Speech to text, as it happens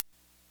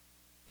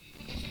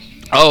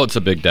Oh, it's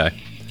a big day.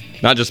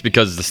 Not just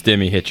because the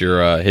stimmy hit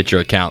your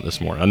account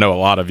this morning. I know a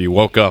lot of you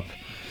woke up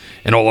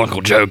and old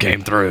Uncle Joe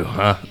came through,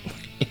 huh?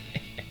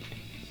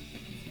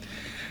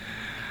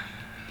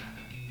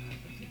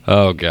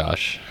 Oh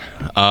gosh.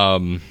 I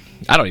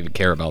don't even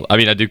care about. I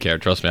mean, I do care.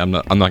 Trust me. I'm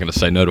not going to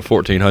say no to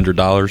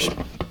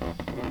 $1,400.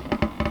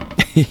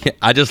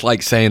 I just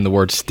like saying the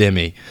word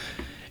stimmy.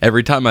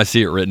 Every time I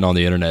see it written on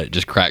the internet, it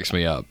just cracks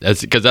me up.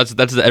 That's because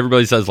that's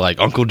everybody says like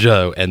Uncle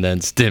Joe and then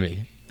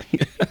stimmy.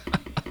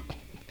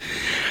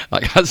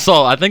 Like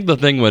I think the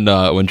thing when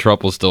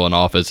Trump was still in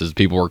office is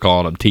people were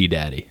calling him T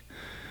Daddy,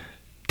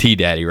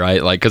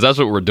 right? Like, because that's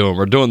what we're doing.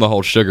 We're doing the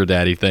whole sugar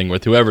daddy thing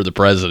with whoever the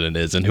president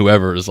is, and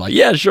whoever is like,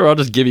 yeah, sure, I'll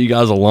just give you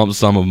guys a lump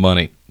sum of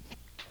money.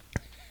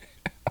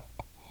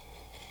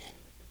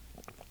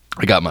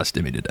 I got my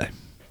stimmy today.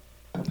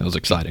 It was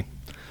exciting.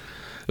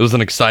 It was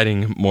an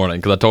exciting morning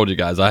because I told you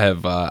guys I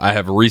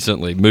have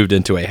recently moved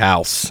into a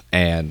house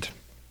and.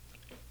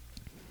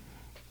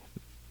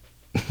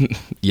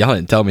 Y'all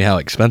didn't tell me how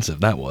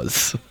expensive that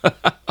was.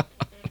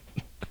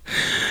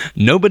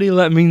 Nobody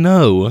let me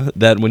know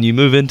that when you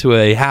move into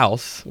a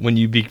house, when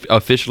you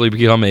officially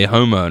become a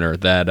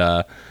homeowner,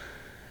 that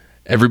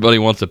everybody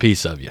wants a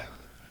piece of you.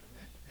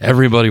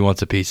 Everybody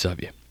wants a piece of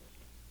you.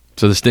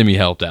 So the stimmy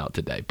helped out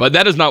today. But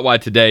that is not why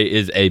today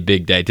is a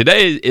big day.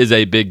 Today is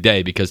a big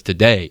day because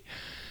today,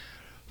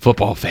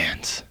 football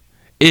fans,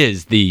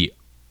 is the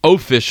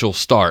official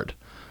start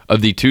of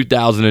the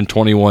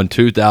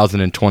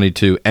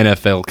 2021-2022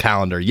 NFL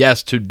calendar.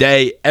 Yes,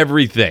 today,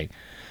 everything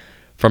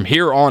from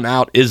here on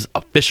out is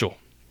official.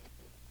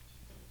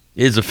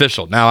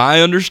 Now,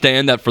 I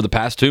understand that for the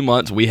past 2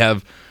 months, we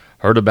have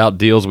heard about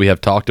deals. We have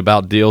talked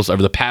about deals.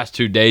 Over the past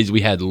 2 days, we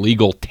had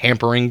legal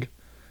tampering,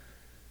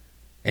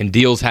 and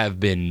deals have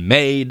been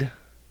made.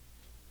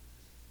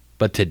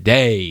 But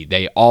today,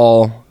 they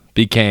all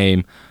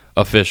became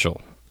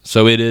official.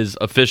 So it is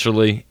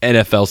officially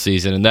NFL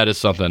season, and that is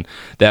something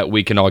that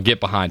we can all get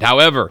behind.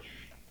 However,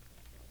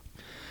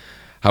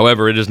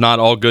 it is not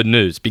all good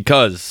news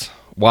because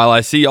while I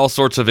see all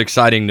sorts of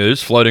exciting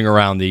news floating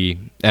around the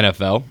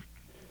NFL,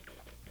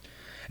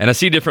 and I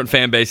see different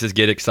fan bases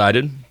get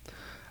excited,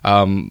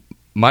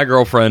 my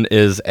girlfriend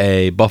is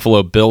a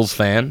Buffalo Bills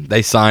fan.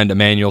 They signed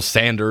Emmanuel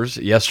Sanders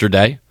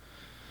yesterday.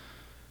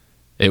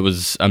 It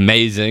was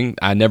amazing.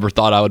 I never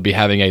thought I would be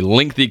having a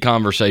lengthy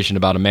conversation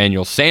about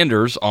Emmanuel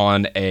Sanders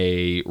on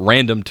a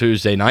random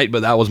Tuesday night,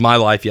 but that was my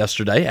life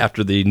yesterday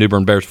after the New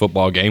Bern Bears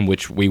football game,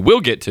 which we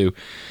will get to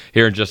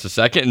here in just a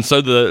second. And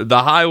so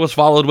the high was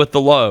followed with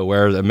the low,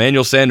 where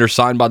Emmanuel Sanders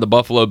signed by the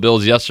Buffalo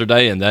Bills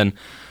yesterday and then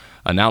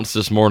announced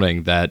this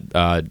morning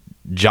that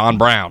John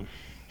Brown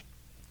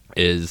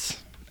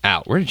is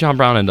out. Where did John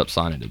Brown end up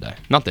signing today?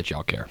 Not that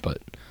y'all care, but...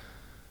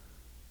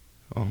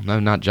 Oh, no,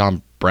 not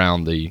John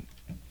Brown, the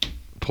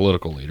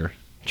political leader.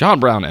 John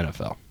Brown,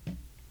 NFL.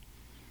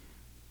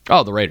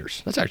 Oh, the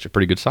Raiders. That's actually a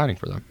pretty good signing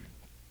for them.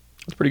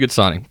 That's a pretty good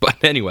signing.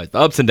 But anyway, the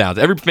ups and downs.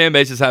 Every fan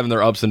base is having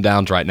their ups and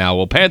downs right now.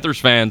 Well, Panthers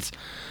fans,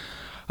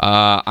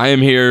 I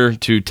am here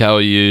to tell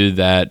you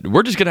that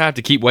we're just going to have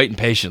to keep waiting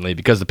patiently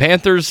because the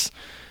Panthers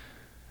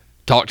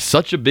talked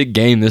such a big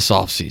game this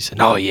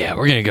offseason. Oh, yeah,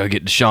 we're going to go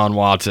get Deshaun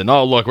Watson.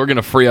 Oh, look, we're going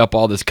to free up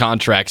all this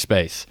contract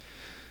space.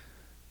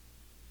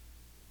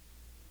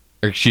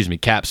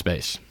 Cap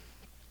space.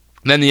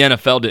 Then the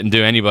NFL didn't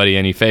do anybody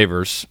any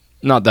favors.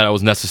 Not that it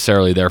was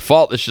necessarily their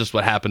fault. It's just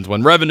what happens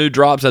when revenue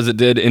drops as it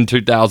did in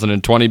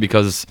 2020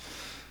 because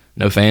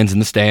no fans in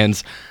the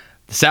stands.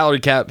 The salary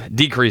cap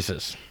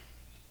decreases.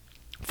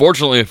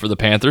 Fortunately for the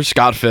Panthers,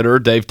 Scott Fitter,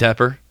 Dave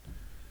Tepper.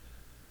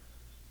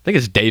 I think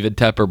it's David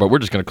Tepper, but we're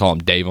just going to call him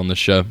Dave on this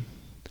show.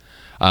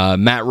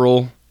 Matt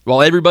Rule.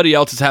 While everybody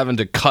else is having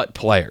to cut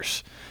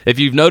players. If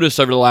you've noticed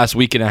over the last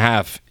week and a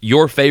half,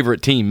 your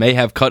favorite team may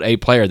have cut a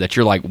player that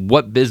you're like,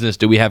 what business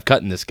do we have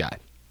cutting this guy?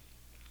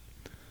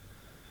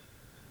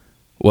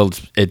 Well,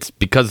 it's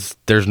because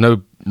there's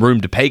no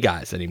room to pay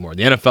guys anymore.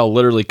 The NFL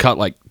literally cut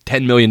like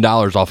 $10 million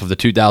off of the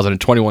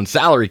 2021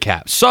 salary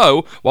cap.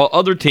 So, while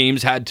other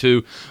teams had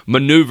to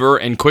maneuver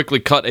and quickly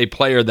cut a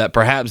player that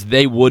perhaps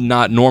they would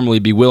not normally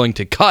be willing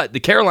to cut, the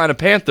Carolina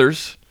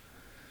Panthers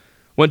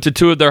went to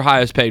two of their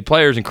highest paid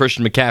players in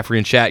Christian McCaffrey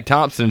and Shaq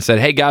Thompson and said,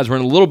 hey guys, we're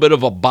in a little bit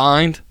of a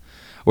bind.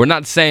 We're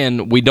not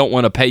saying we don't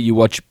want to pay you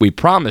what we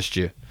promised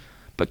you,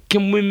 but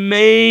can we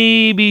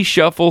maybe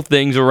shuffle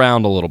things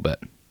around a little bit?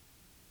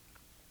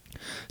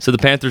 So the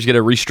Panthers get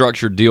a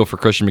restructured deal for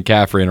Christian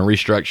McCaffrey and a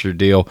restructured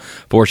deal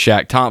for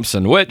Shaq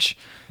Thompson, which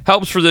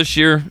helps for this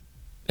year.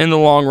 In the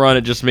long run,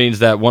 it just means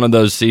that one of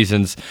those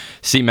seasons,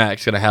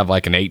 C-Mac's going to have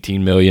like an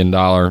 $18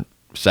 million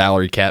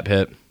salary cap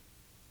hit.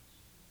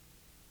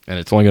 And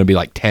it's only going to be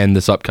like 10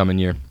 this upcoming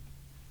year.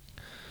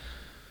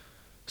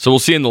 So we'll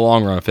see in the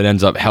long run if it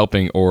ends up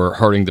helping or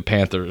hurting the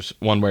Panthers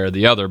one way or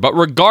the other. But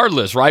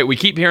regardless, right, we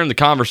keep hearing the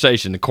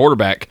conversation, the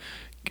quarterback.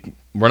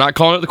 We're not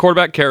calling it the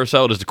quarterback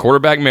carousel. It is the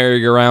quarterback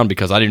merry-go-round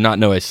because I do not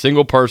know a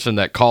single person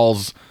that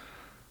calls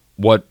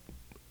what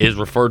is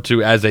referred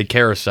to as a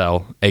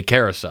carousel a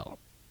carousel.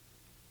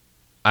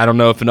 I don't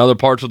know if in other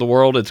parts of the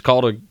world it's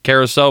called a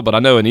carousel, but I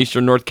know in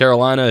eastern North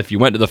Carolina, if you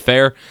went to the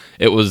fair,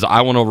 it was,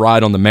 I want to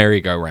ride on the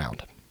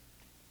merry-go-round.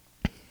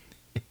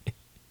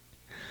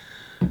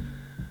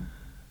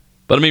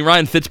 But, I mean,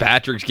 Ryan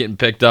Fitzpatrick's getting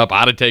picked up.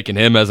 I'd have taken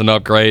him as an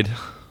upgrade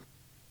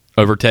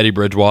over Teddy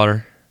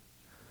Bridgewater.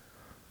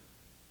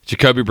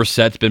 Jacoby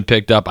Brissett's been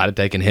picked up. I'd have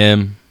taken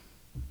him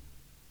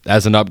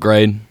as an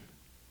upgrade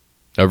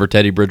over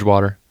Teddy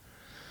Bridgewater.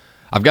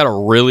 I've got a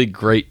really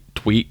great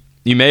tweet.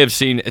 You may have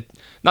seen it.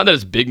 Not that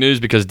it's big news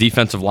because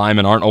defensive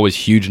linemen aren't always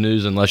huge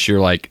news unless you're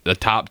like the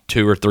top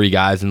 2 or 3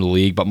 guys in the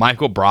league. But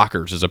Michael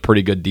Brockers is a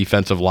pretty good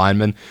defensive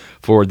lineman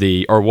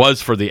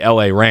was for the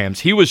LA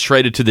Rams. He was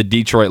traded to the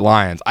Detroit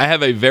Lions. I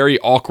have a very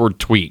awkward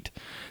tweet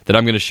that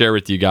I'm going to share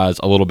with you guys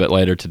a little bit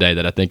later today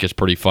that I think is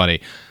pretty funny.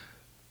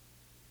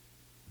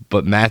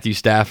 But Matthew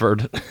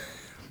Stafford,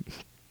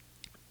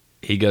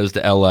 he goes to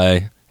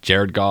LA.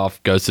 Jared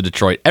Goff goes to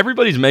Detroit.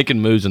 Everybody's making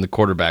moves in the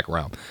quarterback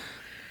realm.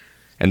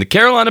 And the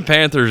Carolina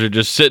Panthers are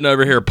just sitting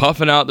over here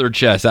puffing out their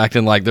chest,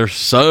 acting like they're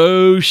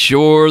so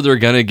sure they're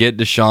going to get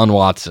Deshaun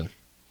Watson.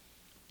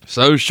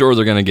 So sure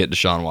they're going to get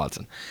Deshaun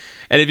Watson.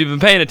 And if you've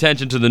been paying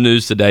attention to the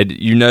news today,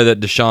 you know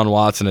that Deshaun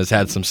Watson has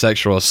had some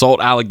sexual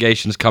assault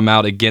allegations come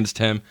out against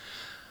him.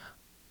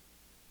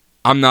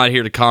 I'm not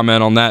here to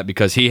comment on that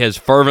because he has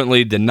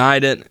fervently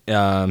denied it.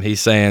 He's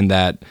saying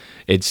that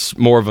it's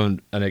more of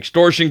an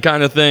extortion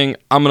kind of thing.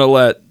 I'm going to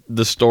let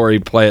the story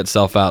play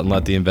itself out and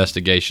let the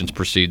investigations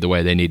proceed the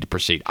way they need to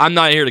proceed. I'm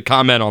not here to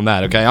comment on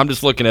that, okay? I'm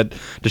just looking at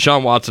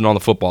Deshaun Watson on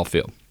the football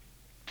field.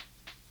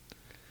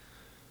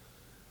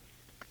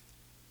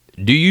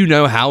 Do you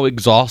know how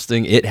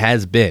exhausting it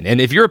has been? And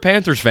if you're a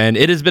Panthers fan,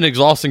 it has been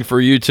exhausting for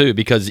you too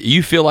because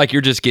you feel like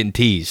you're just getting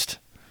teased.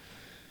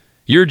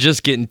 You're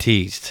just getting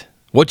teased.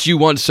 What you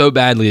want so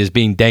badly is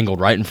being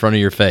dangled right in front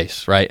of your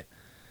face, right?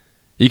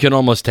 You can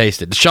almost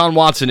taste it. Deshaun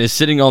Watson is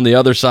sitting on the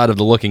other side of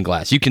the looking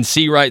glass. You can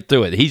see right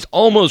through it. He's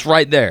almost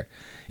right there,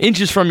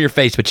 inches from your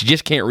face, but you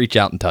just can't reach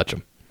out and touch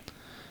him.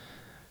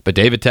 But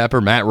David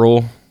Tepper, Matt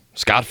Rule,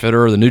 Scott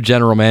Fitterer, the new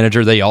general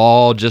manager, they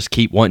all just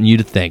keep wanting you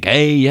to think,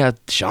 hey, yeah,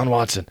 Deshaun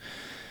Watson.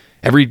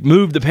 Every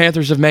move the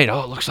Panthers have made, it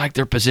looks like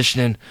they're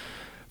positioning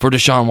for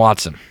Deshaun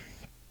Watson.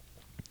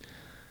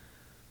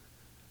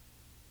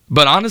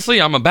 But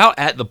honestly, I'm about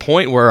at the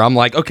point where I'm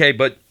like, okay,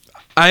 but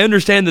I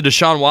understand the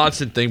Deshaun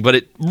Watson thing,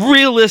 but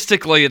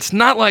realistically, it's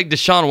not like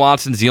Deshaun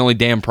Watson's the only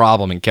damn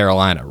problem in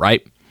Carolina,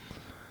 right?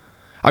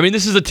 I mean,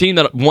 this is a team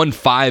that won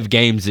 5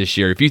 games this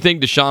year. If you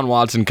think Deshaun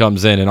Watson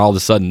comes in and all of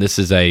a sudden this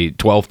is a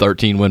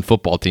 12-13 win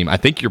football team, I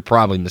think you're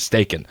probably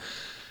mistaken.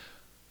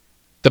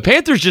 The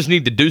Panthers just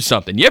need to do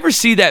something. You ever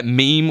see that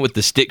meme with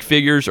the stick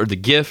figures or the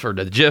GIF or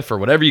the GIF or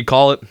whatever you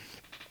call it?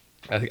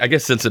 I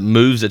guess since it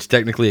moves, it's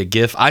technically a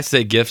GIF. I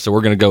say GIF, so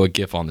we're going to go with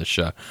GIF on this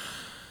show.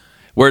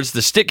 Where it's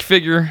the stick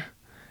figure,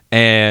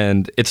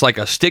 and it's like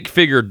a stick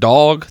figure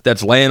dog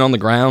that's laying on the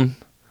ground.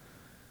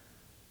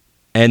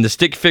 And the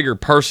stick figure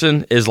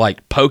person is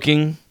like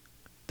poking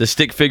the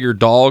stick figure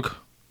dog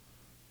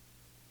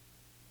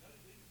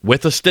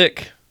with a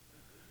stick.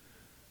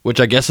 Which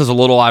I guess is a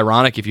little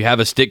ironic if you have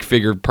a stick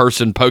figure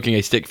person poking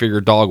a stick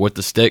figure dog with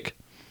the stick.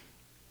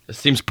 It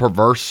seems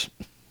perverse.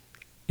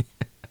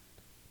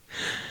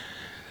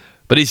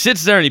 But he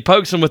sits there and he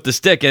pokes him with the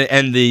stick,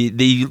 and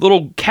the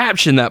little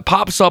caption that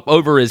pops up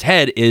over his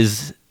head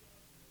is,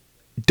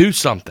 do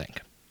something.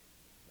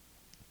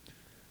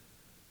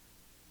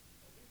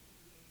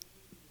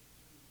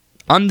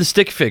 I'm the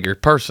stick figure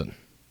person.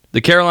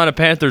 The Carolina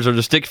Panthers are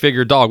the stick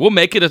figure dog. We'll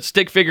make it a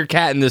stick figure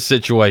cat in this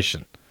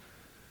situation.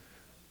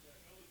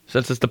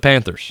 Since it's the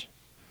Panthers.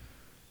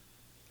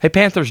 Hey,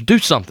 Panthers, do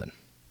something.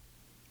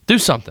 Do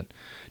something.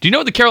 Do you know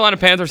what the Carolina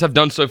Panthers have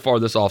done so far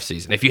this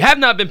offseason? If you have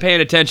not been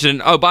paying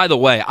attention, by the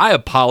way, I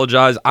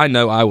apologize. I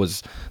know I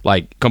was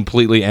like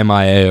completely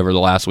MIA over the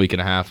last week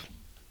and a half.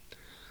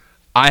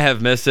 I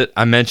have missed it.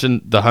 I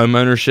mentioned the home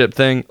ownership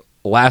thing.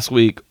 Last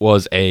week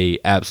was a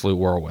absolute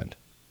whirlwind.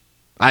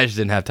 I just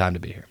didn't have time to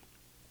be here.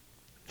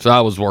 So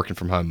I was working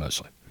from home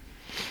mostly.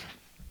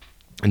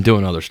 And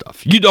doing other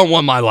stuff. You don't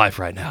want my life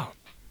right now.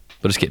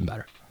 But it's getting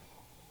better.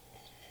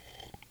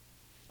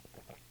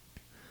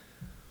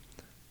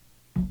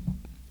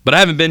 But I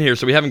haven't been here,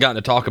 so we haven't gotten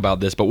to talk about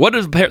this. But what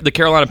has the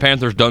Carolina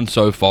Panthers done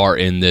so far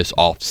in this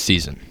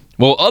offseason?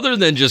 Well, other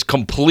than just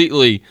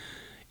completely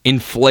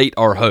inflate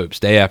our hopes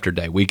day after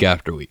day, week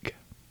after week.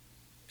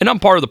 And I'm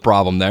part of the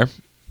problem there.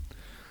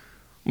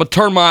 I'm going to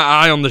turn my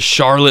eye on the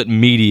Charlotte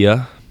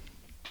media.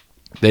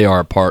 They are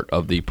a part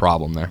of the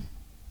problem there.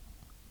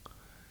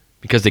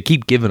 Because they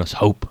keep giving us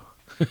hope.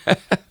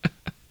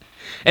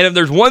 And if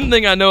there's one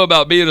thing I know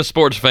about being a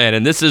sports fan,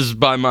 and this is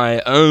by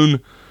my own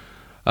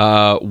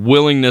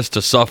willingness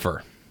to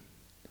suffer,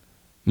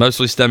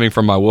 mostly stemming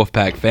from my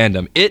Wolfpack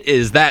fandom, it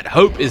is that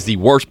hope is the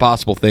worst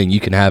possible thing you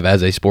can have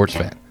as a sports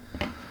fan.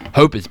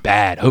 Hope is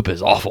bad. Hope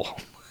is awful.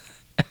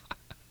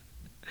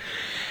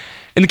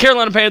 And the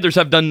Carolina Panthers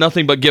have done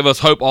nothing but give us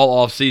hope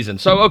all offseason.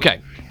 So, okay.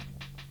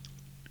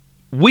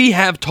 we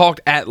have talked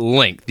at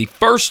length. The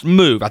first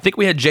move, I think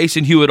we had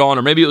Jason Hewitt on,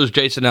 or maybe it was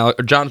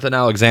Jonathan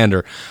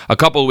Alexander a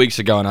couple of weeks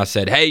ago, and I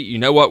said, hey, you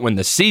know what? When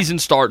the season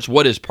starts,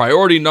 what is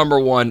priority number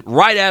one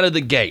right out of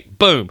the gate?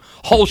 Boom.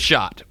 Whole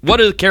shot. What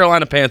do the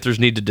Carolina Panthers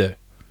need to do?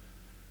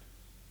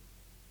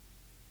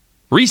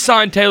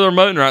 Re-sign Taylor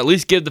Moton, or at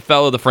least give the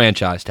fellow the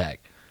franchise tag.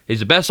 He's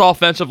the best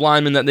offensive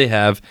lineman that they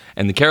have,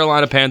 and the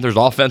Carolina Panthers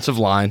offensive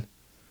line,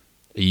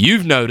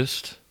 you've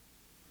noticed,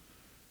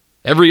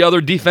 every other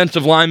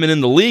defensive lineman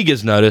in the league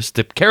has noticed,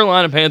 the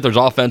Carolina Panthers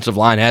offensive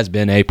line has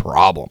been a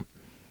problem.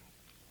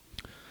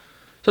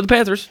 So the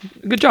Panthers,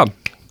 good job.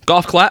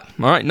 Golf clap.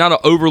 All right, not an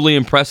overly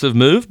impressive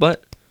move,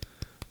 but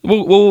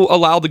we'll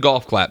allow the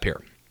golf clap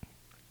here.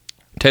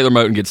 Taylor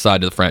Moton gets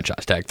signed to the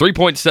franchise tag.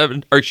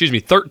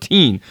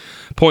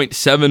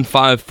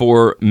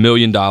 $13.754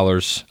 million.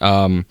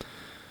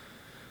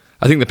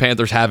 I think the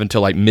Panthers have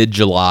until like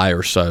mid-July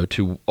or so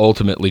to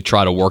ultimately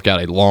try to work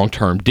out a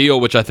long-term deal,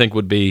 which I think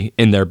would be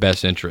in their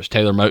best interest.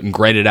 Taylor Moton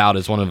graded out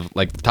as one of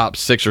like the top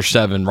 6 or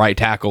 7 right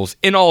tackles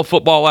in all of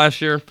football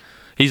last year.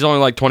 He's only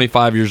like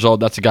 25 years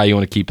old. That's a guy you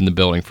want to keep in the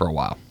building for a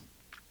while.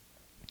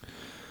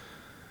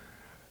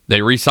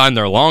 They re-signed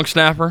their long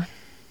snapper.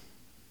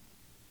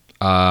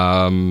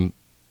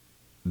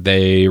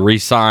 They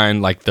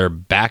re-signed like their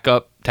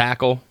backup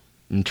tackle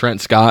in Trent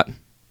Scott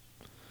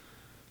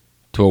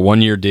to a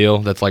 1-year deal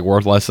that's like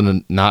worth less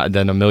than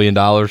 $1 million.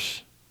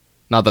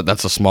 Not that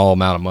that's a small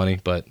amount of money,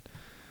 but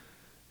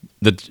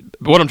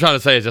what I'm trying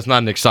to say is it's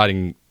not an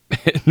exciting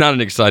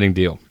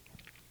deal.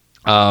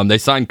 They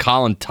signed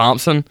Colin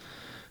Thompson,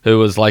 who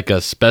was like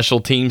a special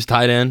teams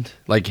tight end.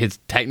 Like he's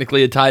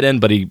technically a tight end,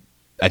 but he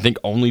I think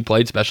only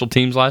played special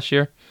teams last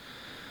year.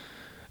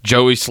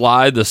 Joey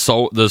Slide, the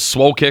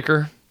swole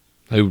kicker,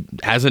 who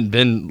hasn't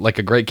been like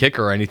a great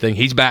kicker or anything,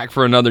 he's back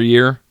for another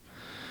year.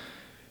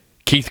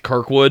 Keith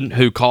Kirkwood,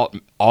 who caught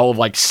all of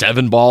like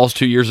 7 balls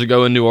 2 years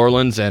ago in New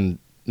Orleans and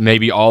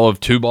maybe all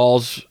of 2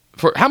 balls.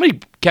 For how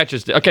many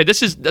catches? Okay,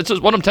 this is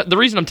what the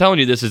reason I'm telling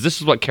you this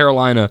is what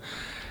Carolina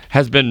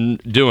has been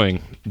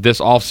doing this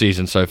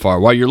offseason so far.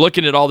 While you're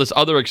looking at all this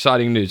other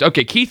exciting news.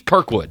 Okay, Keith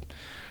Kirkwood,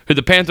 who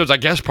the Panthers, I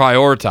guess,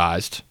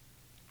 prioritized,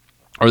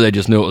 or they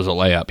just knew it was a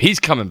layup. He's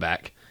coming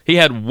back. He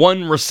had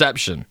one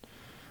reception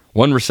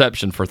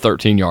for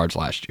 13 yards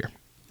last year.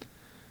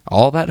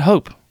 All that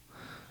hope.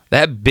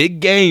 That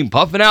big game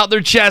puffing out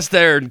their chest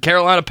there in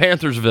Carolina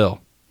Panthersville.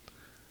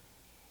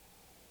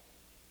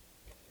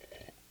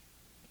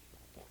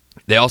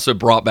 They also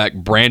brought back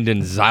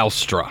Brandon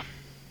Zylstra,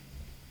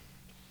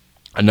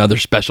 another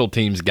special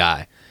teams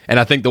guy. And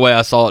I think the way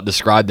I saw it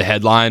described the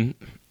headline,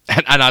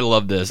 and I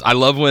love this. I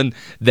love when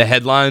the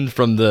headline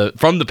from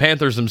the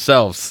Panthers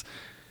themselves,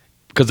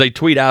 because they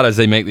tweet out as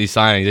they make these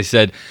signings, they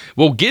said,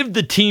 we'll give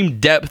the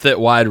team depth at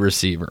wide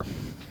receiver.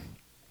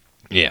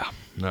 Yeah.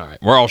 All right,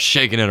 we're all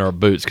shaking in our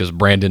boots because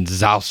Brandon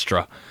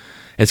Zylstra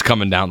is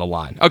coming down the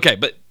line. Okay,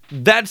 but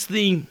that's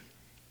the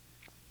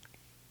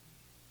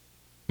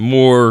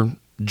more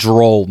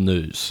droll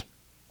news.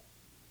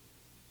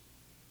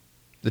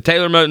 The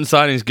Taylor Moton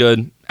signing is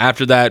good.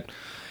 After that,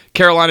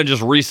 Carolina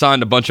just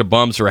re-signed a bunch of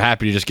bums who are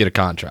happy to just get a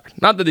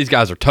contract. Not that these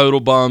guys are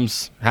total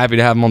bums. Happy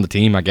to have them on the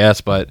team, I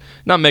guess, but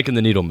not making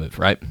the needle move,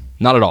 right?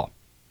 Not at all.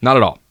 Not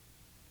at all.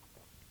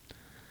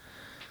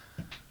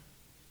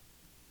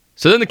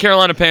 So then the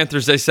Carolina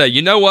Panthers, they say,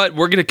 you know what?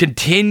 We're going to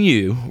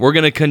continue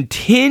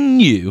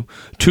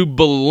to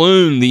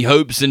balloon the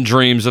hopes and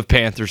dreams of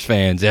Panthers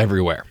fans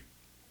everywhere.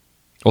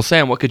 Well,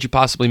 Sam, what could you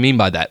possibly mean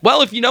by that?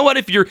 Well, if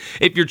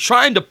you're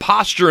trying to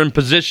posture and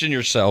position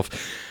yourself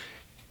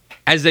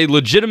as a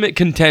legitimate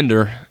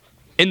contender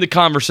in the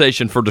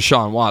conversation for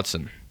Deshaun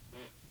Watson.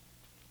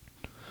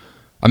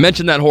 I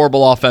mentioned that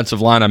horrible offensive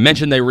line. I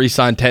mentioned they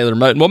re-signed Taylor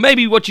Moton. Well,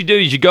 maybe what you do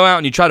is you go out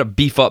and you try to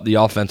beef up the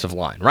offensive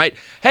line, right?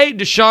 Hey,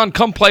 Deshaun,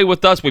 come play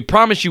with us. We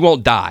promise you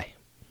won't die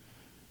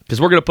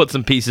because we're going to put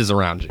some pieces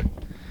around you,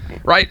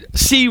 right?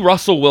 See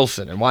Russell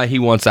Wilson and why he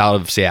wants out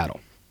of Seattle,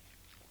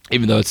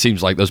 even though it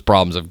seems like those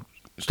problems have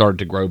started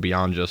to grow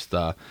beyond just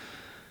an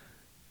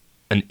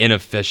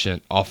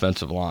inefficient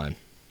offensive line.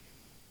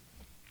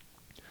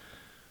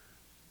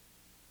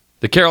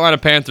 The Carolina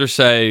Panthers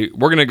say,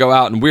 we're going to go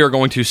out and we are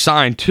going to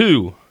sign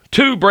two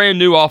brand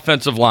new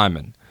offensive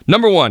linemen.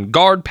 Number one,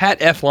 guard Pat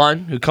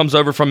Elflein, who comes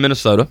over from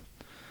Minnesota.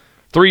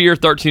 3-year,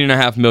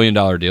 $13.5 million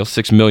deal,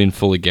 $6 million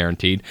fully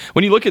guaranteed.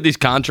 When you look at these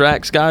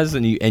contracts, guys,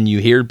 and you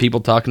hear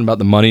people talking about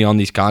the money on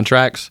these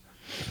contracts,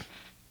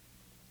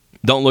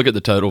 don't look at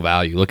the total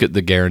value. Look at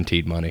the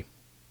guaranteed money.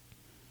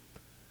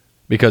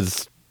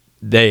 Because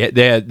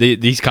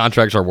these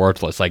contracts are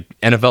worthless. Like,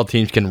 NFL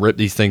teams can rip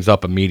these things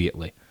up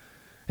immediately.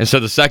 And so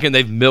the second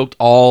they've milked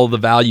all the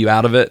value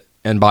out of it,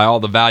 and by all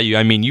the value,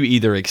 I mean you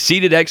either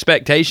exceeded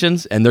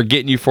expectations and they're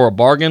getting you for a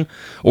bargain,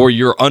 or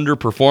you're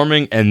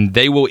underperforming and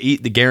they will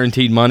eat the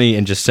guaranteed money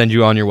and just send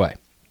you on your way.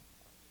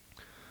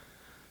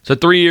 So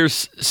 3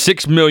 years,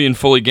 $6 million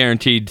fully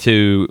guaranteed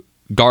to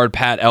guard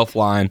Pat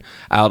Elflein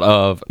out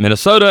of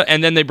Minnesota,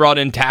 and then they brought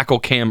in tackle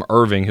Cam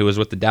Irving, who was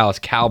with the Dallas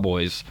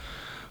Cowboys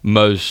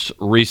most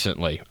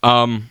recently.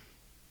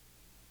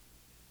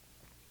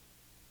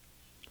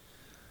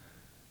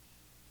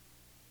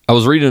 I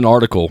was reading an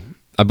article.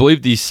 I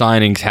believe these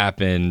signings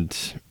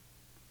happened,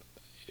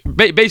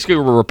 basically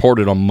were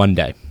reported on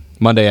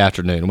Monday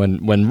afternoon,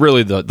 when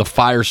really the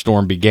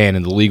firestorm began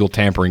in the legal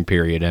tampering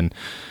period. And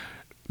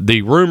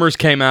the rumors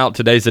came out.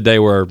 Today's the day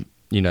where,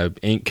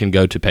 ink can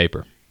go to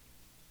paper.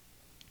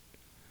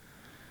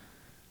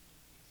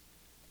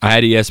 I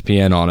had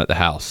ESPN on at the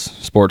house,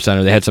 Sports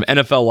Center. They had some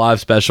NFL Live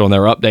special, and they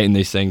were updating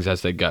these things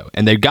as they go.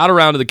 And they got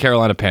around to the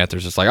Carolina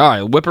Panthers. It's like, all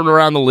right, whipping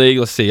around the league.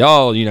 Let's see.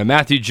 Oh,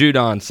 Matthew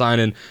Judon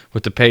signing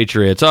with the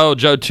Patriots. Oh,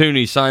 Joe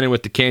Thuney signing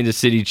with the Kansas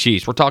City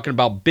Chiefs. We're talking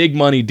about big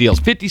money deals.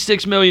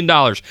 $56 million,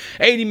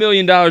 $80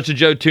 million to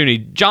Joe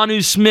Thuney.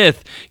 Jonnu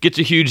Smith gets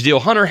a huge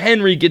deal. Hunter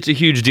Henry gets a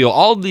huge deal.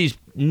 All of these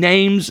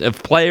names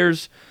of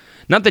players,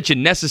 not that you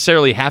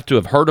necessarily have to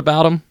have heard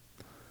about them.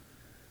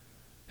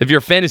 If you're a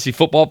fantasy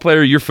football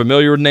player, you're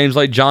familiar with names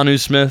like Jonnu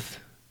Smith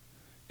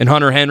and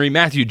Hunter Henry.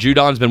 Matthew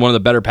Judon's been one of the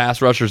better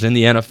pass rushers in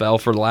the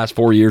NFL for the last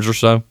 4 years or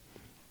so,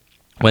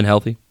 when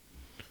healthy.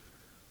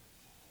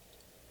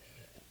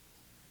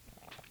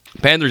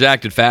 Panthers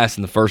acted fast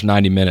in the first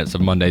 90 minutes of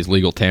Monday's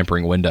legal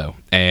tampering window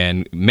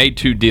and made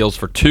 2 deals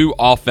for 2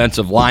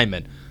 offensive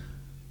linemen.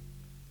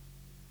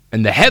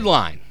 And the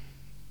headline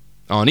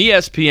on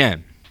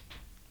ESPN: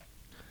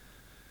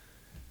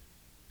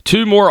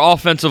 2 more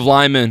offensive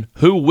linemen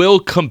who will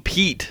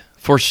compete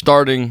for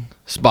starting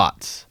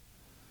spots.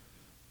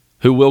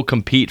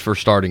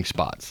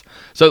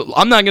 So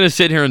I'm not going to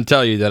sit here and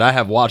tell you that I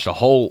have watched a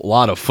whole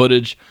lot of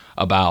footage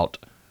about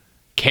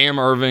Cam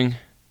Erving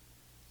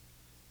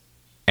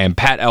and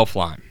Pat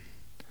Elflein.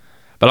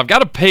 But I've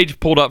got a page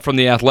pulled up from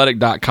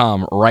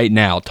theathletic.com right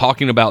now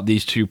talking about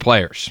these 2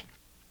 players.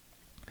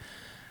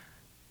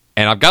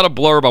 And I've got a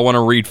blurb I want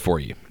to read for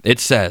you. It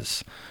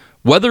says,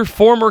 whether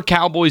former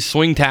Cowboys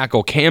swing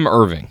tackle Cam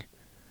Erving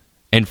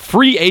and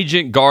free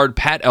agent guard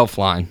Pat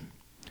Elflein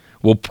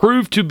will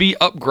prove to be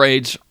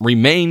upgrades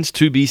remains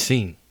to be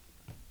seen.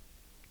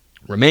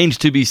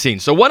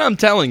 So what I'm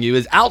telling you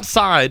is,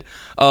 outside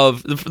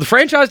of the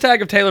franchise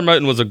tag of Taylor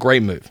Moton was a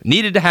great move.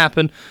 Needed to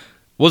happen.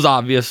 Was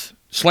obvious.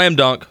 Slam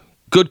dunk.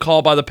 Good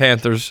call by the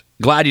Panthers.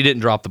 Glad you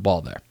didn't drop the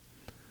ball there.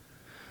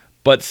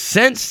 But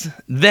since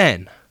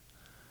then,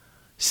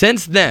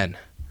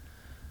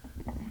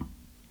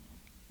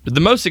 the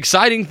most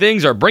exciting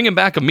things are bringing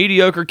back a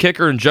mediocre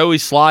kicker in Joey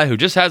Sly, who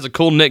just has a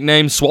cool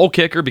nickname, Swole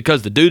Kicker,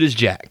 because the dude is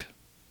jacked.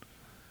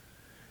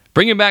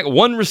 Bringing back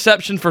 1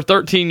 reception for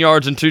 13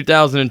 yards in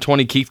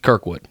 2020, Keith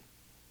Kirkwood.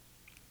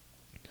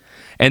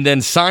 And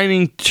then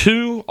signing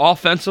 2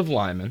 offensive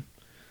linemen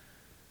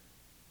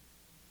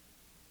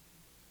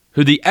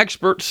who the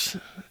experts'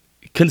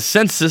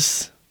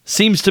 consensus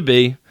seems to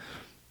be,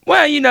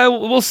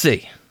 we'll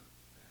see.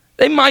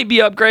 They might be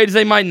upgrades,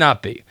 they might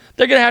not be.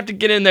 They're going to have to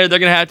get in there. They're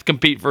going to have to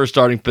compete for a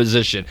starting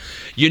position.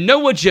 You know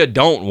what you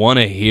don't want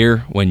to hear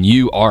when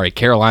you are a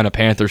Carolina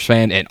Panthers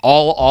fan and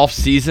all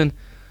offseason?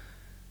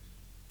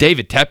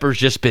 David Tepper's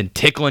just been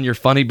tickling your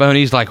funny bone.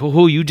 He's like,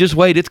 oh, you just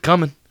wait, it's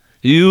coming.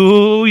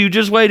 You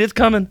just wait, it's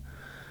coming.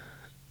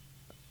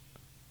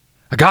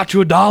 I got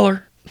you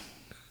 $1.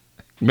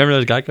 Remember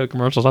those Geico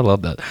commercials? I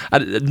love that.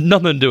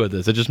 Nothing to do with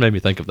this. It just made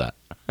me think of that.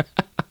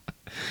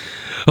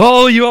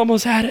 Oh, you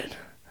almost had it.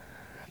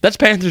 That's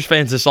Panthers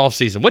fans this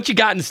offseason. What you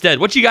got instead?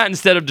 What you got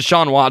instead of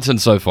Deshaun Watson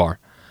so far?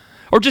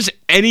 Or just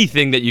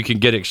anything that you can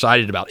get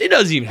excited about. It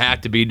doesn't even have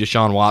to be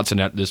Deshaun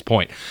Watson at this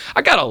point.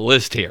 I got a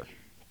list here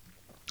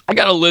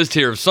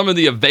of some of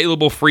the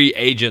available free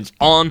agents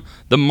on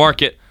the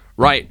market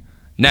right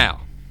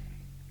now.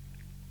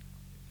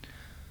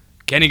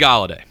 Kenny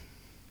Golladay.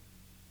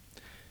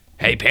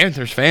 Hey,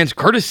 Panthers fans,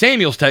 Curtis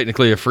Samuel's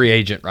technically a free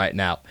agent right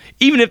now.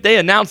 Even if they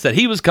announced that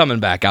he was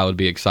coming back, I would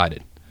be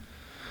excited.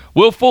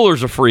 Will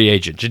Fuller's a free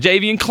agent.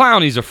 Jadeveon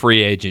Clowney's a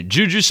free agent.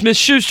 Juju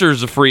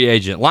Smith-Schuster's a free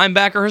agent.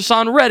 Linebacker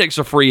Hassan Reddick's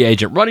a free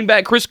agent. Running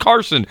back Chris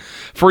Carson,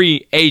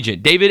 free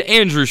agent. David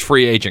Andrews,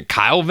 free agent.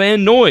 Kyle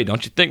Van Noy.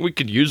 Don't you think we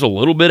could use a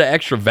little bit of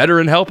extra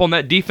veteran help on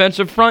that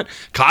defensive front?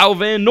 Kyle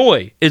Van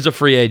Noy is a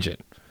free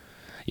agent.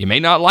 You may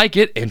not like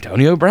it.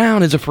 Antonio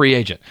Brown is a free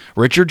agent.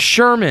 Richard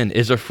Sherman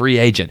is a free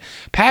agent.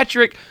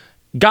 Patrick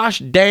gosh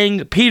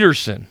dang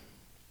Peterson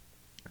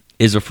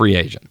is a free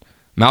agent.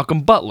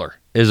 Malcolm Butler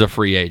is a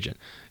free agent.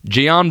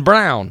 Gian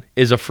Brown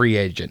is a free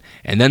agent.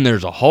 And then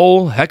there's a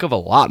whole heck of a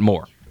lot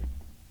more.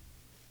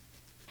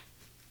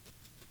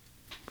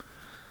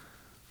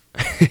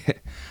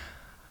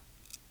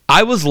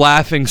 I was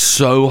laughing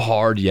so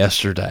hard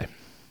yesterday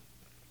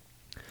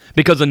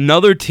because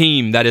another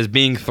team that is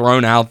being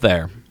thrown out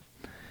there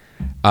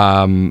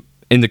in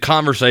the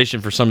conversation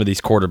for some of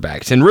these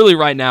quarterbacks, and really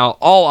right now,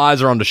 all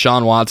eyes are on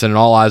Deshaun Watson and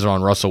all eyes are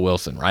on Russell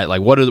Wilson, right?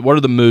 Like, what are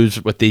the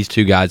moves with these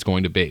 2 guys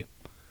going to be?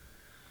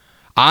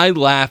 I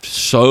laughed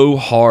so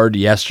hard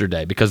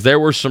yesterday because there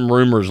were some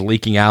rumors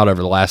leaking out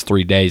over the last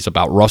 3 days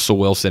about Russell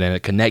Wilson and a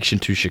connection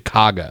to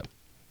Chicago.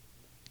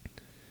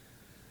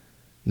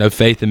 No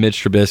faith in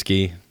Mitch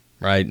Trubisky,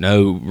 right?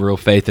 No real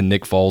faith in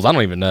Nick Foles. I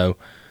don't even know.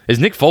 Is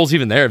Nick Foles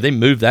even there? Have they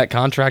moved that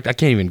contract? I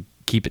can't even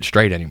keep it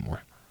straight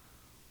anymore.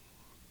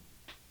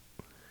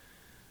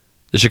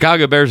 The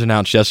Chicago Bears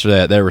announced yesterday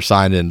that they were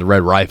signing the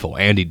Red Rifle,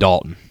 Andy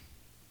Dalton.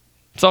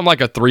 Something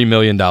like a $3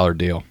 million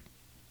deal.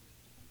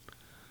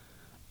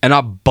 And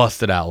I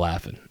busted out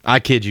laughing. I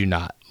kid you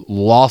not.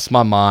 Lost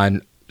my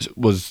mind.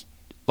 Was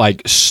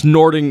like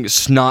snorting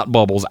snot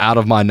bubbles out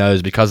of my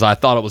nose because I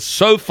thought it was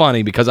so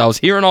funny because I was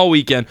hearing all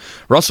weekend,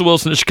 Russell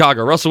Wilson to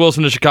Chicago, Russell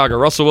Wilson to Chicago,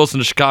 Russell Wilson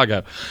to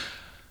Chicago.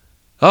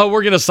 Oh,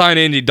 we're going to sign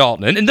Andy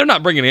Dalton. And they're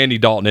not bringing Andy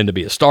Dalton in to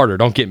be a starter,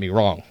 don't get me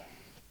wrong.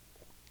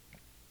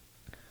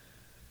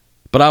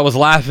 But I was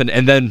laughing,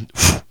 and then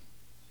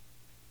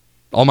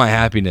all my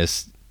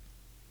happiness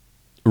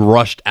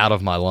rushed out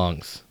of my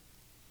lungs.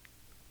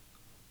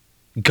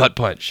 Gut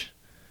punch.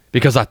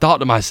 Because I thought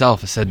to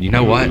myself, I said, you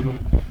know what?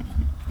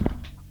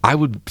 I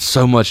would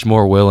so much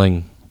more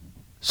willingly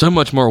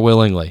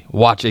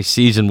watch a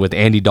season with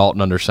Andy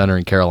Dalton under center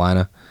in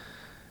Carolina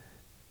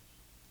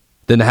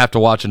than to have to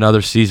watch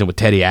another season with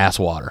Teddy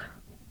Asswater.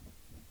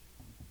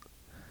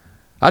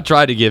 I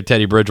tried to give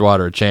Teddy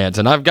Bridgewater a chance,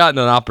 and I've gotten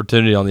an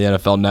opportunity on the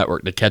NFL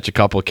Network to catch a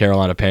couple of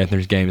Carolina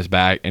Panthers games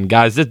back, and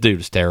guys, this dude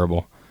is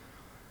terrible.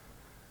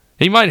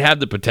 He might have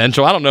the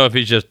potential. I don't know if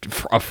he's just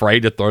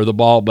afraid to throw the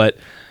ball, but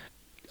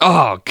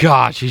oh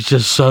gosh, he's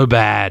just so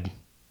bad.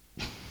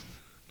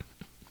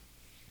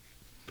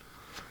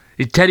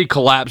 Teddy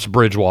collapsed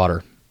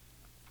Bridgewater.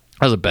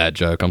 That was a bad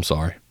joke. I'm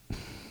sorry.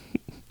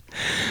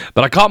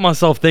 But I caught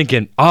myself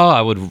thinking,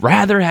 I would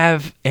rather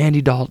have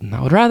Andy Dalton.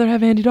 I would rather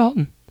have Andy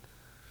Dalton.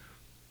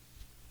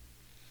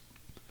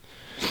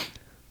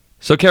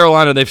 So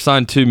Carolina, they've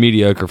signed 2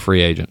 mediocre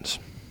free agents,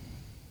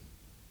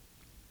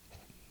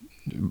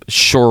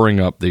 shoring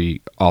up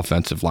the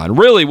offensive line.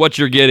 Really, what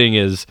you're getting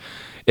is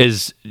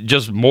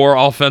just more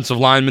offensive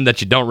linemen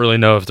that you don't really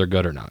know if they're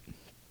good or not.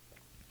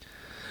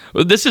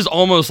 This is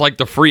almost like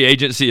the free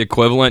agency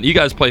equivalent. You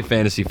guys play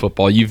fantasy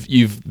football.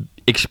 You've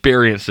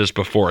experienced this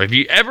before. Have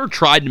you ever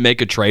tried to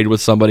make a trade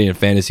with somebody in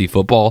fantasy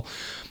football,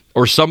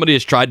 or somebody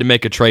has tried to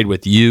make a trade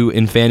with you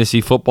in fantasy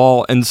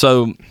football? And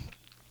so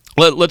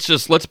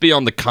let's be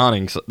on the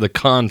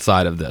con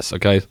side of this,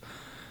 okay?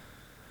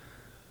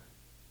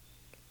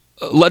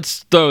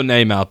 Let's throw a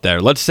name out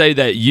there. Let's say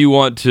that you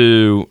want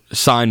to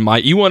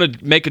you want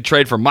to make a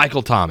trade for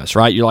Michael Thomas,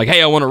 right? You're like,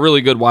 hey, I want a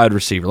really good wide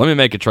receiver. Let me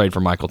make a trade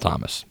for Michael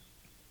Thomas.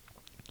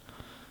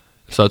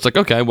 So it's like,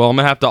 okay, well, I'm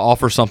going to have to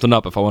offer something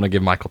up if I want to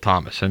give Michael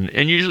Thomas. And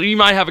usually you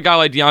might have a guy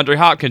like DeAndre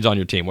Hopkins on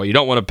your team. Well, you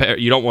don't want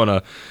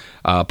to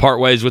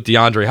part ways with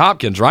DeAndre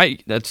Hopkins,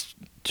 right? That's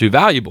too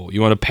valuable. You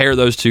want to pair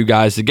those two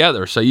guys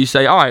together. So you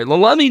say, all right, well,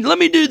 let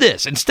me do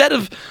this. Instead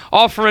of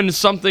offering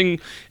something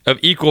of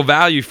equal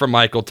value for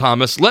Michael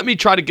Thomas, let me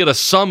try to get a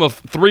sum of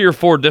 3 or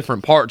 4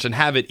 different parts and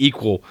have it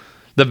equal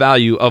the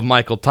value of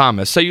Michael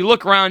Thomas. So you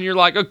look around, you're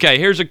like, okay,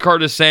 here's a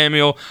Curtis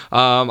Samuel.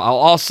 I'll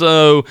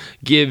also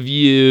give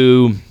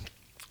you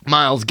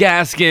Myles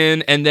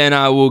Gaskin, and then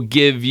I will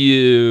give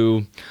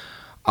you,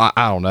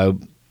 I don't know,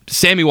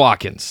 Sammy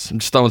Watkins. I'm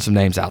just throwing some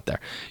names out there.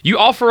 You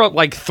offer up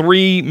like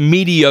 3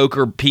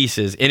 mediocre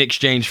pieces in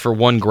exchange for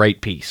 1 great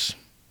piece.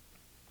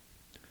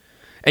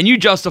 And you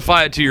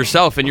justify it to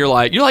yourself, and you're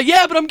like,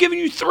 yeah, but I'm giving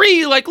you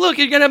 3. Like, look,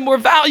 you're going to have more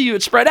value.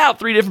 It's spread out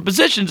 3 different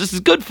positions. This is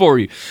good for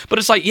you. But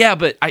it's like, yeah,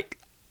 but I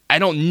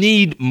don't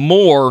need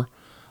more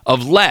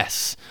of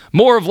less.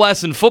 More of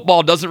less in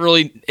football doesn't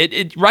really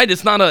right.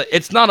 It's not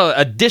a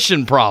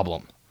addition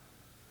problem.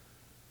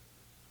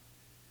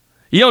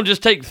 You don't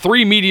just take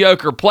 3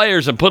 mediocre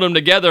players and put them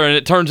together and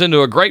it turns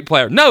into a great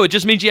player. No, it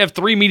just means you have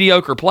 3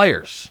 mediocre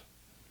players.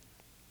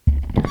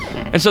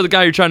 And so the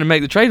guy you're trying to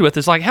make the trade with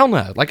is like, hell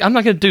no. Like, I'm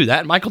not going to do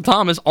that. Michael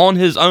Thomas on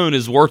his own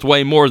is worth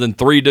way more than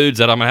 3 dudes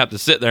that I'm going to have to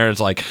sit there and it's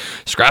like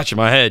scratching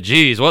my head.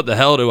 Geez, what the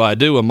hell do I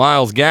do with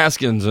Myles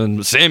Gaskins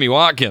and Sammy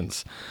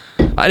Watkins?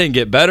 I didn't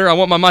get better. I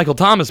want my Michael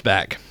Thomas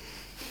back.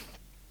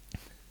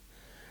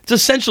 It's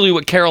essentially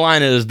what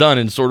Carolina has done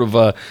in sort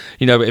of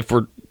if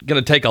we're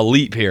going to take a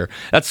leap here,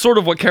 that's sort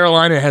of what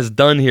Carolina has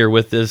done here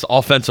with this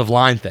offensive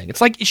line thing. It's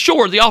like,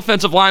 sure, the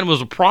offensive line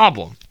was a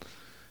problem.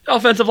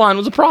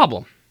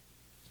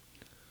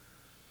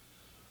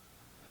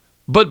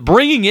 But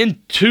bringing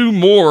in 2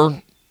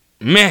 more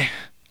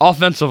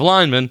offensive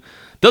linemen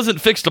doesn't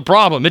fix the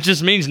problem. It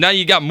just means now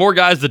you got more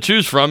guys to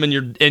choose from, and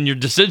your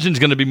decision's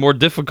going to be more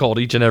difficult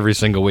each and every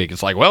single week.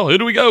 It's like, well, who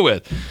do we go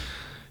with?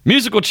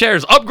 Musical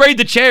chairs. Upgrade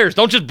the chairs.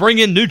 Don't just bring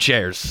in new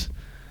chairs.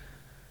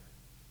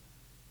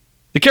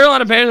 The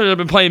Carolina Panthers have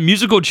been playing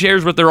musical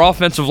chairs with their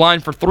offensive line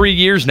for 3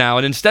 years now,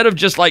 and instead of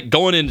just like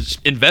going and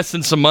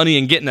investing some money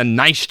and getting a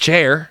nice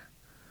chair,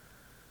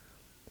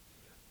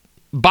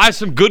 buy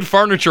some good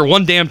furniture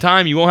one damn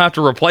time. You won't have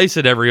to replace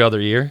it every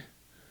other year.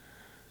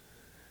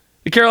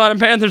 The Carolina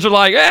Panthers are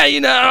like, hey,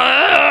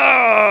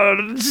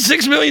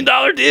 $6 million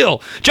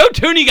deal. Joe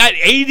Thuney got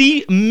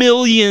 $80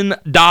 million.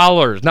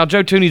 Now,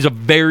 Joe Thuney's a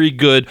very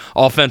good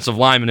offensive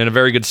lineman and a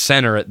very good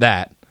center at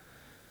that.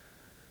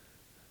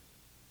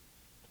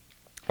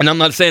 And I'm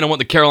not saying I want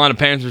the Carolina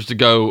Panthers to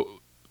go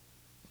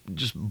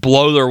just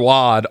blow their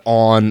wad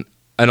on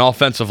an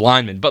offensive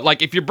lineman. But,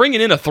 like, if you're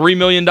bringing in a $3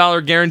 million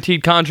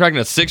guaranteed contract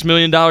and a $6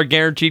 million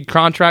guaranteed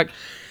contract,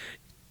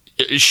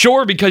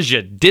 Sure, because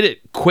you did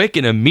it quick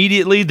and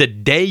immediately the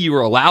day you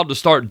were allowed to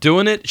start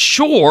doing it.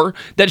 Sure,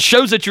 that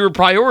shows that you were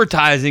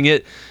prioritizing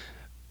it.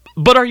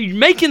 But are you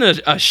making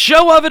a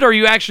show of it, or are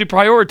you actually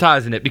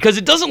prioritizing it? Because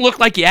it doesn't look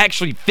like you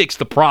actually fixed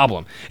the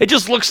problem. It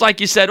just looks like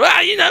you said,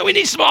 well, we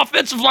need some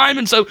offensive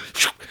linemen, so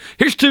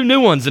here's 2 new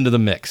ones into the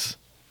mix.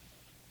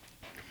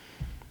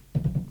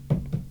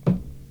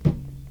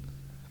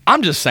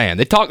 I'm just saying,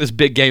 they talked this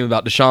big game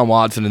about Deshaun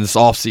Watson in this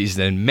offseason,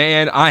 and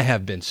man, I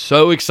have been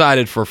so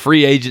excited for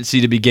free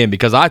agency to begin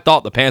because I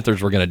thought the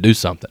Panthers were going to do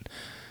something.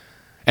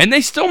 And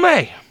they still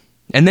may.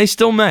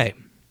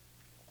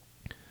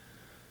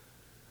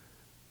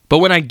 But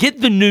when I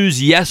get the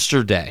news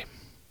yesterday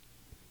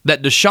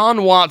that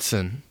Deshaun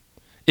Watson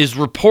is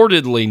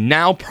reportedly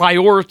now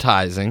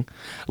prioritizing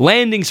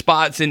landing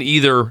spots in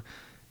either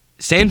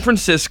San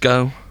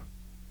Francisco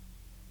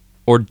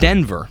or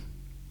Denver,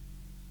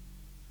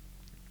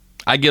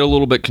 I get a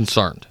little bit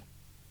concerned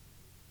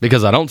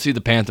because I don't see the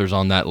Panthers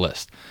on that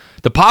list.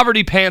 The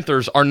Poverty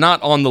Panthers are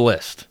not on the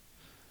list.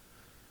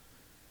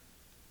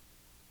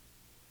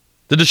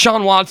 The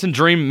Deshaun Watson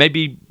dream may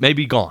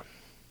be gone.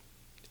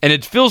 And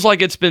it feels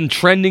like it's been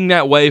trending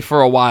that way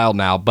for a while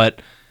now,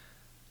 but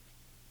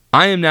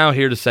I am now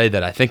here to say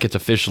that I think it's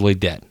officially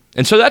dead.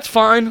 And so that's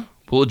fine.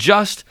 We'll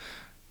adjust.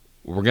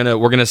 We're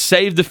gonna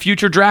save the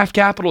future draft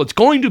capital. It's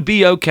going to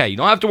be okay. You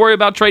don't have to worry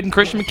about trading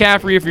Christian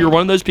McCaffrey if you're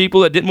one of those people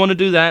that didn't want to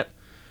do that.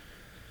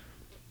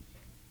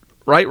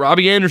 Right?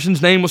 Robbie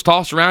Anderson's name was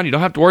tossed around. You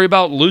don't have to worry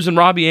about losing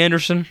Robbie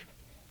Anderson.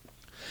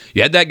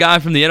 You had that guy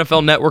from the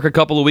NFL Network a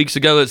couple of weeks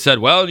ago that said,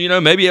 well,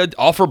 maybe I'd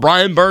offer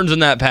Brian Burns in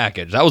that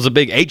package. That was a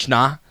big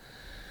H-nah.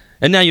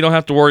 And now you don't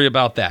have to worry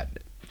about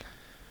that.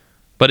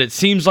 But it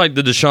seems like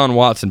the Deshaun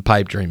Watson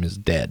pipe dream is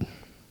dead.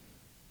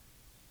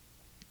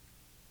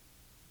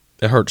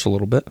 It hurts a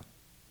little bit.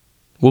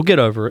 We'll get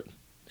over it.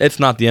 It's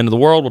not the end of the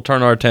world. We'll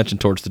turn our attention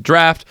towards the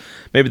draft.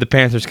 Maybe the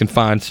Panthers can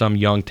find some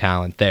young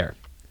talent there.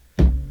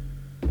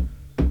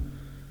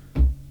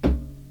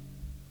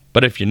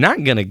 But if you're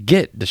not going to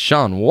get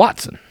Deshaun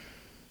Watson,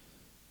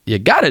 you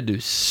got to do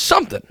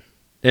something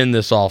in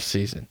this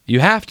offseason. You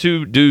have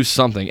to do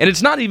something. And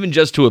it's not even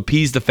just to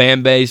appease the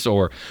fan base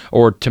or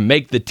to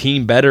make the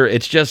team better.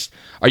 It's just,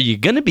 are you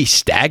going to be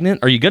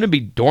stagnant? Are you going to be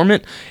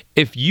dormant?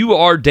 If you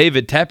are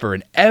David Tepper,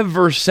 and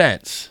ever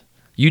since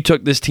you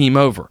took this team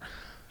over,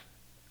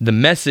 the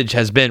message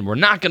has been, we're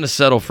not going to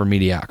settle for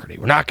mediocrity.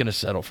 We're not going to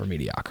settle for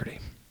mediocrity.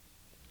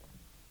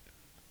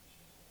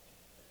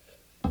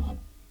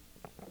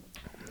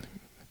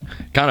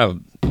 Kind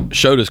of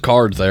showed his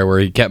cards there where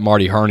he kept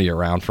Marty Herney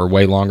around for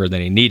way longer than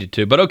he needed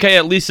to. But okay,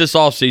 at least this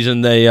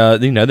offseason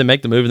they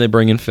make the move and they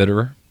bring in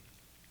Fitterer.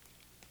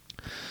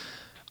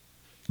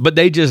 But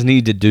they just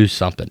need to do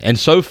something. And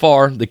so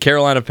far, the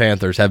Carolina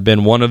Panthers have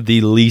been one of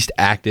the least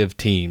active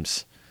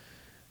teams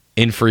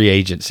in free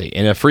agency,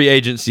 in a free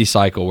agency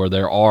cycle where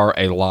there are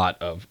a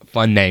lot of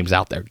fun names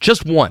out there.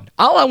 Just one.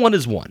 All I want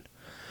is one.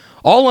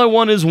 All I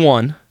want is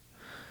one,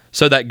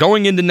 so that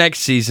going into next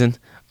season,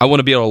 I want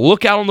to be able to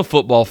look out on the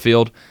football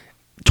field,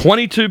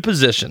 22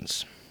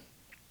 positions,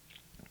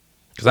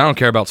 because I don't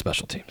care about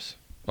special teams.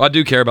 Well, I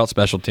do care about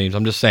special teams.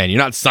 I'm just saying, you're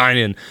not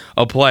signing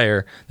a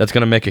player that's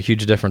going to make a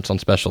huge difference on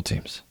special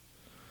teams.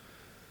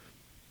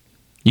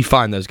 You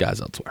find those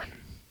guys elsewhere.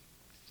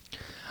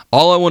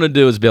 All I want to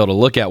do is be able to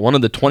look at one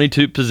of the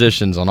 22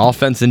 positions on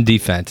offense and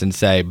defense and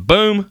say,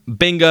 boom,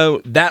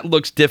 bingo, that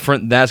looks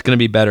different. That's going to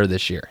be better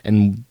this year.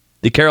 And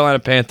the Carolina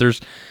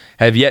Panthers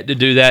have yet to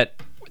do that.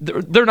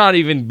 They're not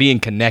even being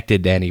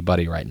connected to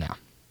anybody right now.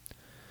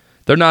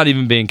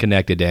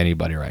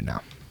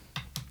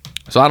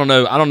 So I don't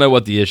know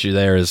what the issue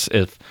there is.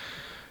 If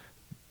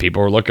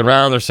people are looking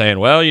around, they're saying,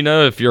 well,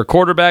 if you're a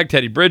quarterback,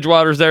 Teddy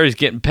Bridgewater's there, he's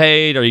getting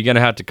paid. Are you going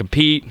to have to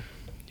compete?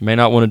 You may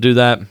not want to do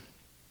that.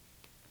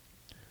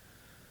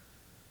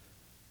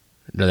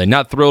 Are they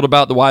not thrilled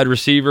about the wide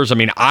receivers? I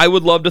mean, I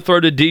would love to throw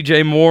to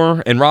DJ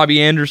Moore and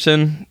Robbie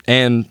Anderson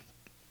and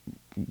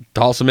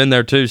toss him in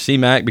there too,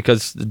 C-Mac,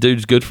 because the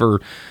dude's good for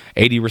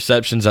 80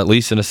 receptions at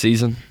least in a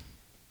season.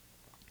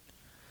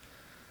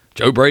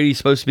 Joe Brady's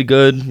supposed to be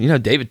good.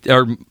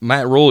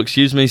 Matt Rule,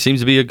 seems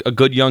to be a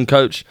good young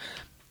coach.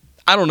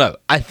 I don't know.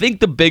 I think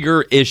the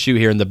bigger issue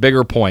here and the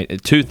bigger point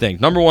is 2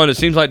 things. Number one, it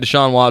seems like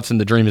Deshaun Watson,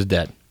 the dream is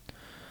dead.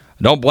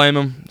 I don't blame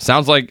him.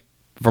 Sounds like,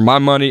 for my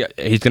money,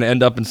 he's going to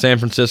end up in San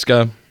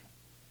Francisco.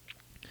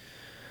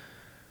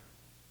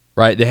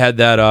 Right, they had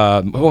that,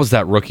 what was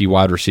that rookie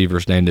wide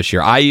receiver's name this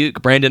year?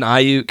 Brandon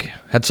Ayuk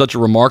had such a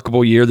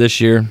remarkable year this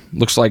year.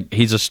 Looks like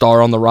he's a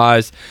star on the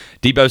rise.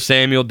 Deebo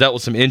Samuel dealt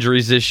with some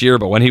injuries this year,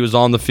 but when he was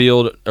on the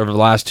field over the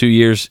last 2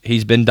 years,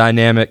 he's been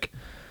dynamic.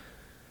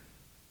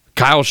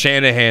 Kyle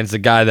Shanahan's the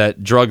guy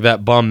that drug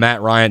that bum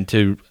Matt Ryan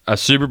to a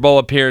Super Bowl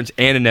appearance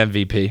and an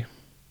MVP.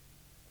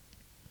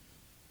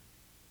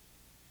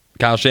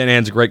 Kyle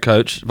Shanahan's a great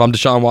coach. If I'm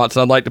Deshaun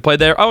Watson, I'd like to play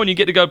there. Oh, and you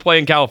get to go play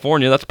in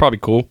California. That's probably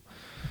cool.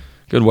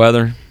 Good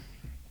weather.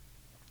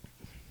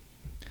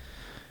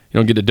 You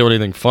don't get to do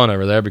anything fun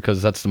over there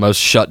because that's the most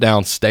shut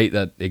down state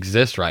that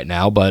exists right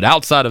now. But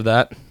outside of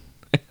that,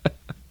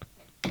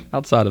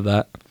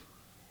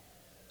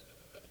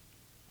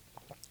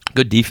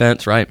 Good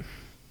defense, right?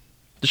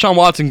 Deshaun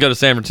Watson can go to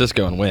San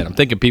Francisco and win. I'm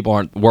thinking people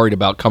aren't worried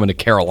about coming to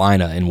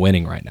Carolina and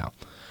winning right now.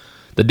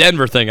 The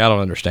Denver thing, I don't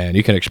understand.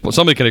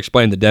 Somebody can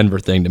explain the Denver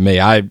thing to me.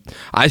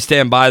 I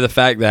stand by the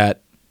fact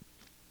that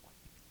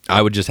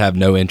I would just have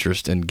no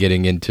interest in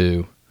getting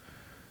into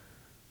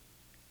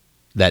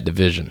that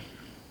division.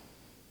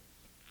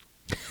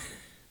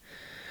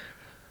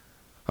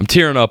 I'm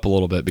tearing up a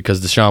little bit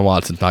because Deshaun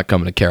Watson's not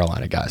coming to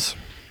Carolina, guys.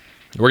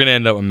 We're going to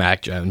end up with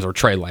Mac Jones or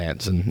Trey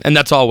Lance, and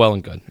that's all well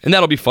and good. And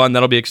that'll be fun.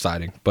 That'll be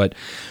exciting. But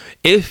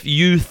if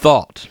you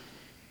thought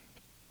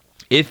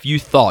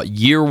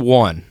year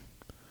one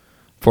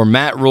for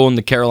Matt Rule and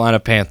the Carolina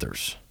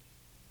Panthers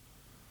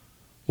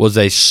was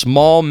a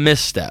small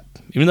misstep,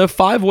 even though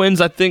 5 wins,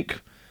 I think,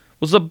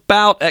 was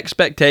about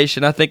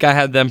expectation. I think I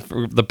had them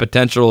for the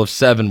potential of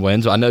 7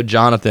 wins. I know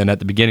Jonathan at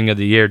the beginning of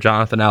the year,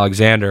 Jonathan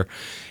Alexander,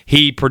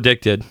 he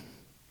predicted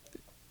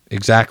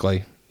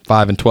exactly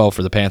 5-12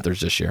 for the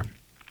Panthers this year.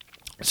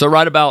 So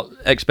right about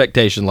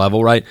expectation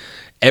level, right?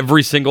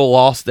 Every single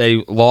loss,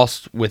 they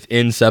lost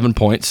within 7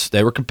 points.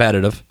 They were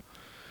competitive.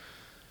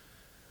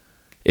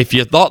 If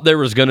you thought there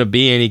was going to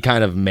be any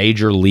kind of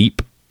major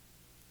leap,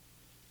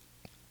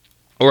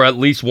 or at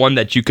least one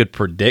that you could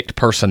predict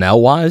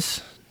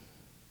personnel-wise,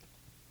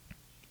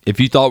 if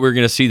you thought we were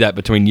going to see that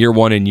between year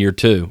 1 and year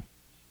 2,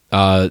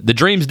 the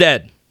dream's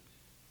dead.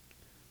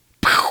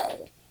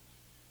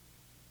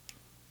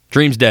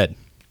 Dream's dead.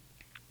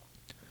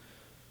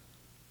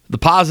 The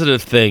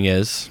positive thing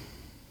is,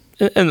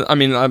 and I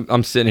mean,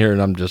 I'm sitting here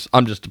and I'm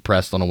just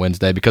depressed on a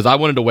Wednesday because I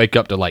wanted to wake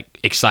up to like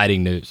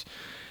exciting news.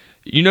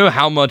 You know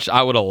how much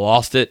I would have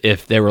lost it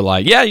if they were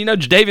like, yeah,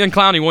 Jadeveon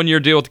Clowney 1-year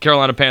deal with the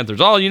Carolina Panthers.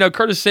 Oh,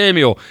 Curtis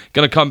Samuel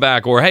going to come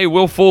back. Or, hey,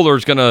 Will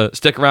Fuller's going to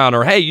stick around.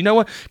 Or, hey, you know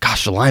what?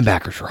 Gosh, the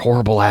linebackers were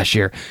horrible last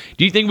year.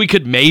 Do you think we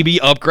could maybe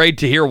upgrade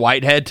Tahir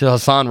Whitehead to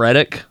Hassan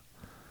Reddick?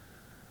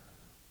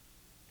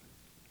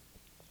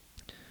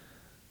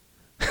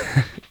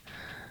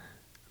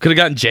 Could have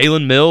gotten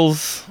Jalen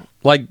Mills.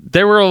 Like,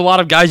 there were a lot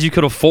of guys you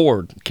could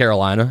afford,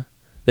 Carolina,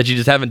 that you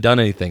just haven't done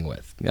anything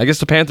with. I guess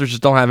the Panthers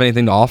just don't have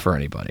anything to offer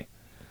anybody.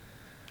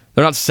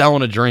 They're not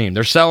selling a dream.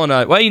 They're selling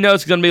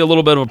it's going to be a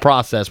little bit of a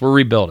process. We're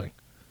rebuilding.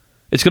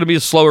 It's going to be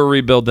a slower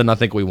rebuild than I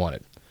think we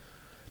wanted.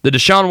 The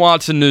Deshaun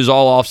Watson news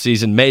all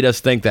offseason made us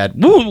think that,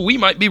 we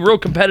might be real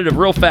competitive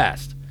real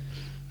fast.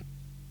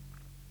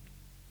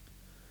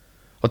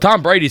 Well,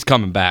 Tom Brady's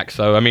coming back,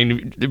 so, I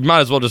mean, you might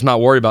as well just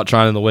not worry about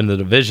trying to win the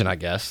division, I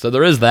guess. So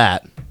there is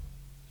that.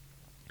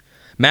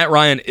 Matt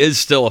Ryan is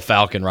still a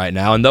Falcon right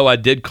now, and though I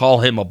did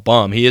call him a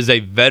bum, he is a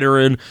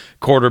veteran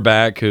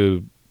quarterback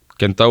who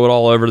can throw it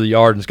all over the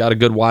yard and has got a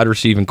good wide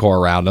receiving core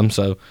around him,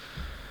 so it'd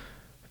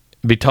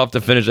be tough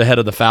to finish ahead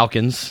of the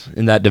Falcons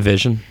in that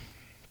division.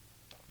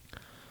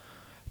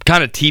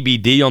 Kind of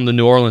TBD on the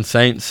New Orleans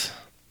Saints.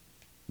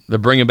 They're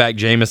bringing back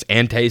Jameis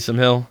and Taysom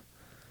Hill.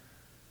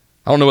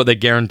 I don't know what they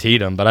guaranteed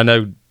him, but I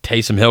know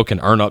Taysom Hill can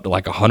earn up to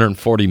like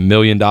 $140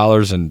 million,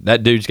 and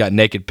that dude's got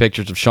naked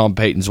pictures of Sean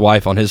Payton's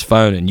wife on his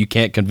phone, and you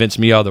can't convince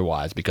me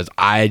otherwise because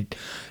I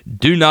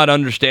do not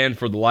understand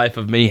for the life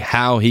of me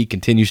how he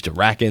continues to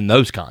rack in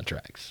those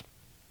contracts.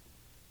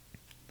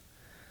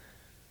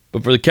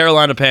 But for the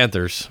Carolina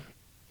Panthers,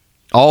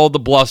 all the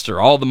bluster,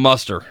 all the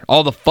muster,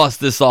 all the fuss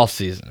this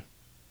offseason,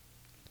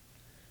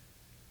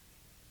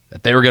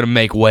 that they were going to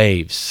make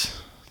waves.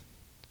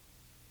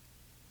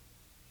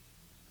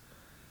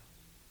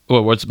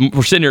 Well, we're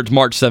sitting here, it's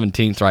March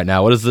 17th right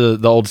now. What is the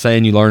old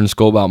saying you learn in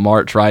school about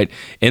March, right?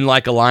 In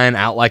like a lion,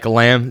 out like a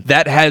lamb.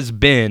 That has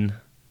been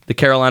the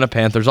Carolina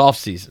Panthers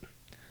offseason.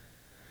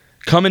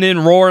 Coming in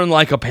roaring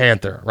like a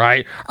panther,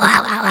 right?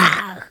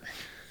 I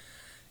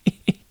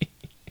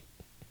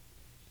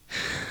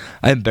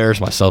embarrass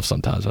myself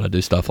sometimes when I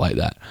do stuff like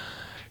that.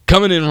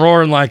 Coming in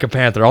roaring like a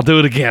panther. I'll do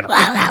it again.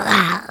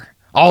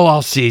 All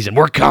off season.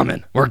 We're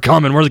coming. We're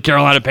the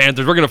Carolina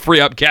Panthers. We're going to free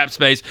up cap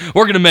space.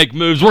 We're going to make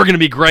moves. We're going to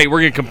be great.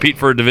 We're going to compete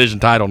for a division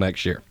title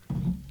next year.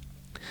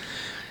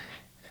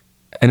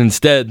 And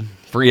instead,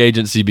 free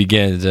agency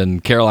begins,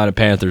 and Carolina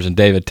Panthers and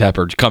David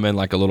Tepper come in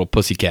like a little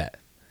pussycat.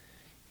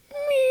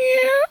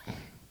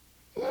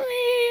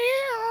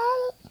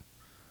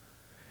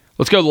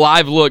 Let's go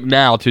live look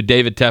now to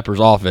David Tepper's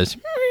office.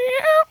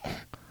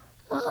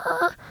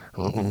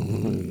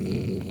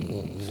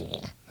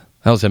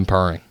 That was him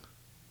purring.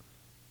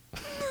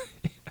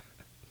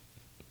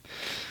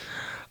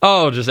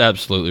 Oh, just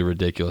absolutely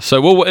ridiculous. So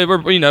we'll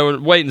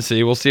wait and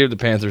see. We'll see if the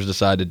Panthers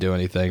decide to do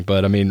anything.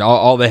 But I mean,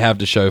 all they have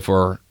to show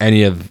for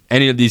any of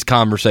these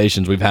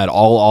conversations we've had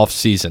all off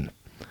season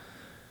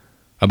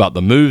about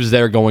the moves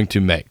they're going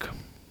to make,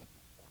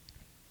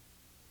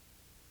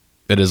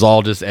 it has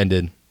all just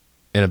ended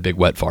in a big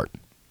wet fart.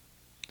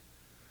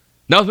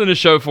 Nothing to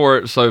show for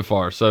it so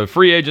far. So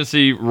free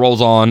agency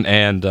rolls on,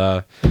 and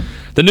the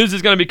news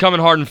is going to be coming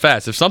hard and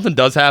fast. If something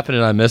does happen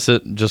and I miss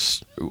it,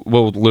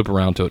 we'll loop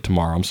around to it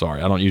tomorrow. I'm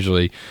sorry. I don't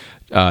usually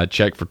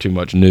check for too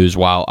much news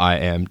while I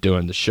am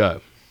doing the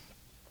show.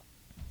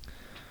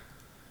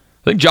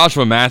 I think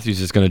Joshua Matthews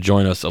is going to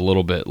join us a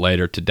little bit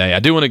later today. I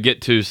do want to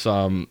get to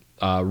some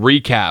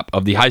recap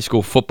of the high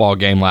school football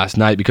game last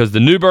night because the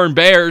New Bern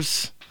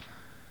Bears,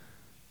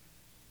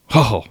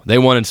 they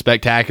won in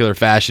spectacular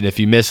fashion. If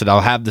you miss it,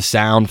 I'll have the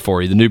sound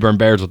for you. The New Bern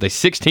Bears with a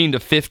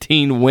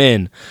 16-15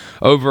 win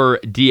over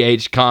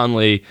D.H.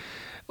 Conley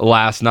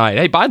last night.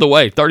 Hey, by the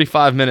way,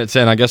 35 minutes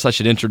in, I guess I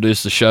should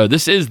introduce the show.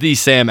 This is the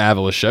Sam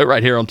Avalos Show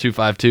right here on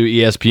 252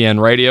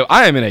 ESPN Radio.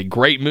 I am in a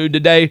great mood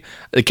today.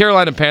 The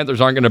Carolina Panthers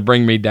aren't going to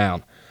bring me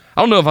down.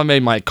 I don't know if I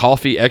made my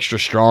coffee extra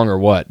strong or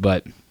what,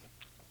 but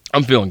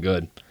I'm feeling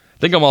good. I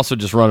think I'm also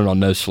just running on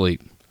no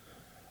sleep.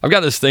 I've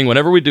got this thing,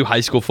 whenever we do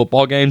high school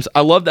football games,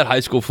 I love that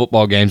high school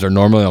football games are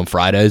normally on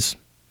Fridays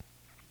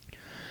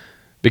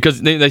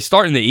because they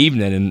start in the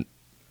evening, and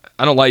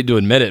I don't like to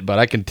admit it, but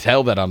I can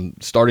tell that I'm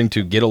starting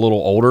to get a little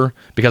older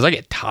because I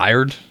get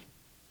tired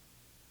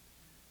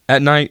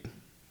at night,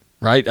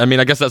 right? I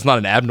mean, I guess that's not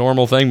an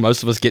abnormal thing.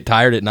 Most of us get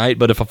tired at night,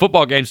 but if a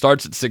football game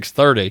starts at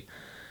 6:30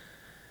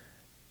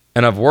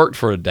 and I've worked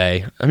for a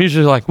day, I'm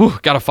usually like, whew,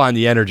 got to find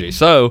the energy.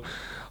 So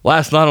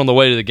last night on the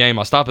way to the game,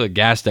 I stopped at the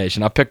gas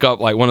station. I pick up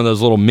like one of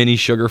those little mini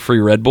sugar-free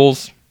Red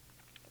Bulls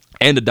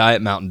and a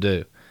Diet Mountain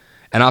Dew.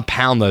 And I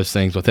pound those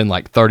things within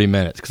like 30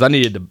 minutes because I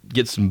needed to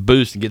get some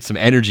boost and get some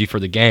energy for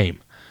the game,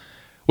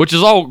 which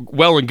is all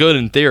well and good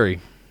in theory.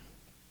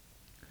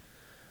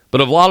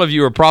 But a lot of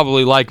you are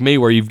probably like me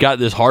where you've got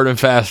this hard and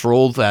fast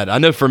rule that I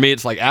know for me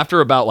it's like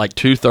after about like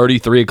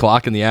 2:30, 3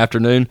 o'clock in the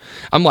afternoon,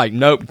 I'm like,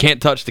 nope, can't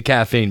touch the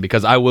caffeine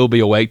because I will be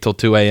awake till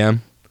 2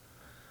 a.m.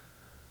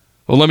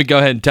 Well, let me go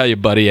ahead and tell you,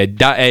 buddy,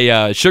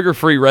 a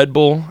sugar-free Red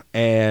Bull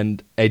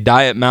and a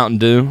Diet Mountain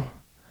Dew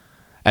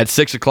at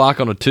 6 o'clock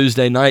on a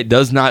Tuesday night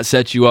does not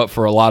set you up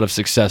for a lot of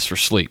success for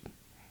sleep.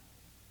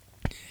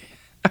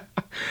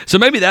 So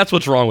maybe that's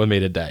what's wrong with me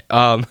today.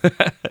 But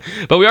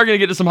we are going to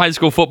get to some high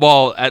school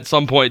football at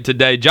some point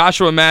today.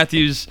 Joshua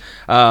Matthews,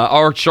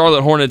 our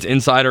Charlotte Hornets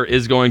insider,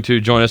 is going to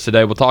join us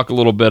today. We'll talk a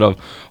little bit of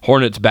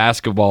Hornets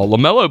basketball.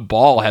 LaMelo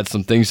Ball had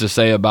some things to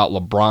say about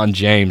LeBron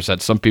James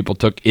that some people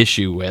took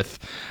issue with.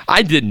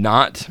 I did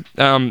not.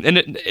 And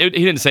he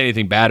didn't say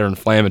anything bad or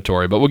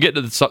inflammatory, but we'll get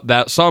to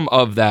some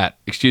of that,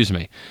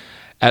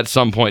 at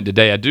some point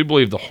today. I do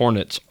believe the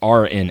Hornets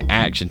are in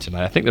action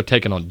tonight. I think they're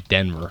taking on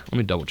Denver. Let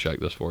me double check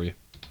this for you.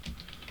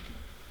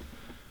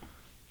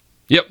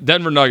 Yep,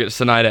 Denver Nuggets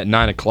tonight at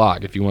 9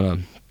 o'clock. If you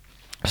want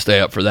to stay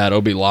up for that,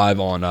 it'll be live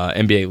on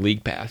NBA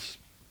League Pass.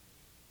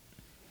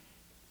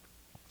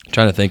 I'm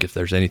trying to think if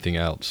there's anything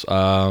else.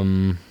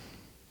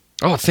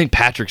 It's St.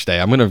 Patrick's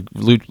Day. I'm going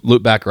to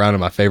loop back around to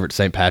my favorite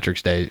St.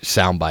 Patrick's Day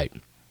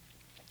soundbite,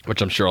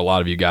 which I'm sure a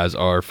lot of you guys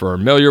are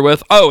familiar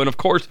with. Oh, and of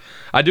course,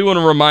 I do want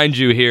to remind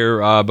you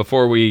here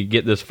before we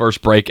get this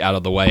first break out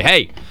of the way.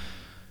 Hey,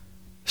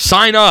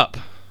 sign up.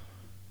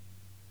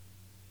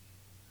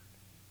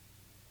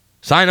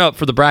 Sign up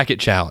for the bracket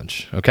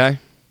challenge, okay?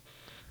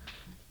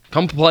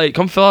 Come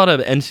fill out an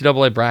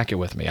NCAA bracket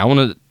with me. I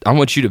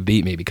want you to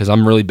beat me because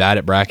I'm really bad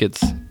at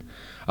brackets.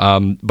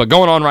 But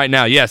going on right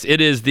now, yes,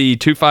 it is the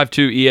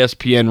 252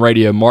 ESPN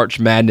Radio March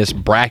Madness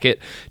Bracket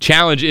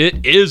Challenge.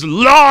 It is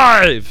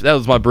live! That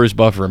was my Bruce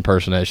Buffer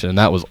impersonation, and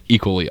that was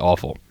equally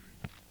awful.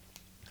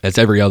 That's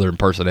every other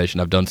impersonation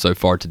I've done so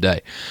far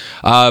today.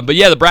 But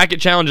yeah, the Bracket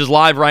Challenge is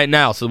live right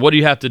now, so what do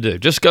you have to do?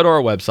 Just go to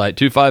our website,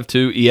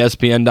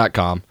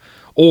 252ESPN.com.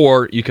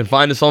 Or you can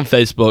find us on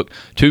Facebook,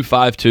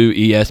 252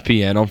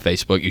 ESPN on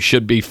Facebook. You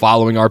should be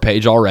following our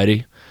page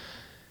already.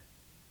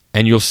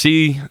 And you'll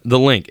see the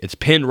link. It's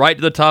pinned right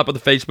to the top of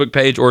the Facebook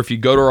page. Or if you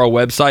go to our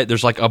website,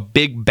 there's like a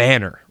big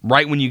banner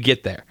right when you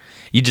get there.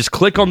 You just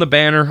click on the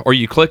banner or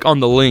you click on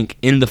the link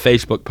in the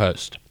Facebook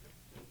post.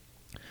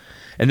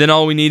 And then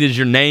all we need is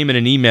your name and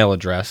an email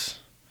address.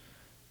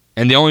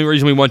 And the only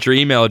reason we want your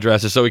email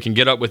address is so we can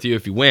get up with you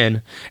if you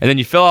win. And then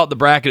you fill out the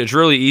bracket. It's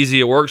really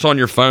easy. It works on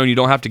your phone. You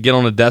don't have to get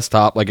on a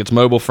desktop. Like, it's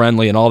mobile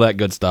friendly and all that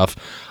good stuff.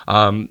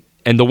 And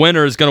the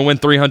winner is going to win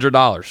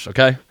 $300,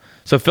 okay?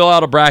 So fill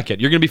out a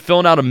bracket. You're going to be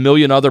filling out a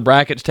million other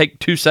brackets. Take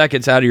 2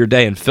 seconds out of your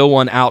day and fill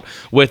one out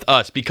with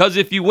us. Because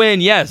if you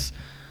win, yes,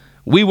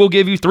 we will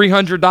give you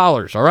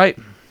 $300, all right?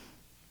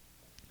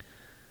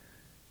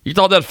 You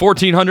thought that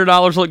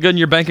 $1,400 looked good in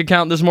your bank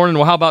account this morning?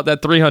 Well, how about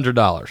that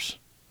 $300?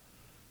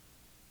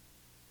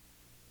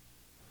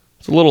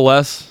 It's a little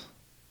less,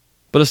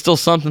 but it's still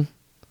something.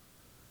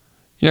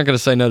 You're not going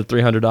to say no to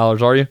 $300,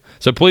 are you?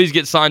 So please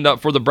get signed up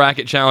for the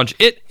Bracket Challenge.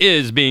 It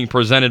is being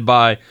presented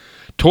by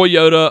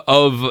Toyota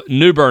of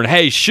New Bern.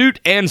 Hey, shoot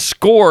and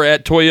score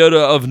at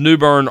Toyota of New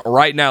Bern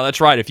right now. That's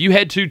right. If you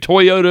head to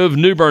Toyota of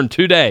New Bern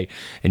today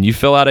and you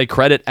fill out a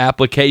credit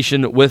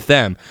application with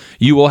them,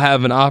 you will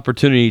have an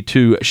opportunity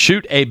to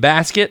shoot a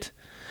basket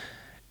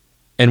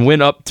and win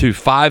up to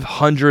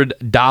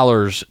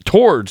 $500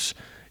 towards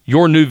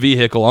your new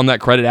vehicle on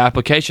that credit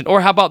application.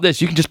 Or how about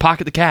this? You can just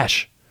pocket the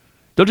cash.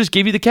 They'll just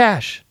give you the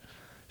cash.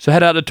 So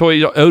head out to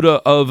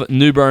Toyota of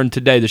New Bern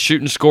today. The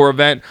Shoot and Score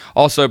event,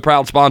 also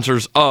proud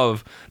sponsors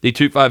of the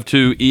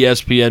 252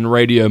 ESPN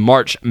Radio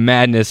March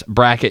Madness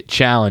Bracket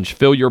Challenge.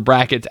 Fill your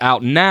brackets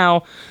out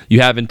now. You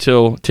have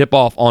until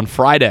tip-off on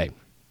Friday.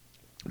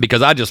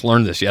 because I just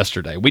learned this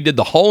yesterday. We did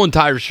the whole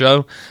entire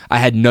show. I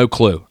had no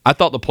clue. I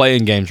thought the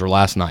play-in games were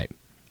last night.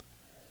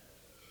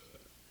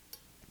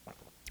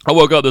 I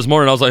woke up this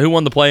morning, I was like, who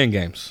won the play-in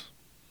games?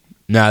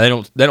 Nah, they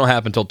don't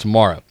happen until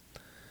tomorrow.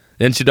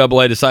 The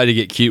NCAA decided to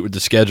get cute with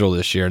the schedule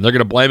this year, and they're going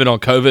to blame it on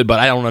COVID, but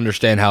I don't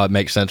understand how it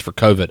makes sense for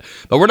COVID.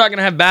 But we're not going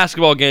to have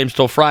basketball games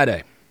till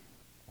Friday.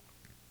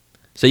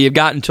 So you've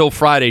got until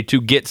Friday to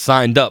get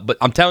signed up. But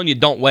I'm telling you,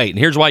 don't wait. And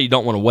here's why you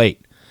don't want to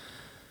wait.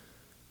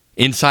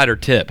 Insider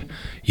tip.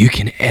 You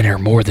can enter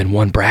more than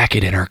one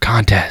bracket in our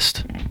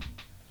contest.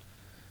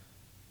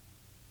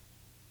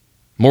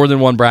 More than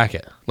one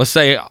bracket. Let's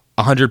say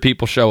 100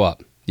 people show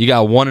up. You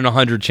got a 1 in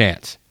 100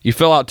 chance. You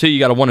fill out 2, you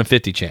got a 1 in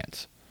 50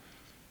 chance.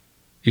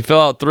 You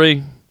fill out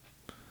 3,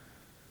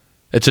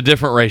 it's a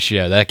different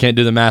ratio that I can't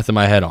do the math in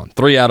my head on.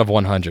 3 out of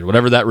 100,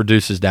 whatever that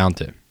reduces down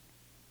to.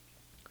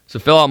 So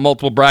fill out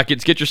multiple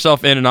brackets. Get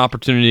yourself in an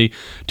opportunity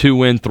to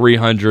win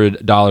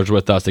 $300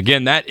 with us.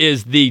 Again, that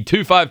is the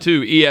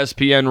 252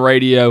 ESPN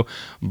Radio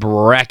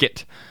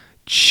Bracket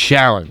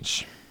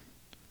Challenge.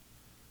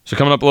 So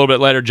coming up a little bit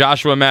later,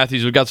 Joshua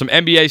Matthews. We've got some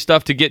NBA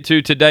stuff to get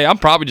to today. I'm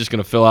probably just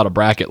going to fill out a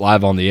bracket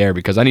live on the air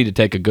because I need to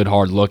take a good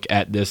hard look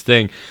at this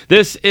thing.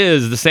 This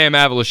is the Sam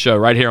Avalos Show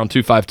right here on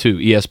 252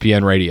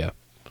 ESPN Radio.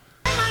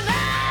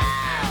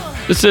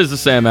 This is the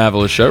Sam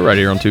Avalos Show right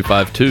here on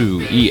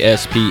 252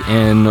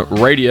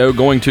 ESPN Radio.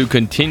 Going to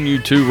continue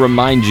to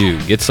remind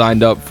you, get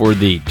signed up for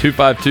the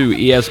 252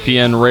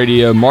 ESPN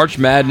Radio March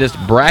Madness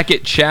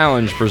Bracket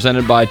Challenge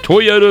presented by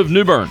Toyota of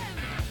New Bern.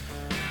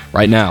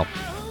 Right now.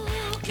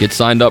 Get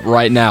signed up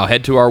right now.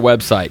 Head to our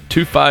website,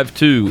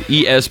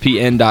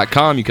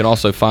 252ESPN.com. You can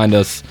also find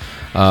us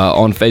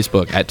on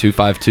Facebook at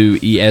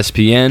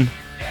 252ESPN.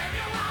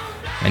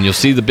 And you'll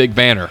see the big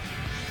banner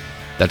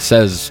that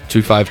says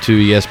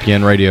 252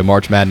 ESPN Radio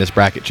March Madness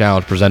Bracket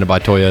Challenge presented by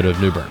Toyota of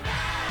New Bern.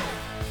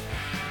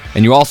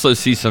 And you also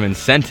see some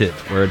incentive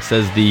where it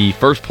says the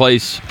first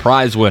place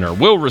prize winner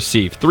will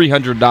receive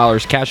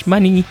 $300 cash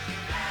money.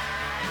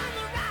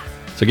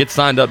 So get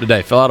signed up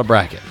today. Fill out a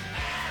bracket.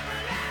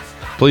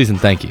 Please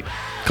and thank you.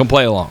 Come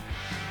play along.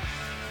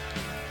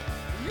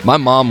 My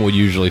mom would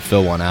usually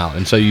fill one out,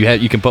 and so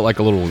you can put like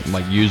a little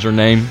like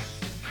username,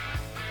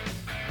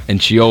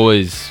 and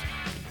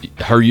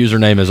her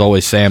username is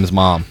always Sam's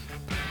mom.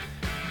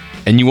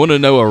 And you want to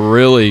know a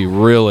really,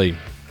 really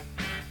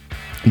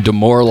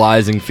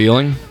demoralizing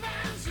feeling?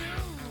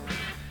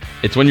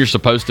 It's when you're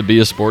supposed to be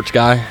a sports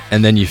guy,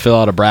 and then you fill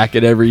out a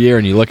bracket every year,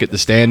 and you look at the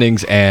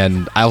standings,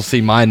 and I'll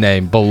see my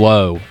name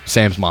below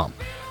Sam's mom.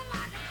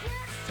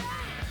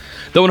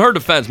 Though in her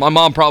defense, my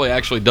mom probably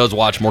actually does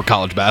watch more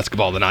college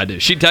basketball than I do.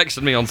 She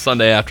texted me on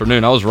Sunday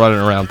afternoon. I was running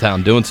around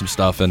town doing some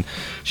stuff, and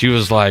she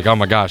was like, oh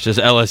my gosh, this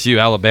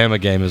LSU-Alabama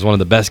game is one of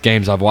the best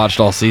games I've watched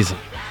all season.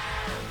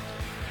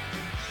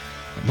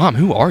 Mom,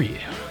 who are you?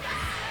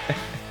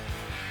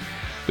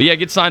 But yeah,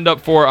 get signed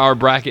up for our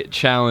bracket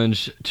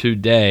challenge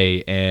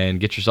today and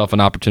get yourself an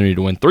opportunity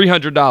to win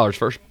 $300.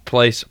 First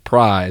place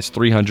prize,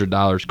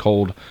 $300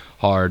 cold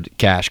hard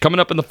cash. Coming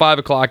up in the 5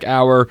 o'clock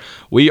hour,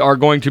 we are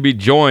going to be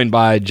joined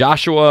by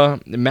Joshua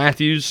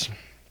Matthews.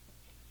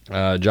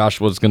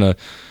 Joshua's going to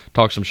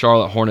talk some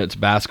Charlotte Hornets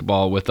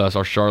basketball with us,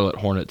 our Charlotte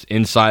Hornets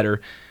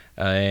insider.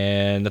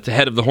 And that's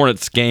ahead of the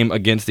Hornets game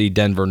against the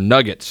Denver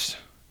Nuggets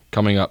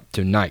coming up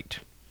tonight.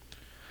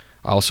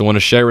 I also want to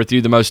share with you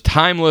the most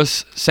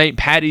timeless St.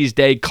 Paddy's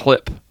Day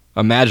clip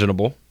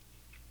imaginable.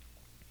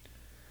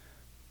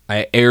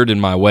 I erred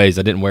in my ways.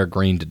 I didn't wear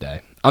green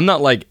today. I'm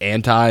not like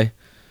I'm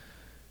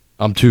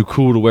too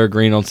cool to wear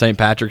green on St.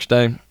 Patrick's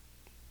Day.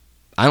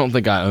 I don't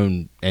think I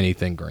own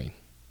anything green.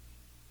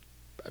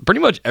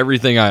 Pretty much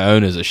everything I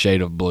own is a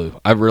shade of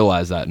blue. I've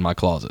realized that in my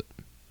closet.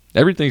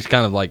 Everything's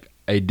kind of like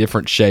a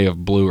different shade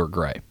of blue or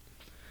gray.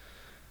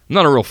 I'm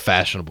not a real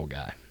fashionable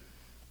guy.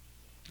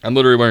 I'm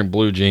literally wearing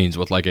blue jeans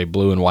with like a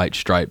blue and white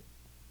striped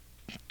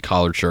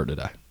collared shirt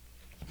today.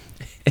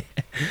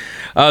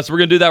 So we're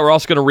going to do that. We're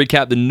also going to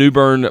recap the New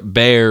Bern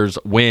Bears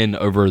win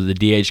over the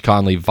D.H.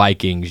 Conley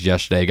Vikings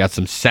yesterday. Got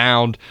some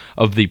sound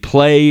of the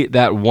play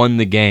that won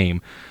the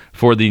game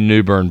for the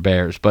New Bern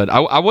Bears. But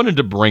I wanted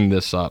to bring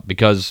this up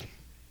because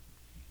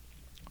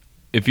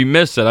if you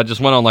missed it, I just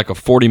went on like a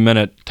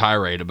 40-minute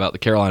tirade about the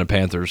Carolina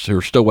Panthers who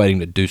are still waiting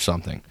to do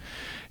something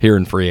here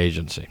in free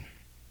agency.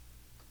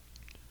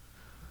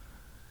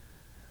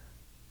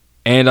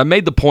 And I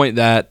made the point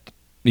that,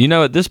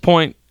 at this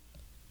point,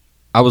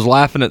 I was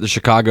laughing at the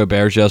Chicago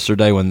Bears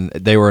yesterday when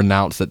they were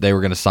announced that they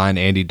were going to sign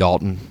Andy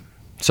Dalton.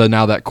 So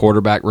now that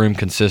quarterback room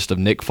consists of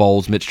Nick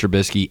Foles, Mitch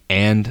Trubisky,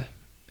 and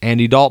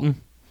Andy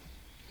Dalton.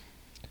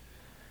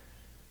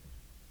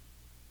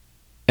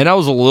 And I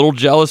was a little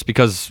jealous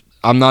because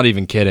I'm not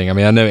even kidding. I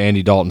mean, I know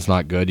Andy Dalton's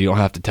not good. You don't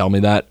have to tell me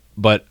that.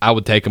 But I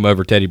would take him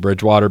over Teddy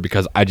Bridgewater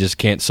because I just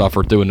can't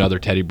suffer through another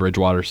Teddy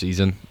Bridgewater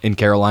season in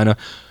Carolina.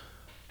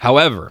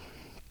 However,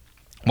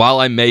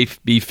 while I may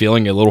be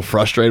feeling a little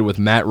frustrated with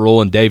Matt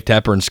Rule and Dave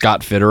Tepper and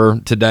Scott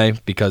Fitterer today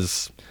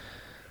because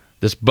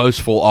this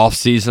boastful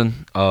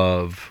offseason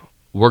of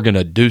we're going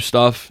to do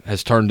stuff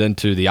has turned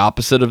into the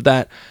opposite of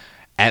that,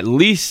 at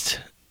least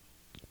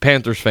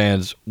Panthers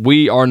fans,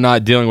 we are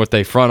not dealing with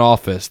a front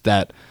office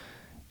that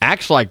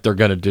acts like they're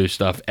going to do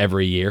stuff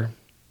every year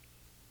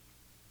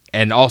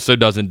and also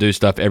doesn't do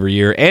stuff every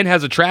year and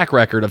has a track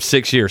record of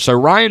 6 years. So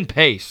Ryan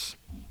Pace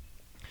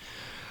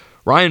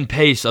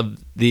of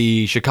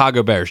the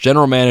Chicago Bears,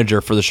 general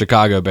manager for the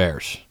Chicago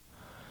Bears,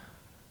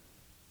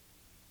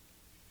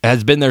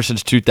 has been there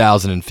since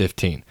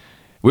 2015.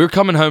 We were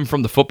coming home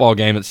from the football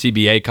game at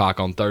CBA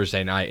Cock on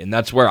Thursday night, and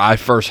that's where I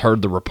first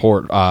heard the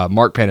report.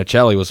 Mark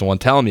Panicelli was the one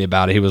telling me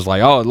about it. He was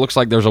like, it looks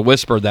like there's a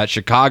whisper that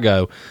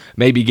Chicago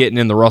may be getting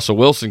in the Russell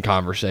Wilson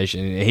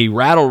conversation. And he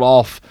rattled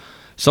off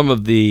some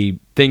of the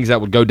things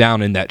that would go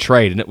down in that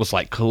trade, and it was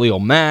like Khalil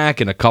Mack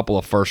and a couple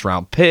of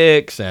first-round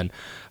picks, and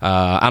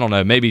I don't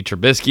know, maybe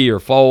Trubisky or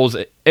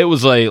Foles. It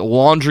was a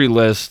laundry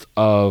list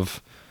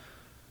of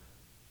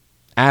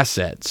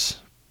assets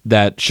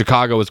that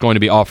Chicago was going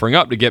to be offering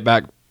up to get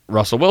back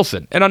Russell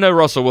Wilson. And I know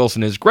Russell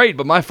Wilson is great,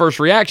 but my first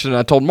reaction, and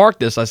I told Mark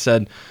this, I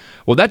said,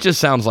 well, that just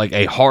sounds like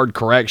a hard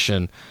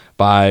correction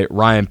by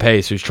Ryan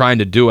Pace, who's trying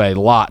to do a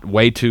lot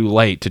way too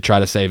late to try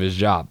to save his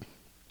job.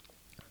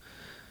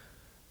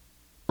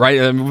 Right?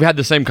 And we've had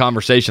the same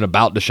conversation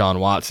about Deshaun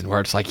Watson,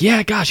 where it's like,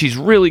 yeah, gosh, he's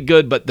really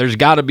good, but there's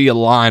got to be a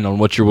line on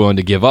what you're willing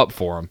to give up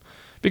for him,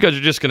 because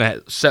you're just going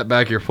to set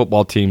back your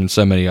football team in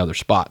so many other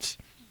spots.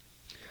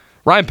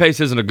 Ryan Pace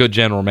isn't a good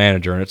general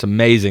manager, and it's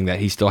amazing that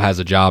he still has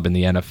a job in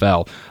the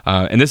NFL.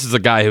 And this is a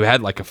guy who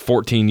had like a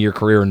 14-year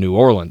career in New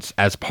Orleans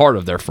as part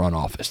of their front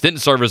office.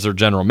 Didn't serve as their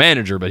general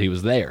manager, but he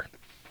was there.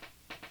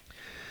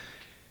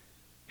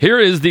 Here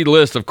is the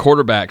list of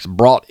quarterbacks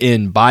brought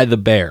in by the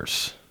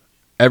Bears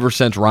ever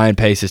since Ryan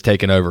Pace has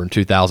taken over in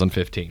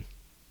 2015.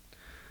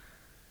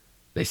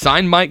 They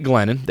signed Mike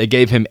Glennon. They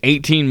gave him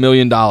 $18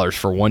 million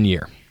for 1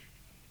 year.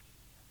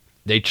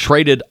 They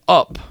traded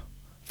up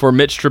for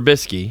Mitch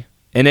Trubisky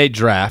in a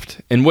draft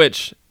in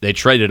which they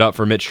traded up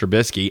for Mitch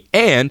Trubisky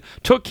and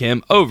took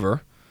him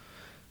over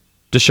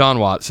Deshaun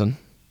Watson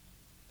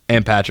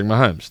and Patrick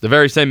Mahomes. The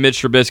very same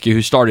Mitch Trubisky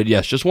who started,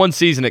 just one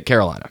season at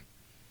Carolina.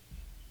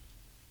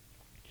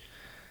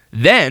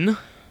 Then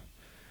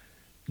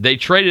they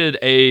traded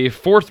a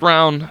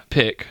 4th-round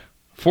pick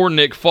for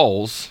Nick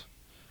Foles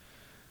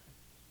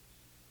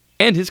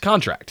and his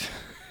contract.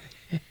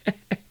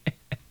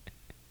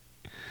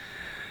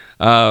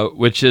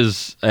 Which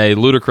is a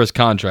ludicrous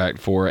contract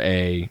for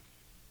a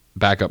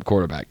backup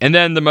quarterback. And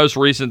then the most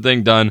recent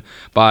thing done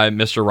by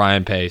Mr.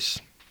 Ryan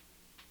Pace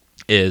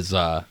is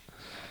sign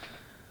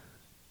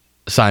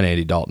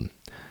Andy Dalton.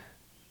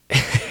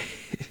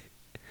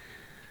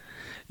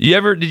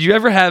 Did you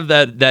ever have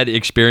that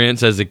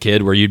experience as a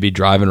kid where you'd be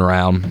driving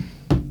around?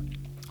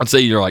 Let's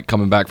say you're like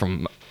coming back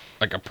from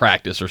like a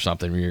practice or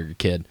something when you're a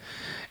kid,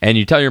 and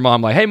you tell your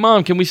mom like, "Hey,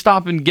 Mom, can we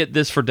stop and get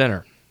this for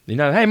dinner?"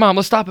 Hey, Mom,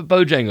 let's stop at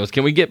Bojangles.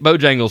 Can we get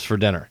Bojangles for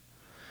dinner?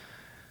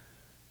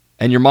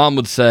 And your mom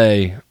would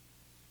say,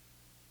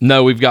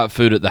 no, we've got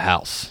food at the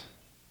house.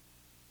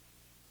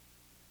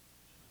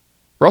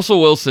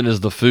 Russell Wilson is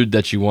the food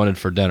that you wanted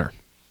for dinner.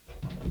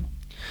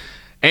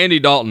 Andy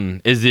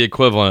Dalton is the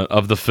equivalent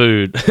of the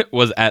food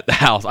was at the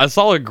house. I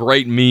saw a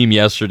great meme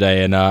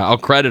yesterday, and I'll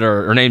credit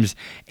her. Her name's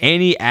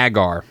Annie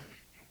Agar.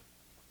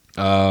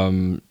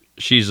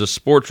 She's a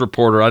sports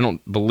reporter. I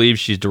don't believe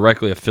she's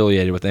directly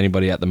affiliated with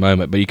anybody at the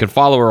moment, but you can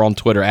follow her on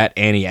Twitter at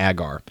Annie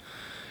Agar.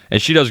 And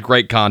she does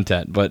great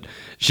content. But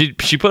she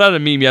put out a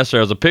meme yesterday.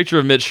 It was a picture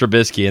of Mitch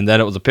Trubisky, and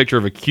then it was a picture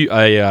of a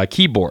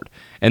keyboard.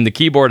 And the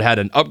keyboard had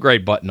an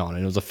upgrade button on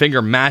it. It was a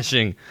finger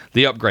mashing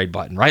the upgrade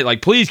button, right?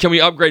 Like, please, can we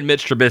upgrade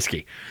Mitch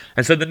Trubisky?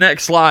 And so the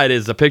next slide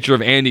is a picture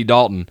of Andy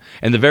Dalton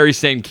and the very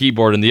same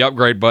keyboard, and the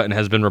upgrade button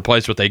has been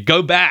replaced with a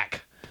go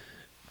back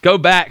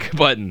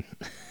button.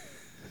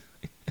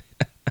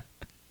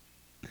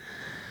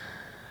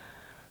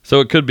 So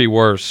it could be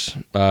worse.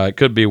 It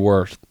could be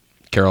worse,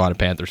 Carolina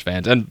Panthers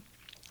fans. And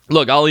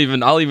look, I'll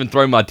even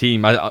throw my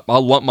team.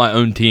 I'll lump my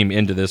own team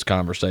into this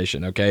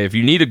conversation. Okay, if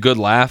you need a good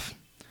laugh,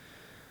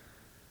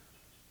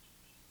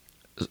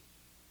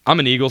 I'm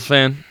an Eagles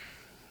fan.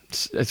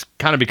 It's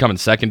kind of becoming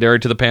secondary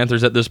to the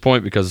Panthers at this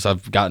point because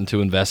I've gotten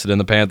too invested in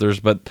the Panthers.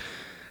 But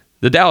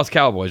the Dallas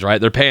Cowboys,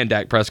 right? They're paying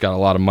Dak Prescott a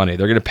lot of money.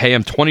 They're going to pay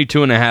him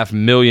 $22.5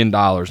 million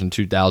in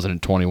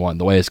 2021.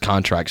 The way his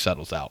contract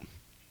settles out.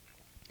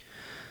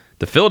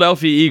 The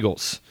Philadelphia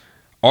Eagles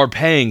are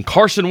paying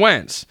Carson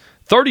Wentz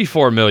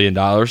 $34 million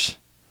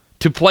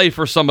to play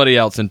for somebody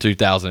else in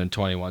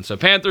 2021. So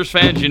Panthers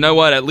fans, you know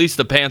what? At least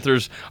the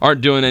Panthers aren't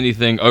doing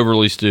anything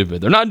overly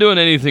stupid. They're not doing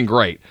anything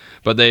great,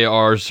 but they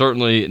are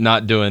certainly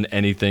not doing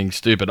anything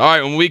stupid. All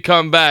right, when we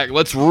come back,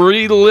 let's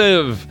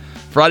relive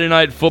Friday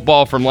Night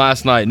Football from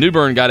last night. New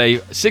Bern got a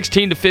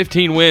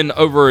 16-15 win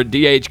over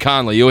D.H.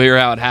 Conley. You'll hear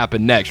how it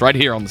happened next, right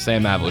here on the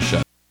Sam Avila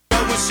Show.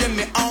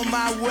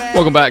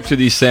 Welcome back to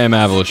the Sam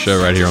Avila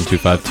Show right here on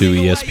 252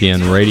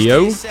 ESPN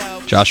Radio.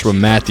 Joshua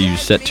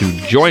Matthews set to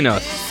join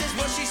us.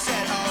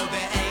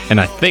 And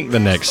I think the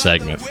next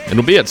segment,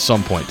 it'll be at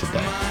some point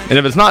today. And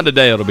if it's not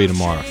today, it'll be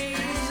tomorrow.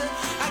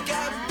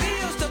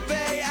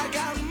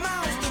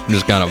 I'm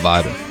just kind of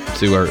vibing.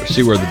 See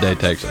where the day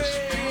takes us.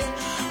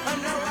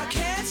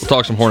 We'll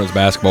talk some Hornets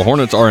basketball.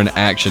 Hornets are in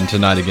action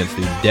tonight against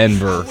the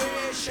Denver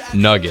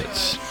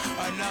Nuggets.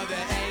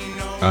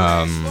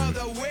 I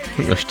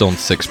think they're still in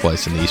 6th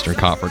place in the Eastern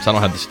Conference. I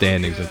don't have the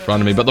standings in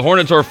front of me, but the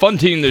Hornets are a fun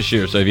team this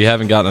year, so if you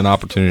haven't gotten an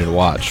opportunity to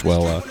watch,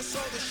 well,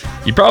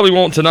 you probably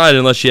won't tonight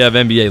unless you have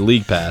NBA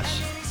League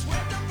Pass.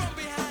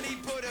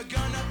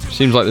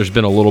 Seems like there's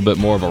been a little bit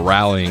more of a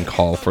rallying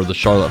call for the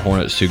Charlotte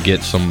Hornets to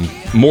get some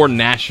more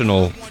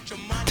national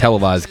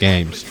televised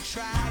games.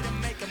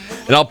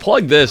 And I'll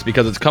plug this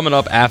because it's coming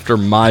up after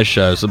my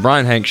show. So the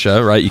Brian Hanks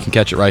Show, right? You can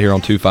catch it right here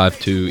on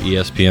 252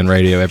 ESPN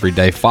Radio every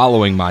day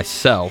following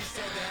myself.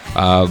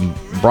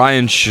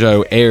 Brian's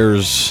show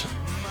airs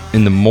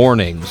in the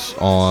mornings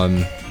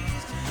on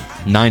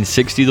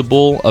 960 The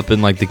Bull up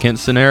in like the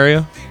Kinston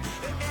area.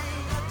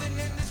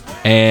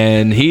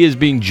 And he is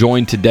being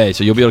joined today,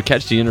 so you'll be able to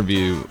catch the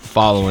interview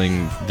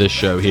following this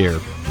show here,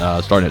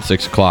 starting at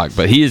 6 o'clock.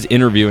 But he is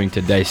interviewing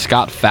today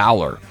Scott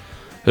Fowler,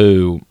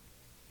 who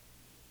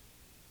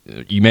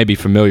you may be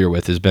familiar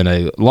with, has been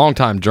a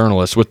longtime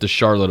journalist with the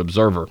Charlotte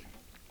Observer.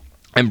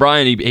 And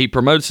Brian, he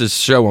promotes his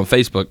show on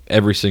Facebook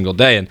every single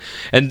day.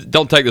 And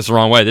don't take this the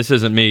wrong way. This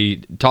isn't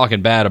me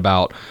talking bad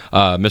about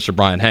Mr.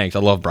 Brian Hanks. I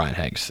love Brian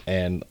Hanks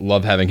and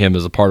love having him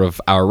as a part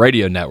of our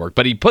radio network.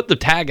 But he put the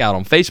tag out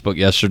on Facebook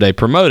yesterday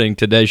promoting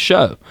today's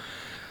show.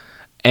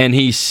 And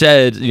he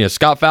said,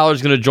 Scott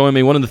Fowler's going to join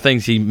me. One of the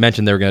things he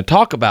mentioned they were going to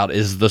talk about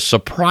is the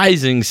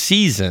surprising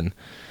season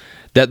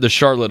that the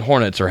Charlotte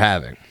Hornets are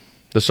having.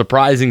 The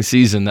surprising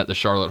season that the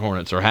Charlotte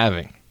Hornets are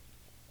having.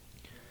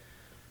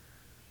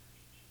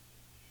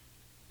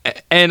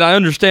 And I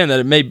understand that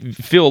it may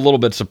feel a little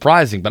bit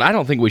surprising, but I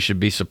don't think we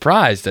should be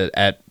surprised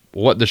at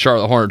what the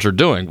Charlotte Hornets are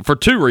doing for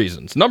 2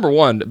 reasons. Number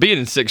one, being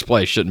in 6th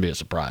place shouldn't be a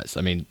surprise.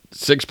 I mean,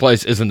 6th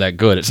place isn't that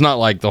good. It's not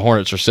like the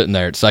Hornets are sitting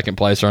there at 2nd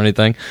place or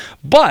anything.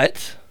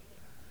 But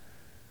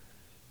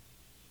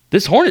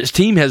this Hornets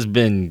team has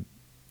been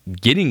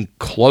getting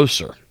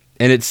closer.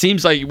 And it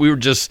seems like we were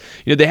just,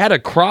 they had a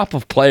crop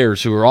of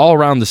players who were all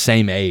around the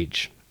same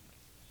age.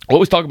 We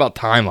always talk about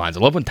timelines. I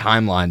love when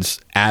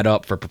timelines add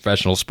up for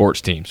professional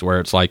sports teams, where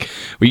it's like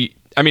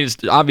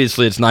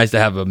it's nice to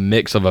have a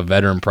mix of a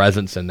veteran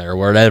presence in there,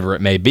 whatever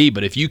it may be.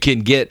 But if you can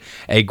get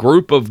a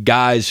group of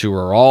guys who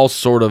are all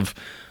sort of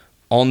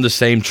on the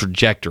same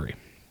trajectory,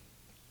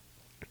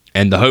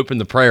 and the hope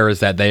and the prayer is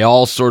that they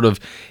all sort of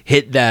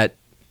hit that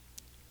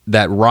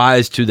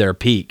rise to their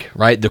peak,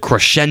 right? The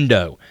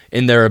crescendo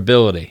in their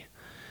ability.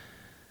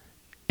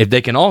 If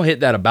they can all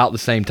hit that about the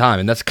same time,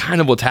 and that's kind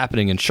of what's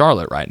happening in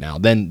Charlotte right now,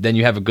 then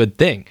you have a good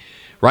thing,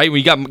 right?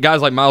 We got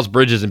guys like Miles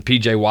Bridges and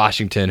P.J.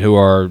 Washington who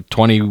are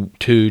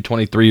 22,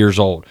 23 years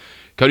old.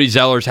 Cody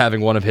Zeller's having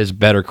one of his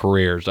better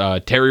careers.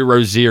 Terry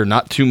Rozier,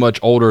 not too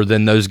much older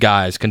than those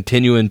guys,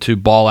 continuing to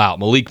ball out.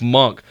 Malik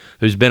Monk,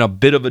 who's been a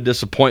bit of a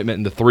disappointment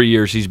in the 3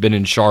 years he's been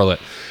in Charlotte,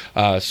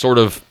 sort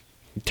of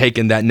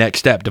taking that next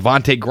step.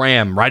 Devontae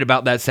Graham, right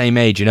about that same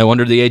age,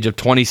 under the age of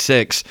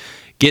 26,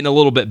 getting a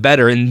little bit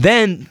better. And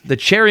then the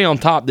cherry on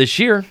top this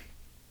year,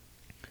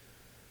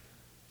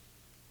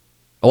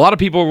 a lot of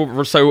people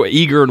were so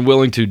eager and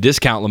willing to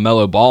discount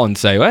LaMelo Ball and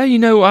say, well,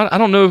 I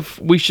don't know if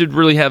we should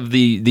really have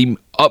the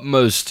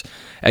utmost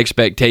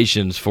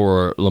expectations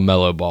for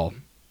LaMelo Ball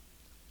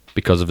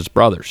because of his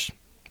brothers,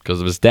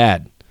 because of his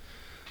dad.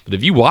 But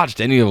if you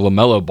watched any of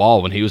LaMelo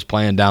Ball when he was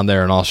playing down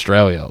there in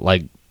Australia,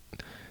 like,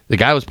 the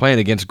guy was playing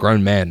against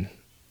grown men,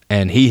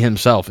 and he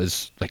himself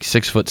is like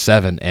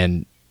 6'7"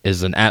 and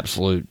is an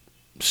absolute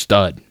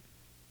stud.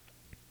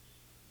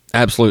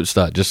 Absolute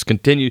stud. Just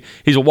continue.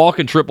 He's a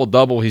walking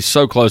triple-double. He's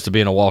so close to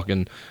being a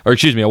walking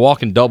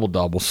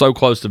double-double. So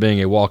close to being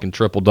a walking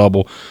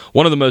triple-double.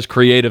 One of the most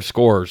creative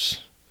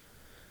scorers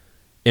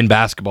in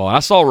basketball. I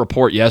saw a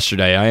report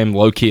yesterday. I am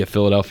low-key a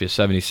Philadelphia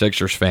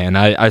 76ers fan.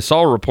 I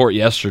saw a report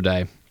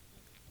yesterday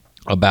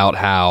about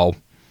how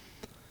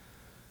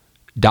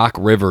Doc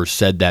Rivers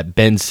said that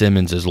Ben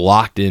Simmons is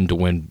locked in to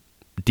win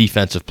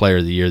Defensive Player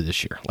of the Year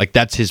this year. Like,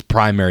 that's his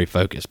primary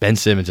focus. Ben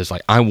Simmons is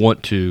like, I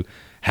want to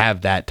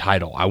have that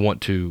title. I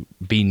want to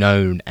be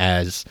known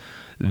as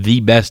the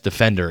best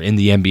defender in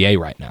the NBA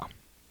right now.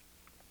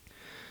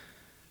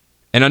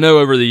 And I know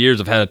over the years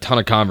I've had a ton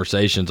of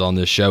conversations on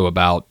this show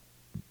about,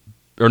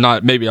 or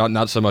not, maybe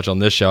not so much on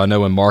this show. I know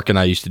when Mark and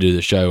I used to do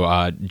the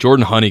show,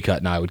 Jordan Honeycutt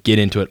and I would get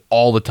into it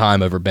all the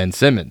time over Ben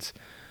Simmons.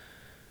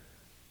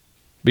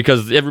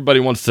 Because everybody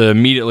wants to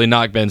immediately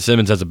knock Ben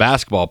Simmons as a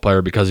basketball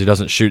player because he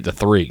doesn't shoot the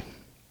three.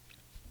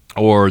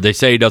 Or they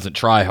say he doesn't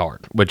try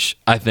hard, which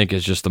I think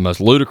is just the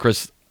most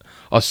ludicrous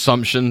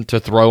assumption to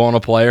throw on a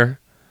player.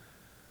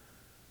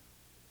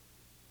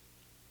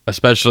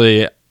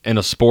 Especially in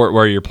a sport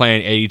where you're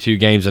playing 82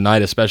 games a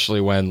night,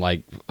 especially when,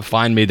 like,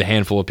 find me the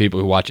handful of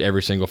people who watch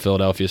every single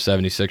Philadelphia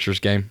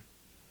 76ers game.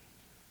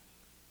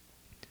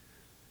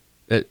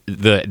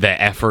 The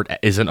effort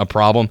isn't a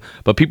problem,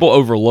 but people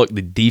overlook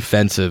the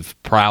defensive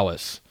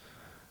prowess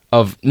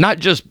of not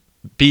just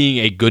being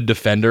a good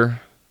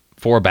defender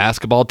for a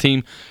basketball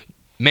team.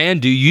 Man,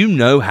 do you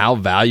know how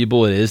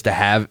valuable it is to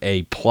have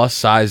a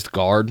plus-sized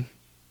guard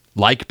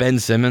like Ben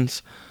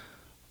Simmons,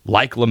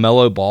 like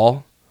LaMelo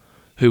Ball,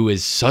 who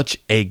is such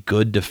a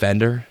good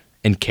defender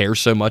and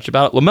cares so much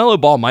about it, LaMelo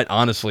Ball might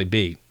honestly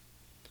be.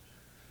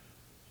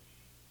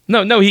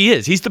 No, he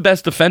is. He's the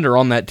best defender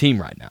on that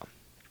team right now.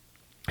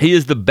 He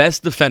is the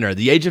best defender. At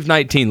the age of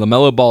 19,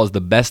 LaMelo Ball is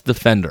the best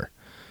defender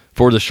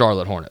for the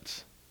Charlotte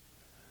Hornets.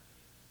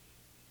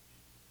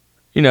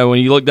 You know, when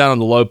you look down on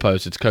the low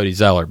post, it's Cody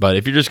Zeller. But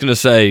if you're just going to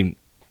say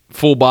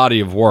full body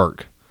of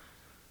work,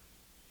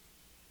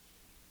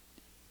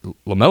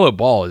 LaMelo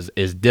Ball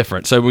is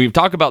different. So when we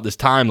talk about this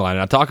timeline,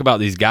 and I talk about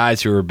these guys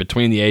who are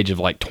between the age of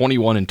like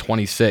 21 and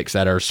 26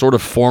 that are sort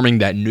of forming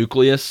that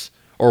nucleus,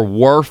 or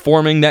were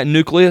forming that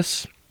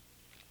nucleus,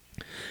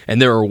 and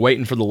they were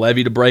waiting for the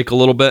levee to break a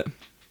little bit.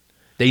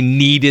 They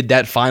needed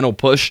that final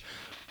push.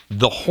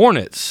 The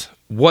Hornets,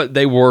 what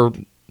they were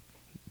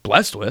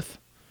blessed with,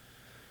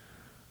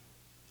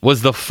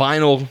 was the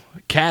final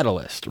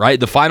catalyst, right?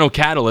 The final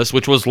catalyst,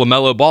 which was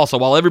LaMelo Ball. So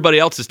while everybody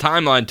else's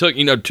timeline took,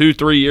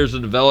 2-3 years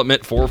of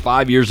development, 4 or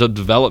 5 years of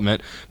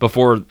development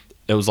before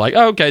it was like,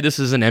 oh, okay, this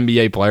is an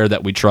NBA player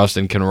that we trust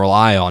and can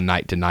rely on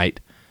night to night.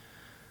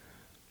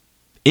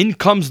 In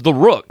comes the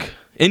Rook.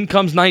 In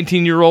comes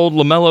 19-year-old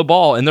LaMelo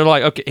Ball, and they're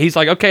like, okay, he's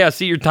like, okay, I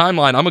see your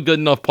timeline. I'm a good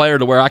enough player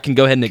to where I can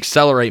go ahead and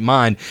accelerate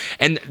mine.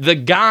 And the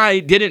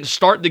guy didn't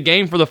start the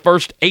game for the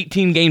first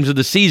 18 games of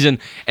the season,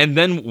 and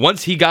then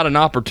once he got an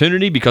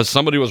opportunity because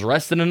somebody was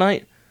resting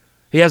tonight,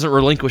 he hasn't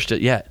relinquished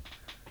it yet.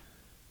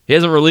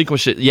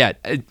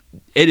 It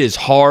is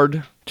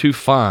hard to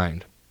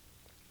find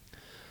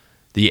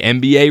the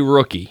NBA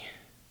rookie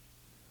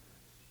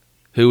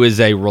who is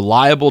a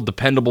reliable,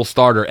 dependable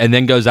starter, and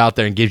then goes out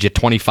there and gives you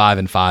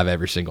 25-5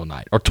 every single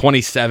night, or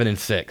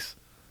 27-6.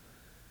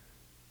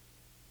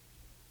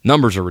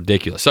 Numbers are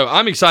ridiculous. So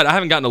I'm excited. I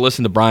haven't gotten to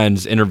listen to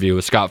Brian's interview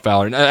with Scott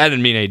Fowler, and I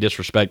didn't mean any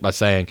disrespect by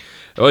saying,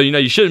 well,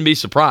 you shouldn't be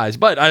surprised.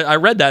 But I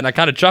read that, and I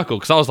kind of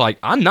chuckled, because I was like,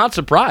 I'm not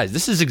surprised.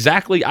 This is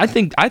exactly, I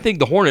think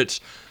the Hornets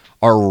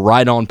are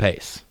right on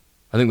pace.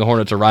 They're going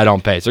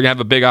to have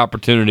a big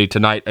opportunity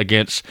tonight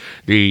against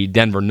the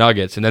Denver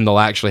Nuggets, and then they'll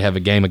actually have a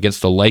game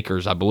against the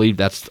Lakers. I believe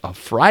that's a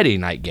Friday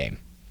night game.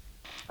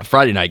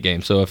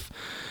 So if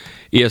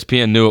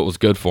ESPN knew it was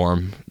good for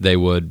them, they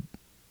would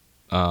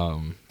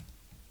try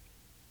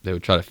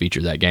to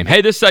feature that game.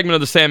 Hey, this segment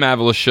of the Sam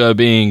Avalos Show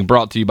being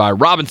brought to you by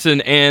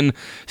Robinson and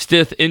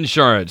Stith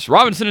Insurance.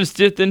 Robinson and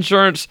Stith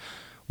Insurance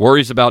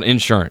worries about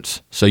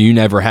insurance, so you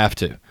never have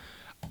to.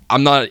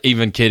 I'm not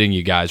even kidding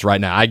you guys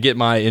right now. I get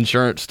my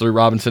insurance through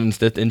Robinson and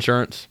Stith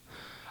Insurance.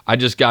 I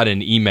just got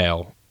an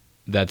email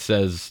that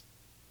says,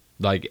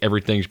 like,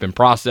 everything's been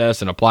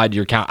processed and applied to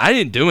your account. I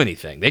didn't do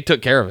anything. They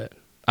took care of it.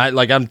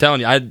 I'm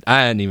telling you, I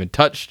hadn't even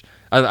touched.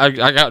 I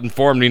got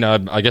informed,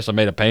 I guess I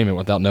made a payment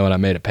without knowing I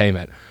made a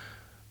payment.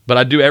 But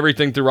I do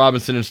everything through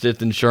Robinson and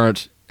Stith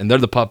Insurance, and they're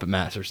the puppet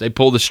masters. They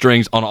pull the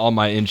strings on all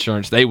my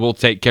insurance. They will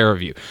take care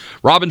of you.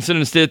 Robinson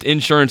and Stith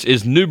Insurance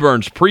is New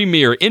Bern's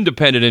premier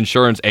independent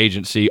insurance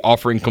agency,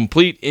 offering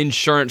complete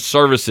insurance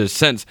services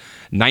since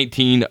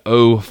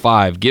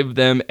 1905. Give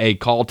them a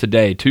call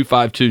today,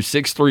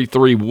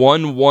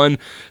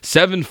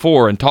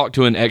 252-633-1174, and talk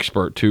to an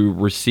expert to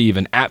receive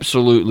an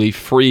absolutely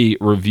free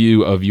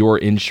review of your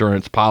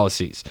insurance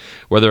policies.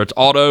 Whether it's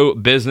auto,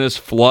 business,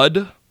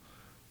 flood,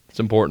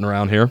 it's important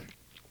around here,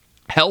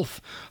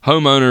 health,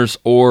 homeowners,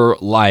 or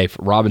life,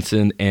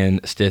 Robinson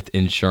and Stith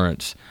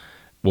Insurance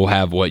will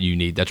have what you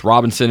need. That's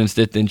Robinson and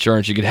Stith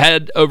Insurance. You can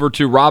head over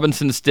to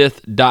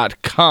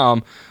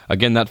robinsonstith.com.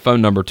 Again, that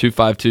phone number,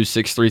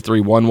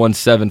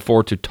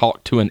 252-633-1174, to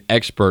talk to an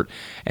expert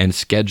and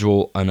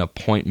schedule an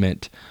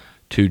appointment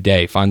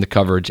today. Find the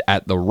coverage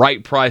at the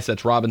right price.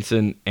 That's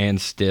Robinson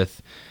and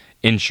Stith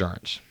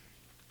Insurance.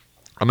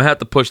 I'm going to have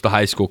to push the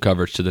high school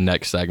coverage to the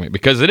next segment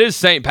because it is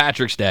St.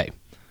 Patrick's Day.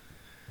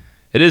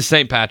 It is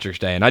St. Patrick's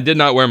Day, and I did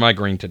not wear my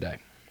green today.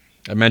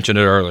 I mentioned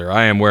it earlier.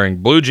 I am wearing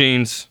blue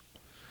jeans.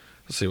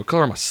 Let's see, what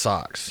color are my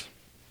socks?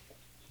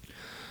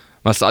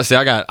 My socks. See,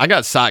 I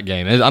got sock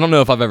game. I don't know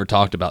if I've ever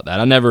talked about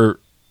that.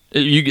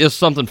 It's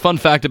something fun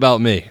fact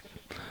about me.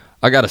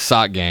 I got a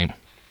sock game.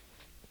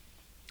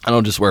 I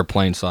don't just wear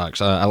plain socks.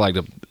 I like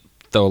to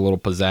throw a little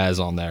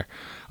pizzazz on there.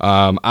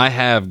 I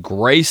have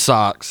gray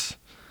socks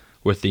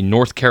with the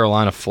North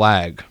Carolina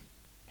flag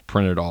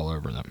printed all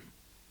over them.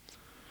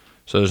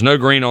 So there's no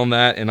green on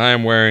that, and I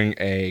am wearing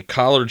a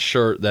collared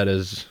shirt that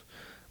is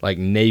like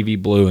navy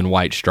blue and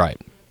white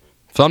stripe.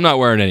 So I'm not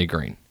wearing any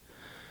green.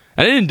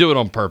 I didn't do it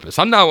on purpose.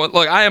 I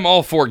am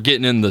all for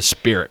getting in the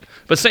spirit.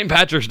 But St.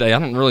 Patrick's Day, I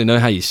don't really know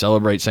how you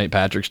celebrate St.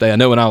 Patrick's Day. I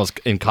know when I was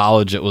in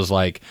college, it was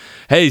like,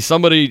 hey,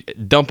 somebody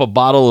dump a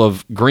bottle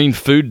of green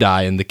food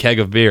dye in the keg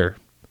of beer.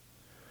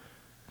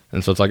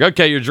 And so it's like,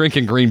 okay, you're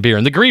drinking green beer.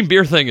 And the green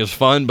beer thing is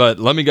fun, but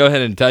let me go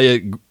ahead and tell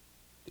you,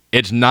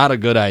 it's not a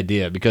good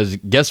idea because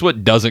guess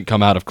what doesn't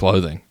come out of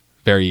clothing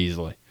very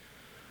easily?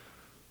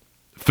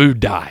 Food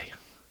dye.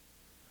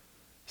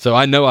 So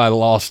I know I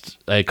lost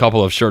a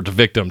couple of shirts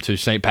victim to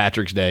St.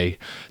 Patrick's Day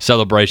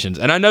celebrations.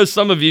 And I know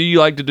some of you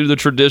like to do the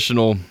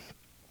traditional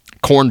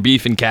corned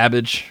beef and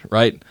cabbage,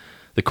 right?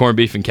 The corned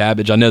beef and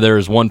cabbage. I know there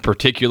is one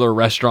particular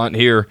restaurant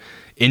here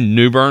in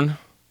New Bern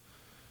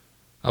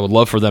I would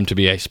love for them to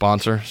be a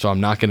sponsor, so I'm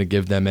not going to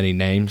give them any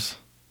names.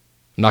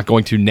 I'm not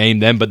going to name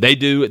them, but they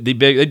do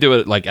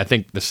it like I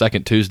think the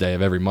second Tuesday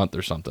of every month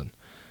or something,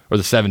 or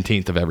the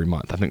 17th of every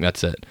month. I think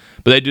that's it.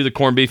 But they do the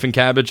corned beef and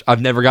cabbage.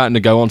 I've never gotten to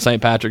go on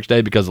St. Patrick's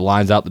Day because the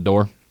line's out the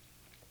door.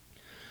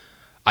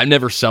 I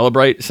never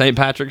celebrate St.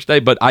 Patrick's Day,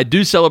 but I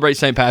do celebrate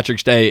St.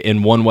 Patrick's Day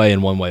in one way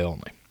and one way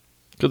only,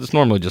 because it's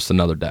normally just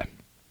another day.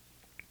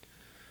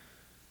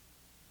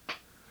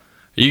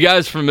 Are you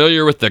guys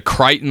familiar with the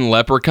Crichton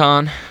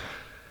leprechaun?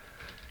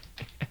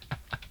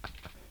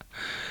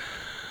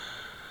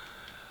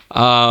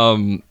 Let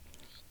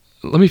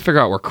me figure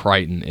out where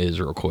Crichton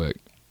is real quick.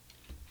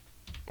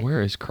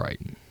 Where is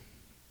Crichton?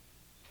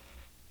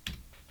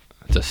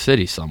 It's a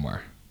city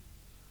somewhere.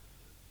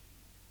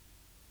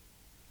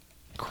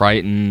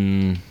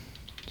 Crichton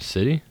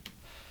City?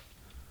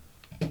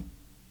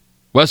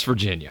 West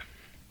Virginia.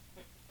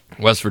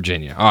 West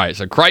Virginia. All right,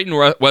 so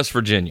Crichton, West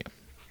Virginia.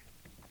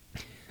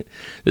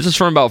 This is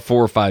from about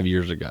 4 or 5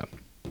 years ago.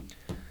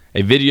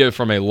 A video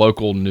from a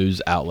local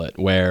news outlet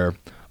where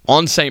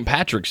on St.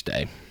 Patrick's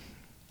Day,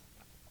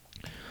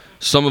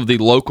 some of the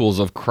locals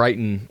of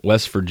Crichton,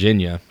 West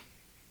Virginia,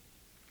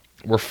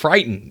 were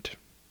frightened.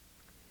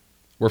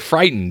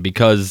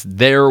 Because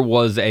there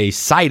was a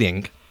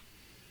sighting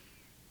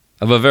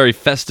of a very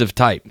festive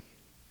type.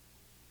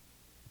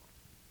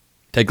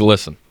 Take a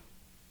listen.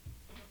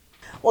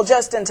 Well,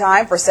 just in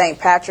time for St.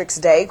 Patrick's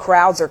Day,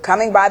 crowds are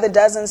coming by the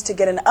dozens to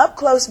get an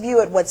up-close view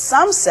at what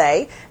some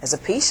say is a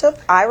piece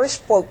of Irish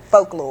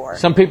folklore.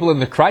 Some people in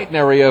the Crichton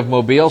area of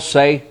Mobile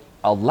say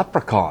a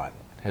leprechaun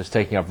is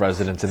taking up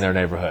residence in their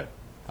neighborhood.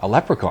 A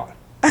leprechaun.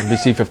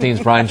 NBC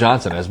 15's Brian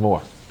Johnson has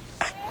more.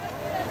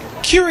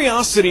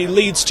 Curiosity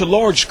leads to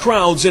large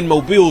crowds in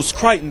Mobile's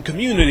Crichton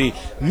community,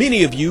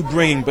 many of you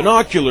bringing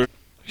binoculars.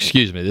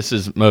 Excuse me, this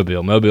is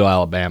Mobile,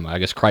 Alabama. I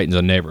guess Crichton's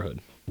a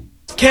neighborhood.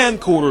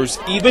 Camcorders,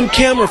 even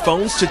camera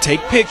phones to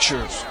take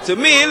pictures. To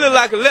me, it look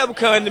like a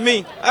leprechaun to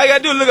me. All I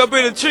gotta do is look up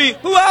in the tree.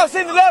 Who else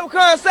seen the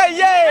leprechaun say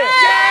yeah?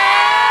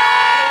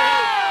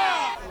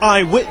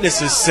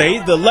 Eyewitnesses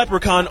say the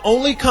leprechaun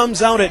only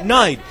comes out at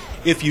night.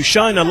 If you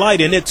shine a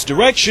light in its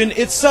direction,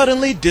 it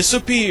suddenly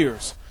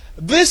disappears.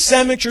 This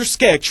amateur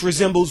sketch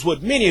resembles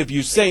what many of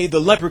you say the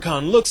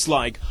leprechaun looks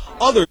like.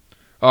 All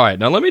right,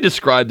 now let me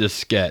describe this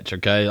sketch,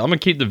 okay? I'm going to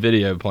keep the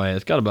video playing.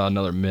 It's got about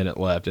another minute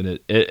left, and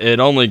it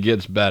only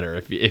gets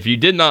better. If you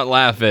did not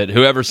laugh at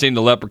whoever seen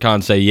the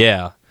leprechaun say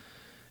yeah,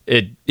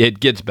 it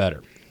gets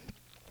better.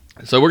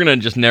 So we're going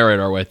to just narrate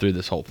our way through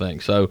this whole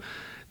thing. So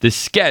the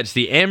sketch,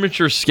 the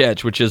amateur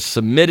sketch, which is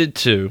submitted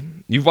to,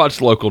 you've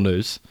watched local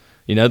news.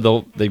 You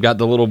know, they've got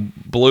the little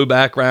blue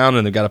background,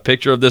 and they've got a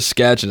picture of this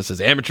sketch, and it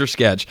says amateur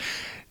sketch.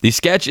 The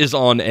sketch is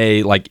on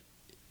a,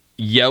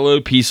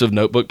 yellow piece of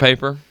notebook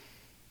paper.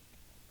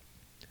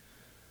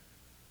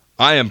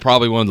 I am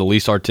probably one of the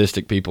least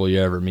artistic people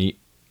you ever meet.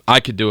 I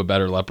could do a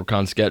better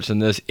leprechaun sketch than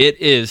this. It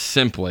is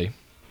simply,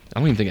 I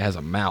don't even think it has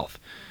a mouth.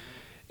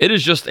 It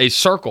is just a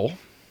circle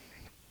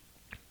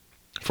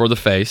for the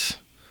face,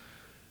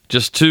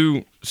 just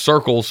 2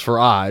 circles for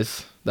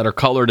eyes that are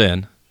colored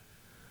in,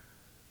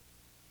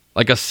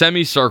 like a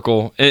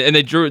semicircle, and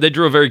they drew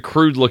a very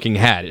crude looking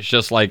hat. It's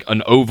just like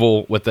an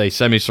oval with a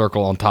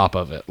semicircle on top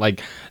of it.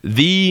 Like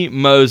the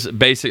most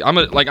basic. I'm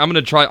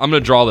gonna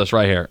draw this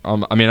right here.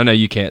 I mean, I know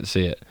you can't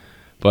see it,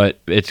 but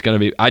it's gonna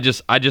be. I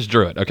just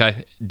drew it.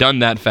 Okay, done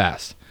that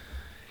fast.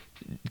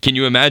 Can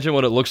you imagine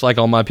what it looks like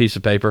on my piece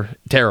of paper?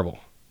 Terrible,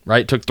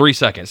 right? It took 3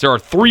 seconds. There are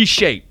 3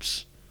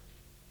 shapes.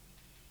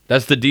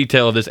 That's the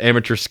detail of this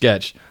amateur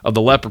sketch of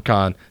the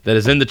leprechaun that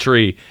is in the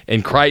tree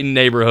in Crichton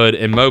neighborhood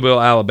in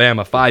Mobile,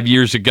 Alabama 5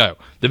 years ago.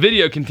 The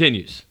video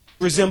continues.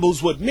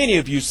 Resembles what many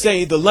of you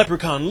say the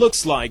leprechaun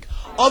looks like.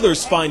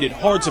 Others find it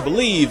hard to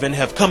believe and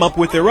have come up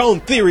with their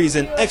own theories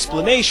and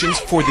explanations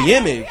for the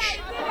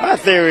image. My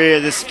theory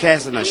is it's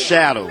casting a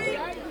shadow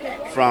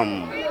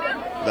from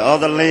the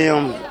other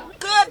limb.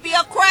 Could be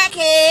a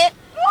crackhead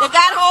that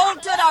got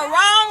hold to the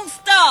wrong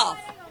stuff.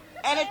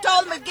 And it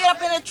told him to get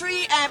up in a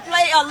tree and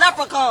play a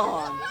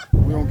leprechaun.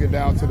 We're going to get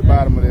down to the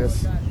bottom of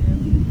this.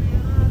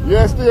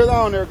 Yeah, it's still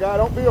on there, guy.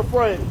 Don't be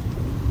afraid.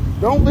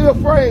 Don't be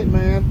afraid,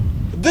 man.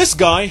 This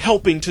guy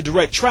helping to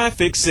direct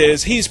traffic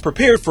says he's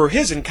prepared for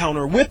his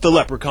encounter with the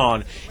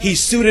leprechaun.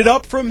 He's suited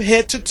up from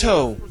head to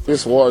toe.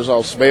 This wars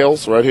off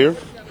spells right here.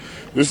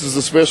 This is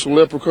a special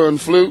leprechaun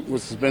flute,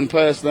 which has been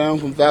passed down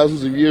from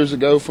thousands of years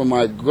ago from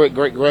my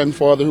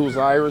great-great-grandfather who was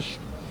Irish.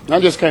 I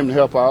just came to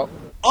help out.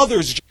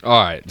 Others.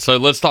 All right, so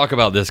let's talk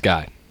about this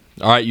guy.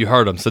 All right, you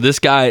heard him. So this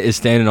guy is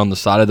standing on the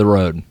side of the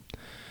road.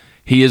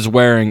 He is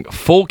wearing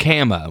full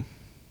camo.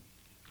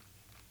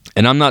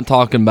 And I'm not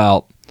talking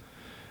about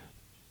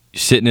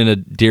sitting in a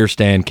deer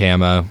stand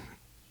camo.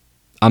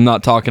 I'm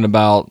not talking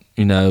about,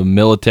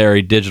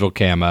 military digital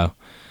camo.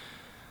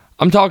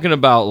 I'm talking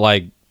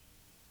about,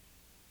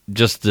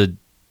 just the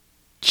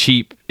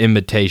cheap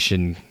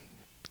imitation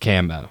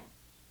camo.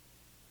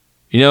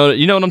 You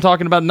know what I'm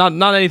talking about?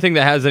 Not anything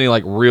that has any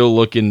real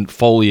looking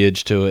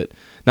foliage to it.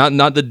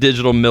 Not the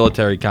digital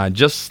military kind.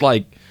 Just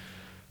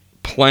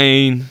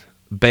plain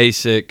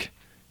basic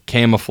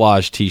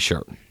camouflage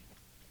t-shirt.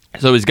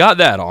 So he's got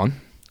that on.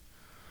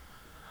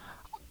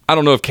 I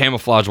don't know if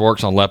camouflage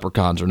works on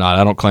leprechauns or not.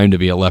 I don't claim to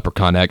be a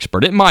leprechaun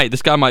expert. It might.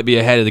 This guy might be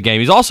ahead of the game.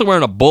 He's also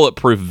wearing a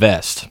bulletproof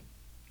vest.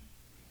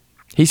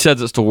 He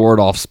says it's to ward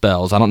off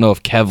spells. I don't know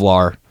if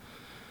Kevlar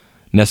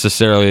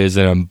necessarily is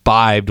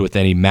imbibed with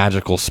any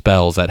magical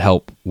spells that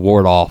help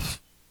ward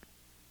off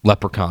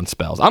leprechaun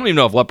spells. I don't even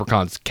know if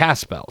leprechauns cast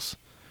spells.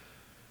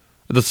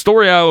 The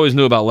story I always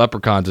knew about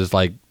leprechauns is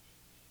like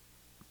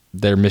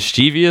they're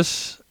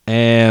mischievous,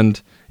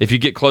 and if you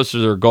get closer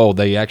to their goal,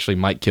 they actually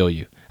might kill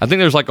you. I think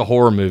there's like a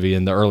horror movie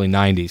in the early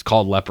 90s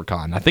called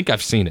Leprechaun. I think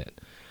I've seen it.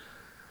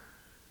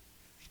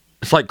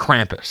 It's like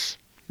Krampus,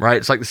 right?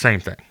 It's like the same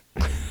thing.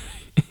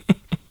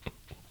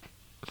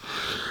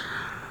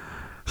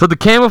 So the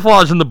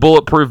camouflage and the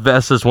bulletproof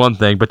vest is one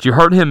thing, but you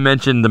heard him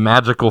mention the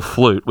magical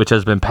flute, which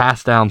has been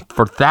passed down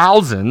for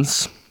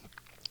thousands,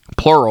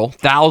 plural,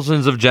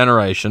 thousands of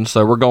generations.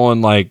 So we're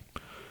going like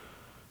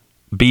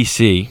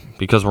BC,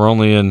 because we're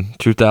only in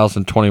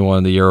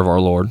 2021, the year of our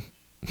Lord.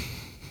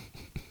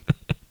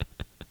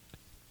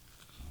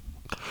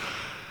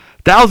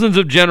 Thousands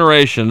of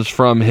generations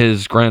from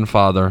his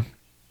grandfather.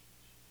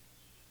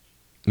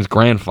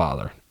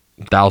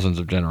 Thousands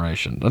of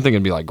generations. I think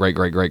it'd be like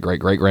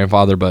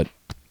great-great-great-great-great-grandfather, but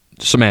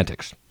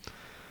semantics.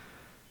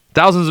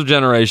 Thousands of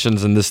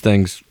generations, and this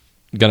thing's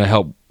going to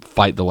help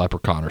fight the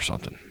leprechaun or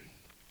something.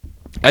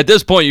 At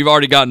this point, you've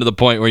already gotten to the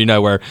point where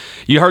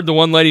you heard the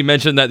one lady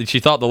mention that she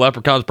thought the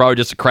leprechaun's probably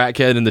just a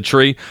crackhead in the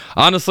tree.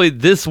 Honestly,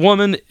 this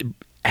woman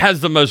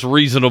has the most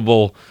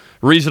reasonable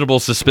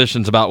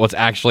suspicions about what's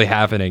actually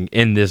happening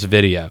in this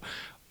video.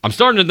 I'm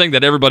starting to think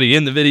that everybody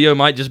in the video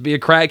might just be a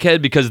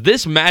crackhead, because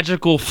this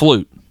magical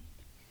flute,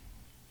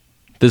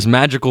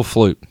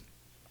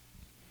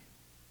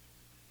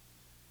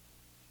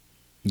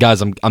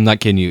 guys, I'm not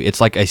kidding you. It's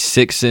like a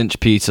 6-inch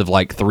piece of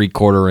like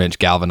 3/4 inch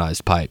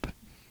galvanized pipe.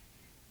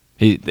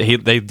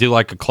 They do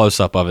like a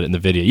close-up of it in the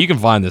video. You can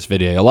find this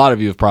video. A lot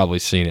of you have probably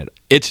seen it.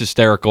 It's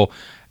hysterical.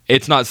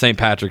 It's not St.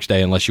 Patrick's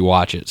Day unless you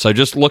watch it. So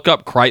just look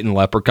up Crichton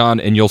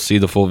Leprechaun and you'll see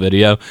the full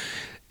video.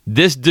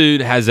 This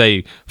dude has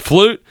a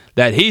flute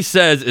that he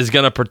says is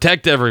going to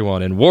protect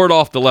everyone and ward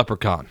off the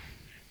leprechaun.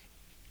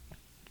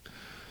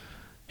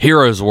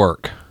 Hero's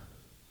work.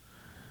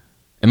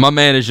 And my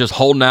man is just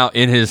holding out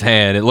in his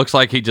hand. It looks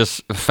like he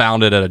just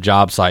found it at a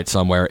job site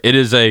somewhere. It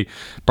is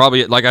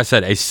probably, like I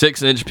said, a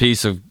 6-inch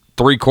piece of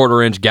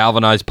 3/4 inch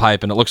galvanized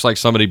pipe, and it looks like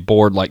somebody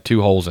bored like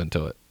 2 holes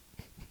into it.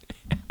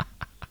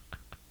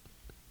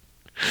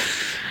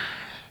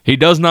 He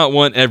does not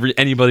want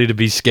anybody to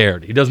be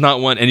scared. He does not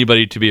want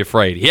anybody to be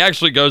afraid. He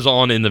actually goes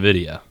on in the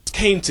video.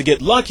 Came to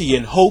get lucky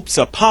in hopes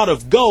a pot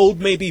of gold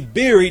may be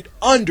buried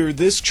under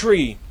this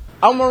tree.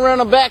 I'm gonna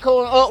run a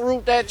backhoe and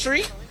uproot that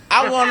tree.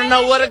 I want to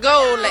know where the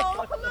gold at.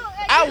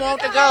 I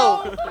want the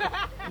gold.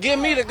 Give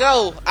me the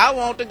gold. I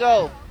want the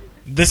gold.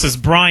 This is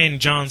Brian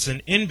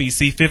Johnson,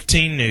 NBC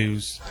 15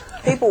 News.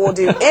 People will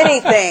do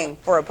anything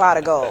for a pot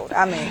of gold.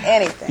 I mean,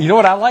 anything. You know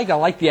what I like? I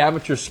like the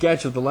amateur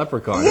sketch of the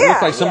leprechaun. Yeah, it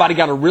looks like somebody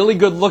got a really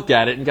good look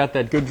at it and got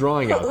that good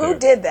drawing out there. Who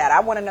did that?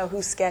 I want to know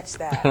who sketched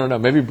that. I don't know.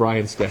 Maybe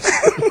Brian sketched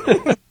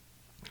it.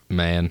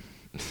 Man.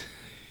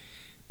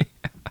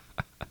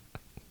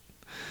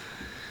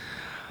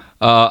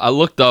 I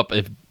looked up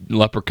if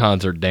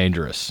leprechauns are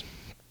dangerous.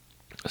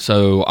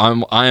 So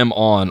I am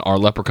on our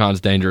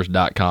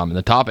leprechaunsdangerous.com, and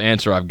the top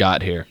answer I've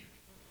got here,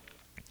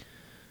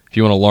 if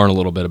you want to learn a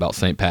little bit about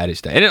St.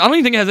 Patty's Day. And I don't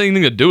even think it has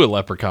anything to do with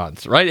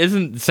leprechauns, right?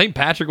 Isn't St.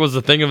 Patrick was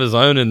a thing of his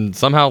own, and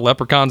somehow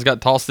leprechauns got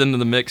tossed into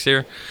the mix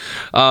here?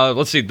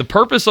 Let's see. The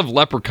purpose of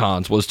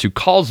leprechauns was to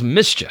cause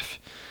mischief.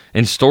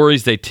 In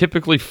stories, they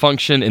typically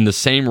function in the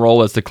same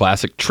role as the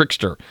classic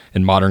trickster.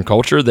 In modern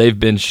culture, they've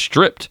been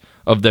stripped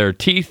of their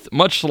teeth,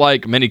 much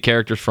like many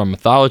characters from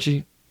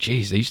mythology.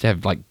 Jeez, they used to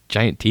have like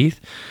giant teeth.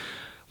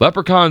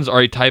 Leprechauns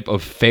are a type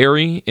of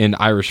fairy in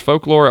Irish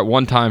folklore. At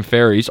one time,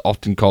 fairies,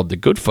 often called the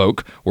good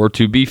folk, were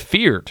to be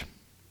feared.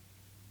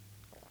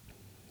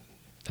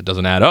 That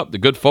doesn't add up. The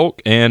good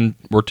folk and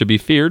were to be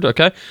feared,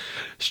 okay?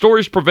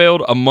 Stories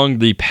prevailed among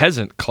the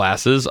peasant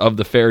classes of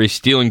the fairies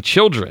stealing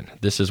children.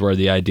 This is where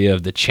the idea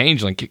of the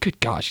changeling, good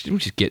gosh, didn't we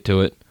just get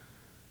to it?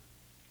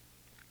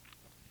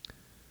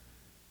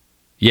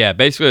 Yeah,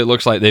 basically it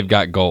looks like they've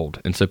got gold,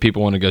 and so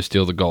people want to go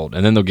steal the gold,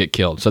 and then they'll get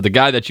killed. So the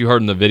guy that you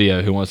heard in the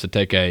video who wants to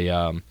take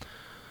a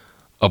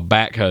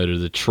backhoe to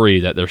the tree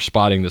that they're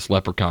spotting this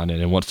leprechaun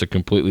in and wants to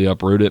completely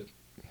uproot it,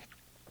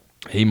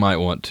 he might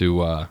want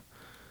to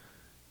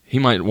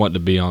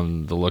be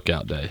on the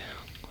lookout day.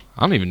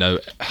 I don't even know.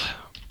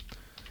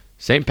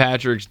 St.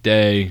 Patrick's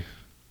Day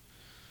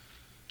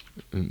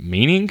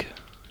meaning?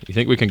 You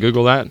think we can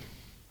Google that?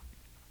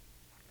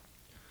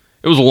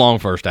 It was a long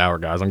first hour,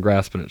 guys. I'm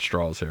grasping at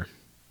straws here.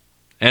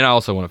 And I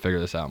also want to figure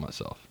this out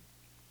myself.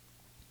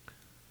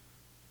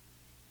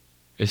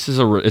 It's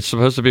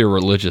supposed to be a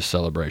religious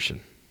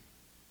celebration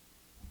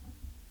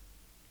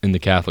in the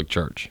Catholic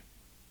Church.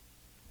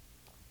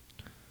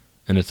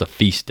 And it's a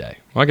feast day.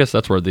 Well, I guess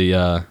that's where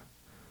the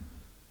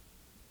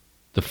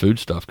food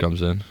stuff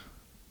comes in.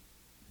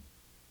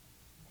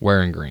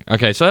 wearing green.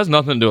 Okay, so it has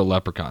nothing to do with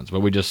leprechauns, but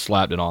we just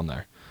slapped it on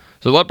there.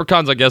 So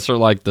leprechauns, I guess, are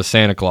like the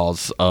Santa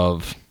Claus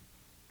of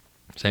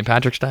St.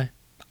 Patrick's Day.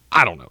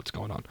 I don't know what's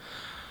going on.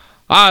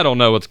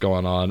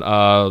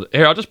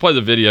 Here, I'll just play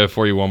the video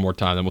for you one more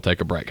time, then we'll take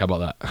a break. How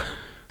about that?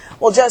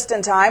 Well, just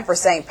in time for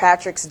St.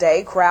 Patrick's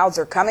Day, crowds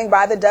are coming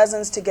by the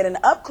dozens to get an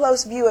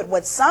up-close view at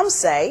what some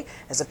say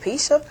is a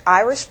piece of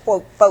Irish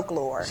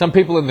folklore. Some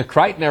people in the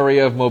Crichton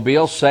area of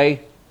Mobile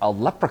say a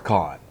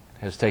leprechaun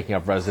is taking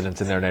up residence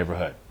in their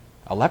neighborhood.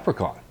 A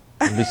leprechaun.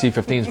 NBC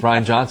 15's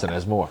Brian Johnson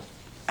has more.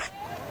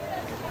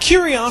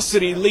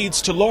 Curiosity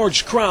leads to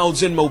large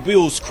crowds in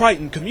Mobile's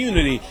Crichton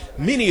community,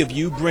 many of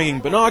you bringing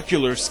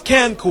binoculars,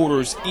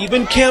 camcorders,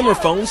 even camera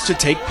phones to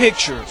take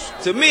pictures.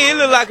 To me, it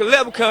look like a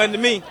leprechaun to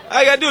me. All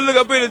I gotta do is look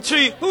up in the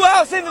tree. Who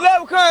else seen the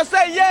leprechaun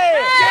say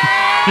yeah?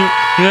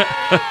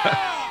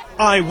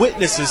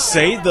 Eyewitnesses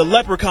say the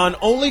leprechaun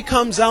only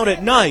comes out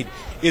at night.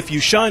 If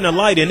you shine a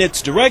light in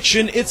its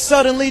direction, it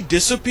suddenly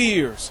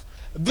disappears.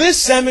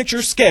 This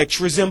amateur sketch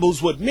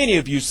resembles what many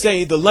of you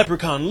say the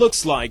leprechaun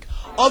looks like.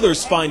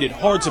 Others find it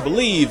hard to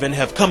believe and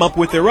have come up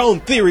with their own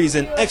theories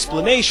and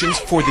explanations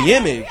for the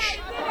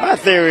image. My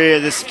theory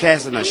is it's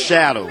casting a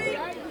shadow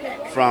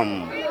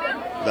from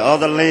the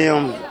other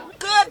limb.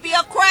 Could be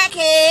a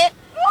crackhead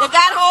that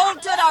got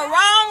hold to the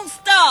wrong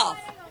stuff.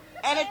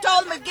 And it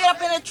told him to get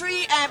up in a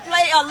tree and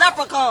play a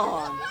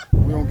leprechaun.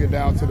 We're going to get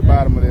down to the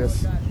bottom of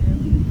this.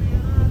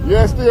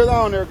 Yeah, it's still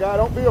on there, guy.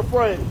 Don't be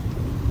afraid.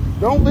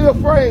 Don't be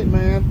afraid,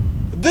 man.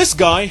 This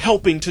guy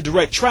helping to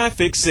direct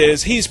traffic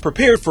says he's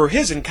prepared for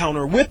his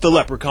encounter with the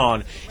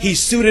leprechaun. He's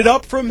suited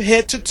up from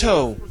head to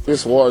toe.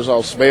 This wars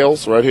off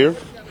spells right here.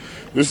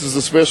 This is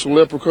a special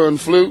leprechaun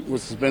flute,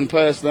 which has been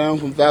passed down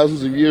from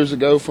thousands of years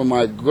ago from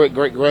my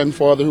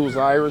great-great-grandfather who was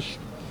Irish.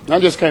 I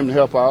just came to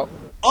help out.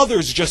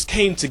 Others just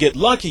came to get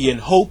lucky in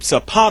hopes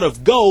a pot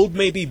of gold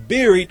may be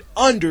buried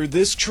under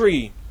this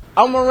tree.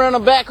 I'm gonna run a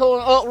backhoe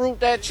and uproot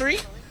that tree.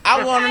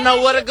 I want to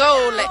know where to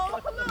go.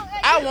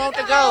 I want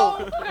to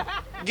go.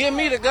 Give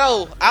me the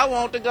go. I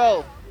want to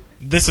go.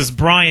 This is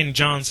Brian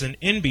Johnson,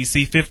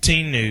 NBC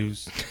 15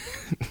 News.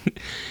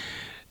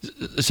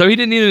 So he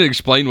didn't even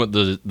explain what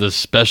the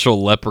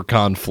special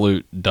leprechaun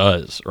flute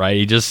does, right?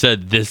 He just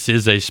said this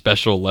is a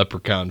special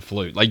leprechaun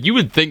flute. Like, you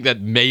would think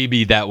that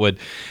maybe that would...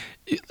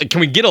 Can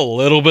we get a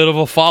little bit of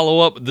a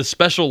follow-up? The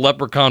special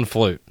leprechaun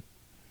flute.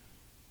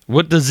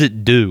 What does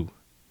it do?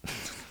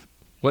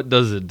 What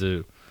does it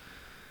do?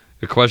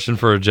 A question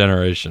for a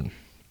generation.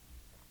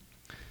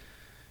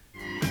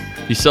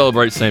 You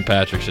celebrate St.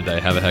 Patrick's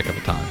today, have a heck of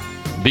a time.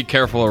 Be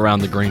careful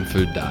around the green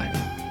food dye,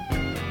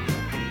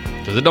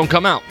 because it don't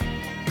come out.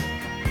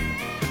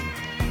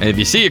 And if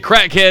you see a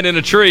crackhead in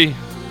a tree,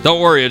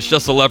 don't worry, it's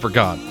just a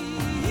leprechaun.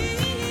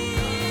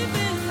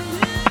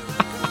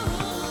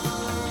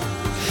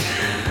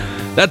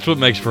 That's what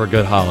makes for a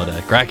good holiday.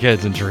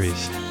 Crackheads and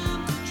trees.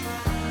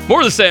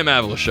 More of the Sam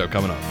Avalos Show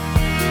coming up.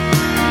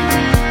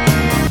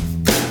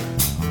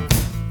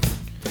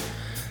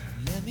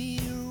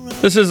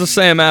 This is the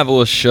Sam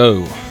Avalos Show,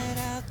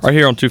 right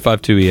here on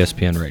 252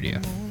 ESPN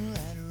Radio.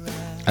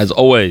 As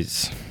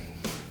always,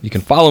 you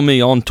can follow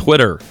me on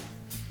Twitter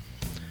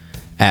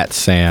at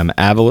Sam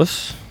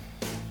Avalos.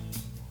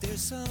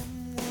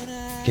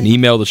 You can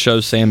email the show,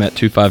 sam at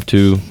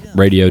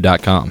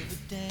 252radio.com.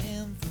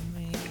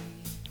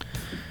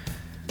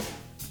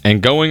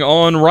 And going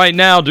on right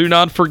now, do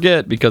not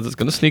forget, because it's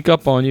going to sneak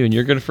up on you and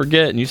you're going to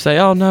forget. And you say,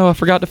 oh no, I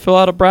forgot to fill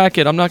out a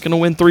bracket. I'm not going to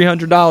win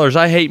 $300.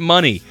 I hate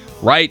money.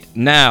 Right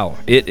now,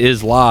 it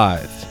is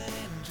live.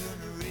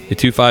 The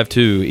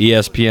 252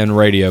 ESPN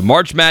Radio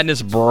March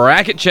Madness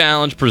Bracket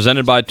Challenge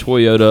presented by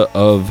Toyota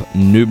of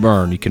New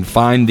Bern. You can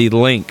find the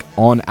link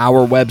on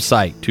our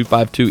website,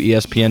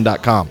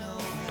 252ESPN.com.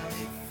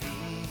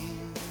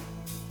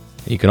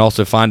 You can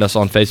also find us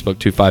on Facebook,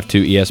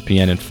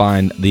 252ESPN, and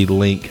find the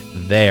link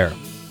there.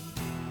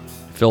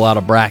 Fill out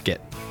a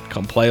bracket.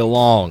 Come play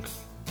along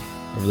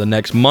over the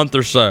next month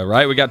or so,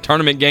 right? We got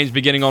tournament games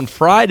beginning on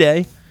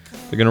Friday.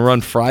 They're going to run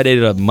Friday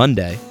to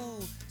Monday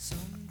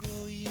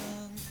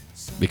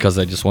because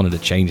they just wanted to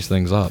change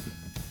things up.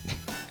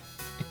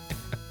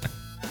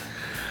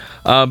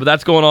 But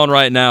that's going on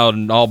right now,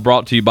 and all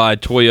brought to you by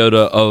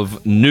Toyota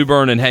of New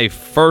Bern. And hey,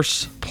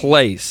 first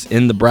place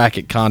in the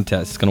bracket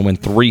contest is going to win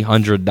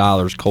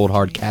 $300 cold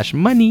hard cash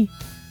money.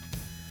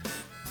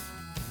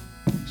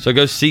 So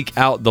go seek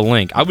out the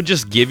link. I would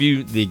just give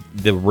you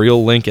the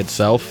real link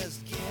itself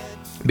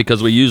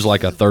because we use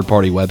like a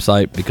third-party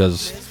website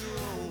because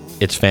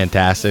it's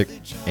fantastic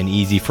and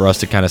easy for us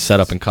to kind of set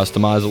up and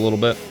customize a little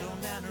bit.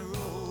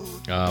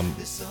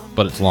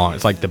 But it's long.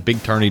 It's like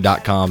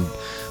thebigtourney.com /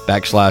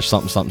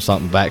 something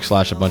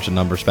 / / a bunch of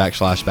numbers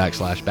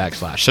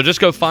 / / So just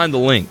go find the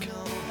link.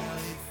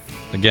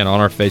 Again, on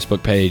our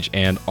Facebook page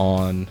and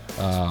on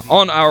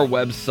our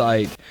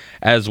website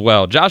as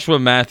well. Joshua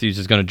Matthews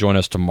is going to join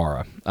us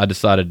tomorrow. I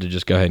decided to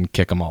just go ahead and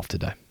kick him off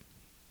today.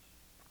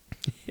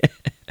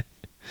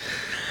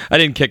 I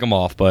didn't kick them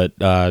off, but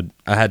I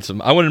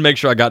wanted to make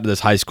sure I got to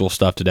this high school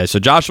stuff today. So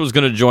Joshua's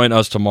going to join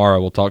us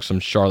tomorrow. We'll talk some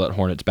Charlotte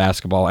Hornets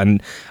basketball.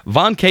 And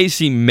Von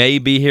Casey may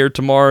be here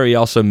tomorrow. He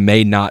also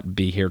may not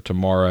be here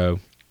tomorrow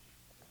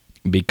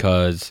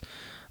because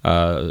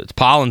it's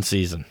pollen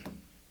season.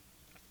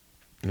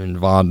 And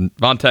Von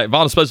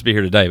is supposed to be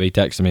here today, but he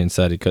texted me and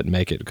said he couldn't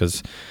make it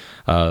because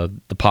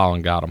the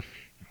pollen got him,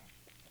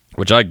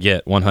 which I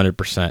get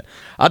 100%.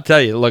 I'll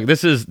tell you, look,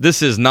 this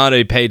is not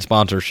a paid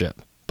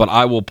sponsorship, but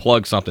I will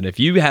plug something. If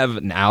you have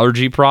an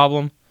allergy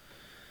problem,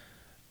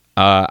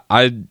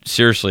 I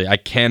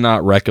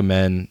cannot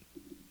recommend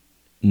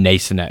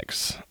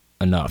Nasonex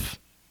enough.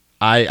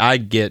 I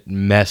get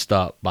messed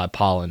up by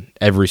pollen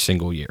every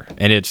single year,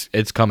 and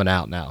it's coming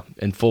out now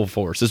in full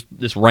force.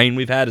 This rain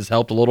we've had has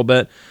helped a little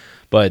bit,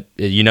 but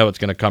you know it's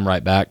going to come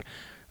right back.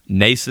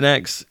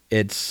 Nasonex,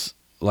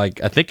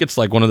 I think it's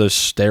like one of those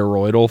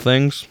steroidal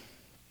things,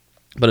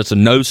 but it's a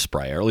nose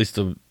spray, or at least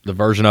the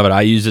version of it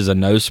I use is a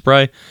nose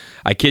spray.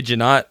 I kid you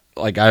not,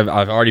 like I've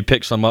already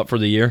picked some up for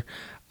the year.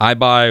 I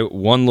buy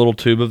one little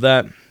tube of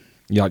that.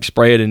 You like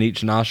spray it in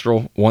each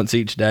nostril once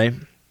each day,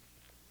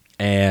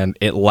 and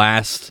it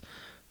lasts.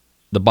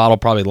 The bottle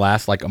probably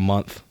lasts like a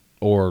month,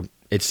 or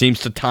it seems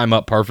to time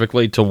up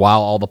perfectly to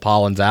while all the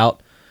pollen's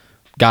out.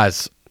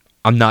 Guys,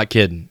 I'm not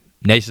kidding.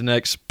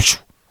 Nasonex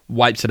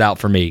wipes it out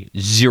for me.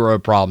 Zero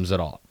problems at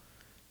all.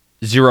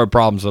 Zero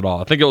problems at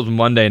all. I think it was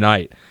Monday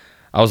night.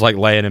 I was like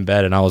laying in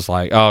bed and I was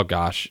like, oh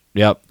gosh,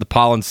 yep, the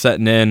pollen's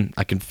setting in.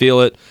 I can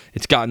feel it.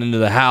 It's gotten into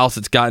the house.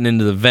 It's gotten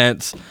into the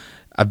vents.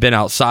 I've been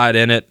outside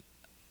in it.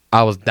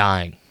 I was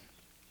dying.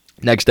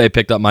 Next day,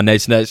 picked up my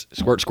Nasonex,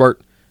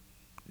 squirt,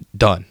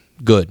 done.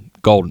 Good,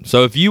 golden.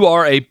 So if you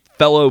are a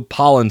fellow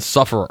pollen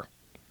sufferer,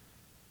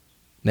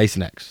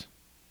 Nasonex,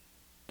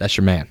 that's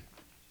your man.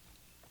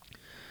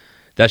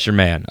 That's your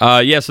man.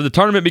 So the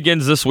tournament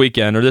begins this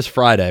weekend, or this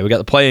Friday. We got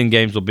the play-in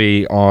games will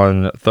be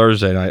on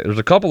Thursday night. There's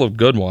a couple of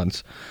good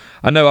ones.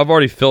 I know I've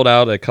already filled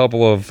out a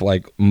couple of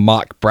like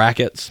mock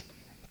brackets,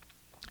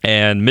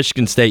 and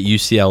Michigan State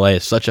UCLA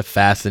is such a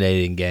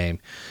fascinating game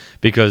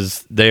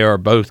because they are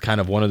both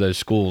kind of one of those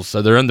schools.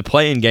 So they're in the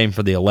play-in game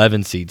for the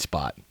 11 seed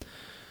spot.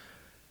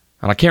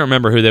 And I can't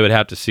remember who they would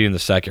have to see in the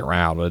second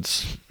round.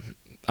 But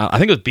I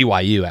think it was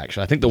BYU,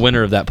 actually. I think the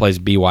winner of that plays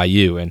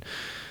BYU, and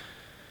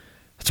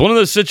it's one of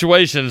those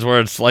situations where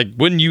it's like,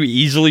 wouldn't you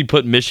easily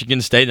put Michigan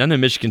State? I know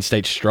Michigan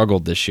State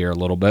struggled this year a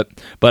little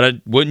bit,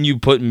 but wouldn't you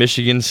put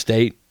Michigan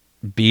State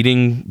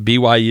beating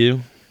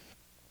BYU?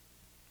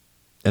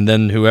 And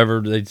then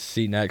whoever they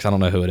see next, I don't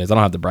know who it is. I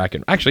don't have the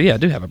bracket. Actually, yeah, I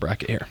do have a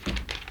bracket here.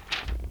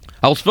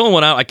 I was filling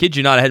one out. I kid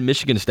you not, I had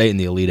Michigan State in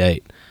the Elite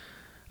Eight.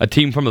 A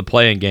team from the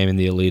play-in game in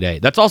the Elite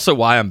Eight. That's also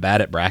why I'm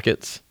bad at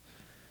brackets,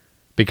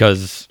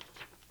 because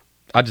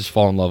I just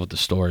fall in love with the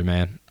story,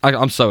 man.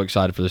 I'm so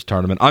excited for this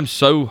tournament. I'm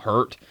so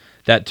hurt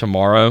that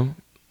tomorrow,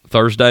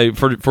 Thursday,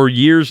 for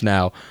years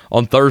now,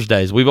 on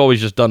Thursdays, we've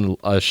always just done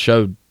a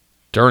show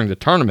during the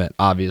tournament,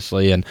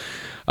 obviously, and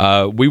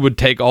we would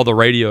take all the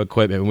radio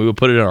equipment and we would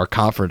put it in our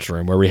conference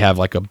room where we have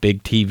like a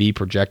big TV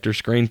projector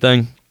screen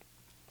thing.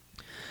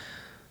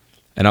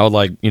 And I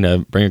would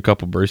bring a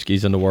couple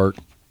brewskis into work,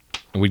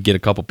 and we'd get a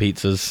couple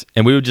pizzas,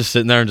 and we would just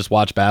sit in there and just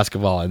watch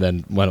basketball. And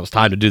then when it was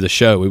time to do the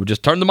show, we would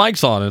just turn the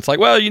mics on. And it's like,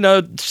 well,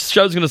 the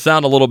show's going to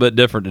sound a little bit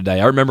different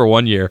today. I remember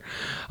one year,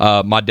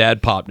 my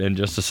dad popped in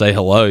just to say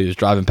hello. He was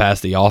driving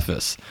past the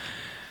office.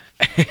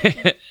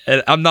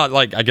 And I'm not,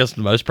 I guess,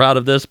 the most proud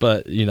of this,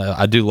 but,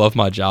 I do love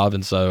my job.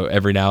 And so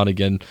every now and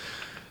again,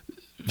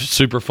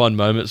 super fun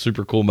moments,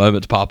 super cool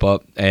moments pop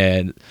up.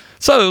 And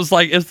so it was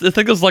I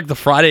think it was like the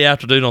Friday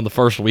afternoon on the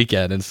first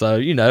weekend. And so,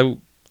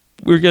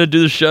 we were going to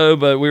do the show,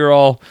 but we were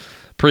all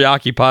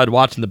preoccupied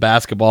watching the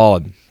basketball,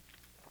 and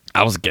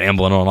I was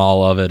gambling on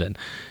all of it. And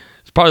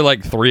it's probably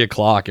like 3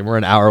 o'clock, and we're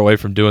an hour away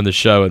from doing the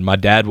show, and my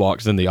dad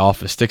walks in the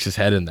office, sticks his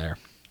head in there.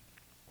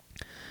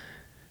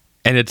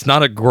 And it's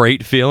not a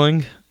great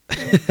feeling.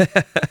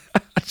 I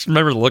just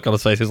remember the look on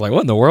his face. He's like, what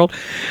in the world?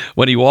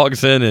 When he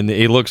walks in and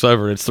he looks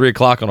over, it's 3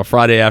 o'clock on a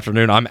Friday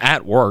afternoon. I'm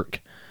at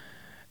work,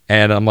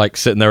 and I'm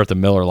sitting there with the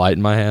Miller Lite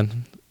in my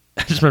hand.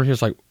 I just remember he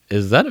was like,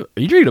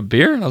 are you drinking a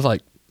beer? And I was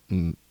like,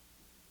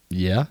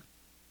 yeah,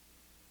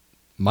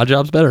 my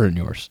job's better than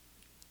yours.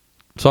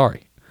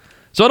 Sorry.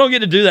 So I don't get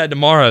to do that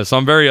tomorrow, so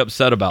I'm very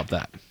upset about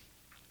that.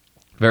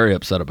 Very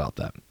upset about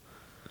that.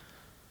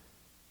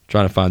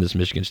 Trying to find this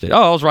Michigan State.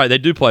 Oh, I was right. They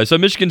do play. So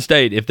Michigan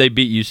State, if they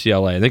beat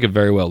UCLA, they could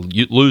very well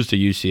lose to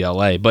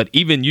UCLA. But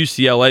even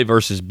UCLA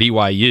versus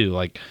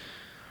BYU,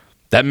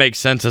 that makes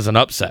sense as an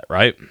upset,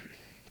 right?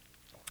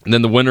 And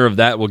then the winner of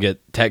that will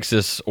get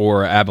Texas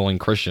or Abilene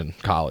Christian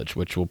College,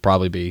 which will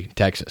probably be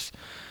Texas.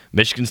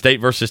 Michigan State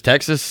versus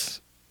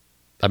Texas,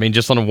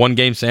 just on a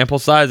one-game sample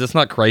size, it's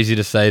not crazy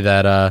to say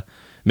that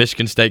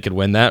Michigan State could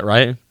win that,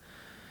 right?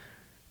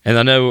 And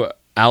I know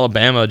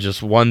Alabama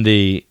just won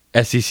the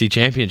SEC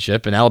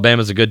championship, and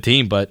Alabama's a good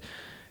team, but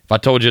if I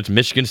told you it's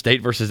Michigan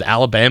State versus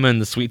Alabama in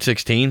the Sweet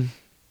 16,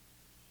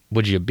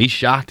 would you be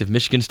shocked if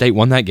Michigan State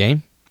won that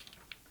game?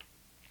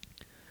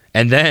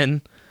 And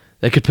then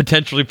they could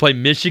potentially play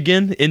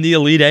Michigan in the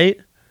Elite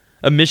Eight.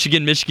 a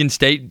Michigan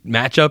State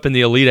matchup in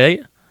the Elite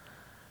Eight?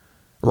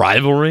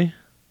 Rivalry?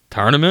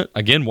 Tournament?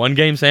 Again,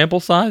 1-game sample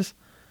size?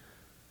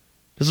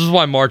 This is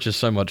why March is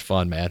so much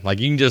fun, man. Like,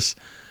 you can just...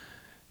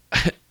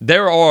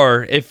 There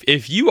are...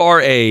 If you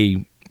are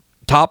a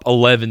top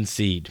 11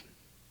 seed,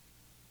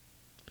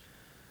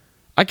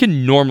 I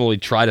can normally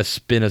try to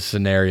spin a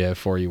scenario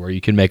for you where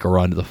you can make a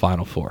run to the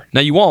Final Four.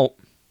 Now, you won't.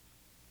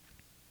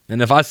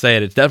 And if I say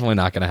it, it's definitely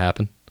not going to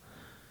happen.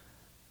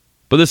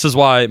 But this is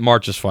why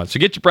March is fun. So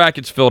get your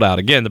brackets filled out.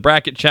 Again, the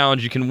bracket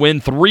challenge, you can win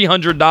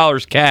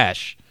 $300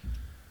 cash.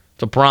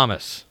 It's a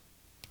promise.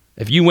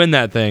 If you win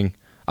that thing,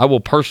 I will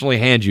personally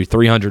hand you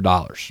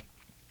 $300.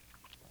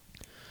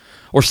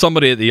 Or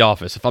somebody at the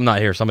office. If I'm not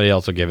here, somebody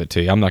else will give it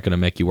to you. I'm not going to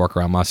make you work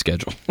around my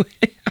schedule.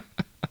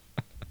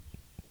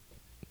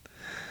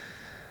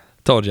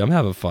 Told you, I'm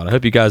having fun. I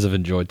hope you guys have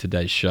enjoyed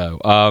today's show.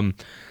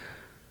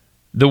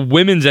 The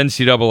women's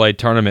NCAA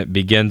tournament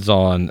begins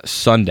on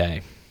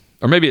Sunday.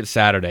 Or maybe it's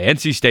Saturday.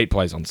 NC State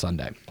plays on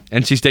Sunday.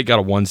 NC State got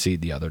a 1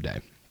 seed the other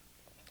day.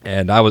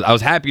 And I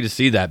was happy to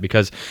see that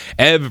because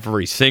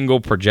every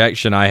single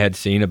projection I had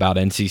seen about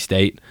NC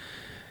State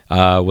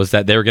was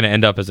that they were going to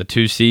end up as a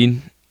 2 seed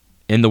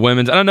in the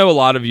women's. And I know a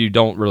lot of you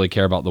don't really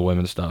care about the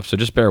women's stuff, so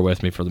just bear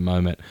with me for the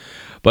moment.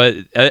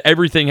 But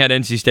everything had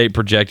NC State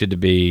projected to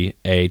be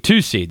a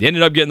 2 seed. They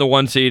ended up getting the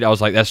 1 seed. I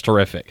was like, that's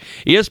terrific.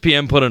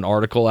 ESPN put an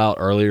article out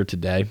earlier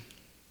today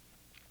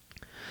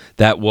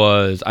that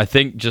was, I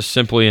think, just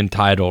simply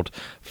entitled,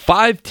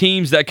 5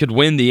 teams that could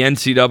win the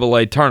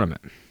NCAA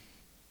tournament.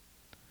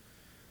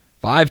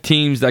 5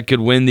 teams that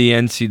could win the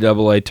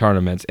NCAA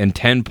tournaments and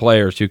 10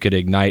 players who could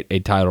ignite a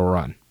title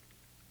run.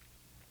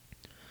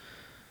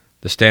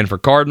 The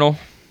Stanford Cardinal,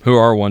 who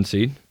are a 1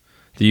 seed.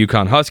 The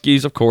UConn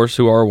Huskies, of course,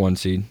 who are a 1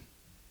 seed.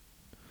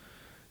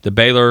 The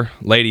Baylor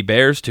Lady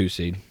Bears, 2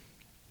 seed.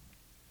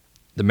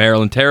 The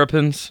Maryland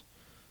Terrapins,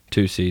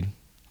 2 seed.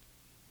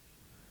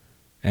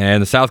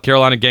 And the South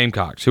Carolina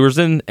Gamecocks, who was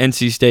in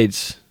NC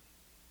State's...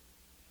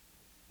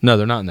 No,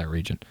 they're not in that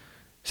region.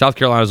 South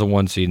Carolina's a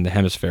 1 seed in the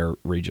Hemisphere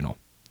Regional.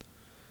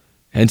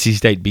 NC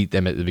State beat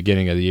them at the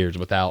beginning of the years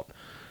without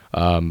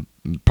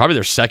probably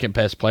their second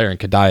best player in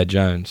Kadiah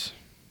Jones.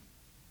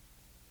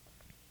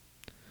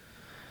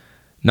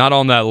 Not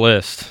on that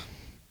list.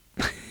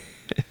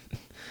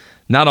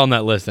 Not on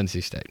that list,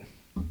 NC State.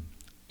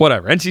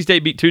 Whatever. NC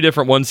State beat 2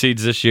 different 1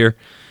 seeds this year,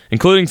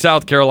 including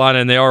South Carolina,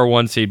 and they are a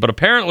 1 seed. But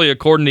apparently,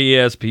 according to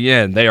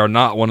ESPN, they are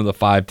not one of the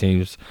 5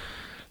 teams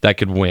that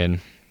could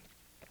win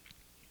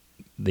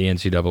the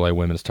NCAA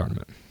women's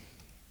tournament.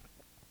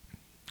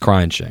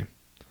 Crying shame.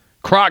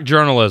 Croc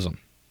journalism.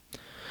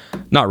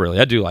 Not really.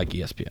 I do like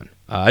ESPN.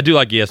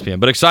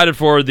 But excited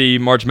for the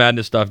March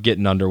Madness stuff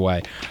getting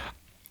underway.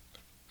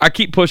 I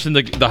keep pushing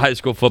the high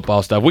school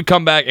football stuff. We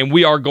come back, and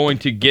we are going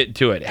to get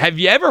to it. Have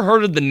you ever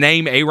heard of the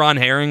name Aaron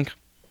Herring?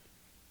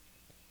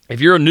 If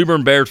you're a New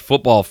Bern Bears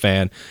football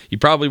fan, you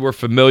probably were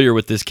familiar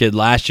with this kid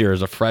last year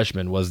as a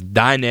freshman. Was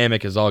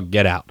dynamic as all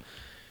get out.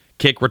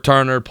 Kick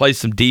returner, plays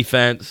some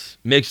defense,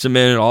 mix him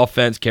in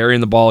offense,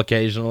 carrying the ball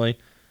occasionally.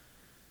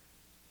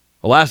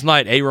 Well, last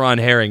night, Aaron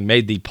Herring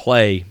made the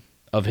play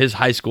of his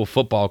high school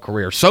football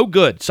career. So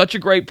good, such a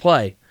great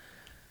play,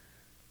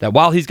 that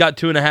while he's got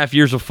 2.5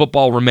 years of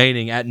football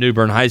remaining at New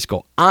Bern High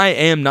School, I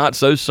am not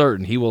so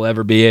certain he will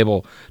ever be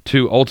able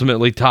to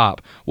ultimately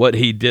top what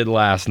he did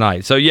last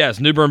night. So yes,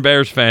 New Bern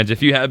Bears fans,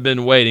 if you have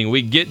been waiting,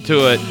 we get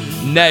to it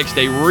next.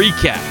 A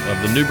recap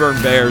of the New Bern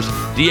Bears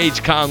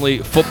D.H. Conley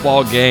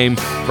football game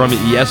from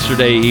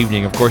yesterday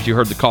evening. Of course, you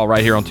heard the call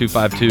right here on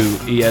 252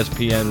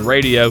 ESPN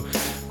Radio.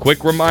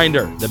 Quick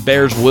reminder, the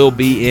Bears will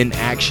be in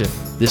action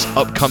this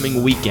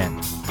upcoming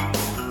weekend,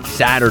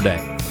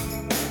 Saturday.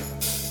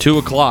 2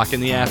 o'clock in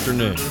the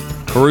afternoon,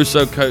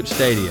 Caruso Coach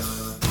Stadium.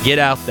 Get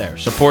out there.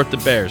 Support the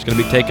Bears. Going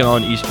to be taking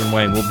on Eastern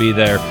Wayne. We'll be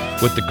there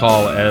with the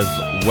call as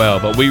well.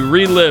 But we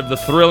relive the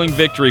thrilling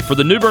victory for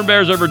the New Bern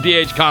Bears over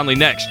D.H. Conley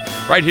next,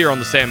 right here on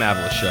the Sam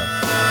Avalos Show.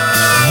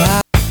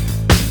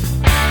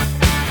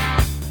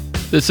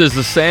 This is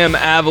the Sam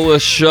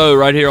Avalos Show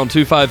right here on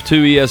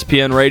 252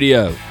 ESPN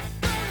Radio.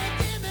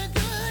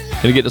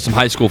 Going to get to some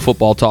high school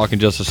football talk in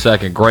just a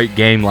second. Great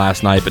game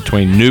last night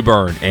between New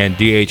Bern and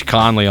D.H.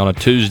 Conley on a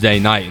Tuesday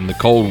night in the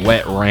cold,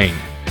 wet rain.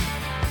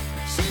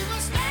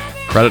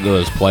 Credit to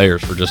those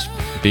players for just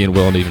being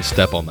willing to even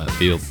step on that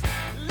field.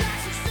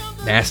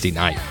 Nasty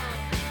night.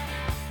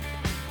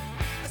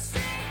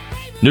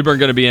 New Bern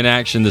going to be in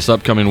action this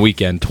upcoming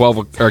weekend. 2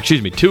 o'clock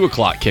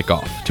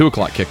kickoff. 2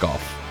 o'clock kickoff.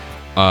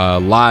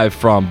 Live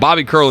from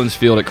Bobby Curlin's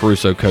Field at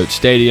Caruso Coach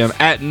Stadium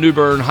at New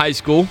Bern High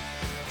School.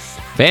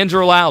 Fans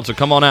are allowed, so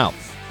come on out.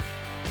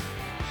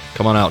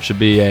 Come on out. Should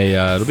be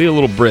it'll be a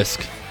little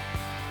brisk.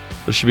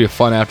 This should be a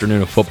fun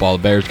afternoon of football.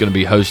 The Bears going to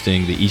be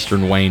hosting the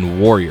Eastern Wayne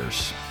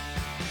Warriors.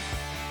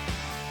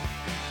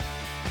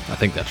 I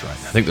think that's right.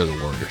 I think they're the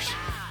Warriors.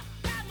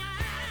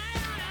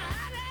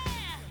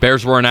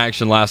 Bears were in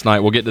action last night.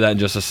 We'll get to that in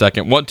just a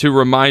second. Want to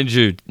remind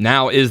you,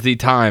 now is the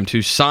time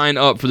to sign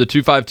up for the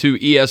 252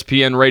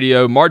 ESPN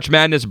Radio March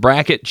Madness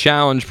Bracket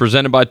Challenge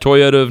presented by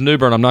Toyota of New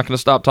Bern. I'm not going to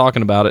stop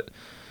talking about it.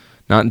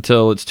 Not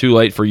until it's too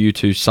late for you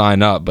to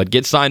sign up. But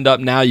get signed up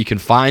now. You can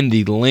find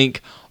the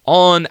link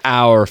on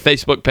our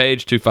Facebook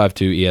page,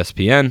 252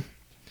 ESPN.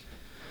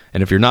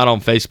 And if you're not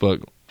on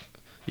Facebook,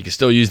 you can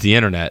still use the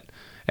internet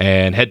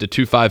and head to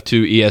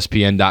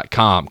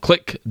 252ESPN.com.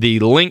 Click the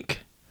link.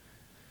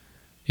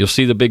 You'll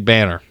see the big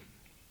banner.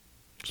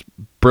 It's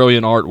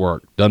brilliant artwork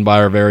done by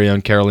our very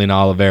own Carolina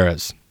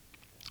Oliveras.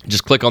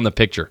 Just click on the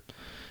picture.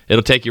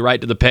 It'll take you right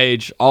to the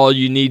page. All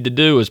you need to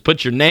do is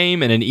put your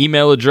name and an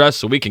email address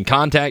so we can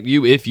contact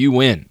you if you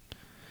win.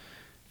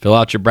 Fill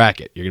out your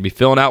bracket. You're going to be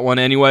filling out one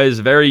anyways.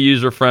 Very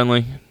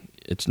user-friendly.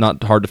 It's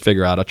not hard to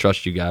figure out. I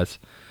trust you guys.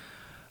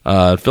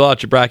 Fill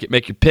out your bracket.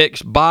 Make your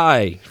picks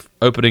by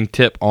opening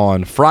tip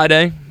on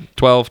Friday,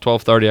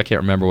 12:30. I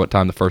can't remember what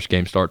time the first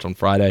game starts on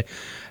Friday.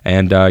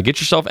 And get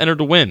yourself entered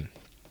to win.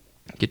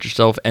 Get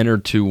yourself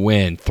entered to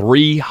win.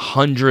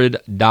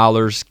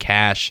 $300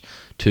 cash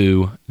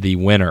to the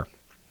winner.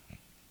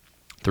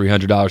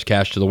 $300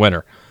 cash to the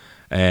winner.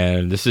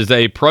 And this is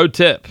a pro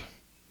tip.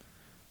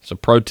 It's a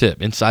pro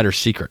tip, insider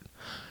secret.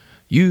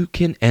 You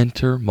can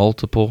enter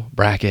multiple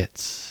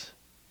brackets.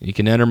 You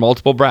can enter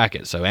multiple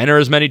brackets. So enter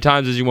as many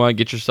times as you want.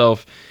 Get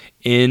yourself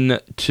in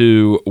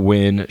to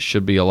win.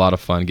 Should be a lot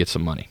of fun. Get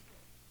some money.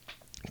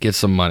 Get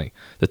some money.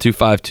 The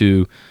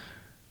 252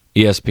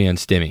 ESPN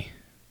Stimmy.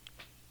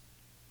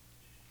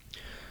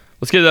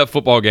 Let's get to that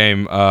football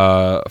game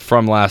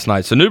from last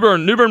night. So New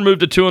Bern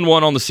moved to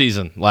 2-1 on the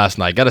season last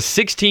night. Got a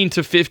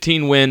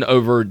 16-15 win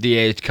over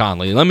D.H.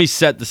 Conley. Let me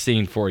set the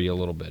scene for you a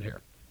little bit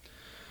here.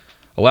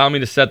 Allow me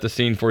to set the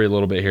scene for you a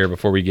little bit here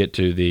before we get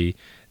to the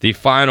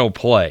final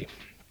play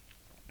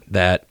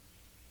that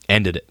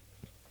ended it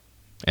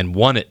and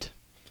won it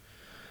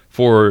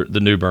for the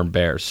New Bern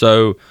Bears.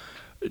 So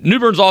New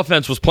Bern's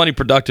offense was plenty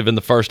productive in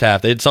the first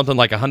half. They had something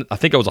like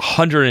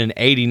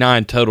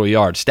 189 total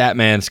yards.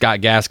 Statman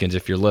Scott Gaskins,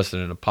 if you're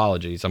listening,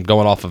 apologies. I'm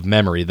going off of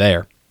memory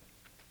there.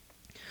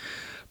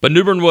 But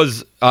New Bern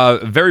was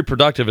very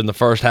productive in the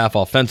first half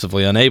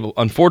offensively.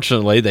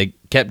 Unfortunately, they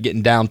kept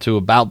getting down to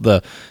about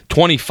the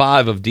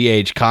 25 of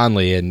D.H.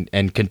 Conley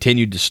and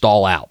continued to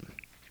stall out.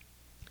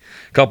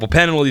 A couple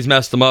penalties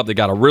messed them up. They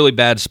got a really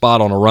bad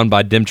spot on a run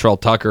by Dimtrell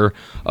Tucker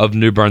of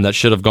New Bern that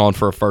should have gone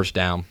for a first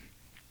down.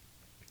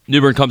 New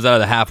Bern comes out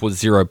of the half with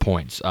 0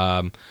 points.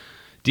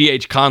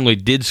 D.H. Conley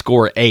did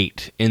score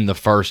 8 in the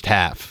first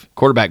half.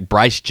 Quarterback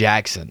Bryce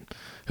Jackson,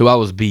 who I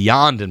was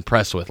beyond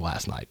impressed with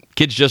last night.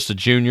 Kid's just a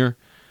junior,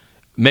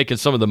 making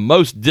some of the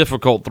most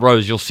difficult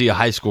throws you'll see a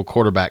high school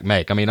quarterback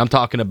make. I mean, I'm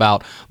talking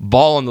about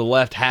ball on the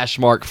left hash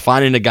mark,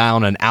 finding a guy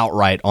on an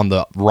outright on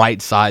the right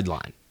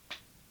sideline.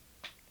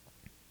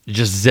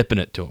 Just zipping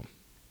it to him.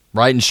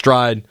 Right in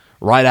stride,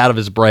 right out of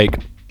his break.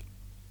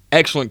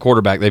 Excellent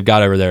quarterback they've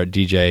got over there at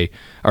D.H.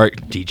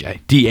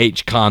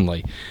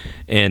 Conley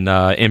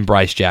in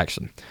Bryce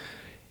Jackson.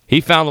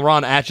 He found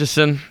LaRon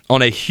Atchison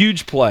on a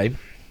huge play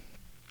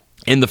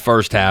in the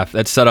first half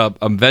that set up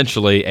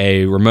eventually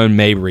a Ramon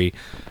Mabry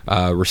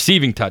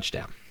receiving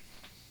touchdown.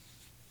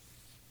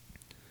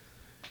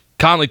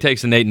 Conley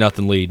takes an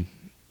 8-0 lead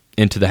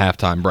into the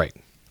halftime break.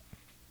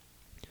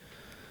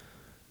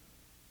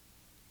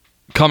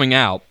 Coming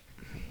out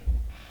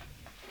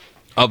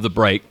of the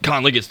break,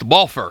 Conley gets the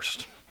ball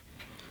first.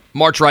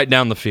 March right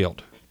down the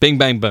field. Bing,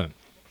 bang, boom.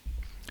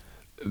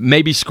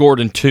 Maybe scored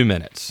in 2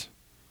 minutes.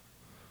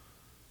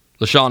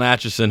 LaShawn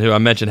Atchison, who I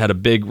mentioned, had a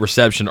big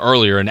reception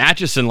earlier. And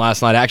Atchison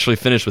last night actually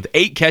finished with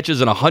 8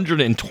 catches and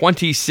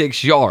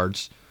 126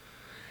 yards.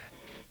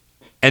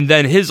 And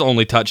then his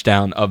only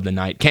touchdown of the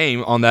night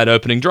came on that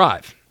opening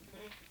drive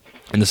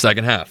in the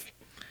second half.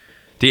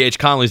 D.H.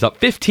 Conley's up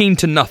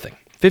 15-0.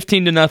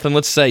 15-0,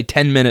 let's say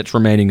 10 minutes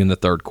remaining in the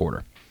third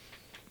quarter.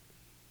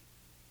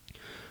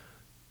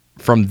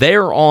 From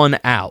there on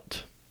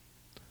out,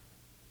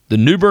 the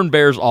New Bern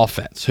Bears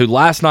offense, who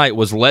last night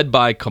was led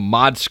by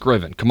Kamad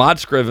Scriven. Kamad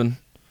Scriven,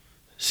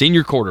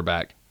 senior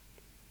quarterback,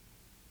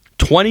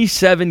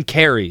 27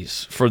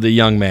 carries for the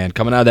young man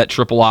coming out of that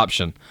triple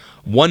option,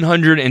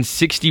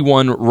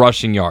 161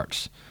 rushing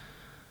yards.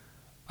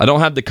 I don't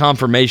have the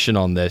confirmation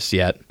on this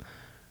yet,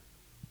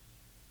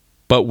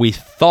 but we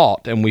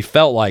thought and we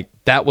felt like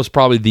that was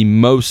probably the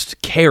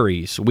most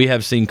carries we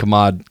have seen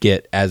Kamad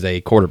get as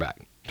a quarterback.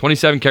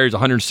 27 carries,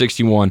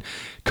 161.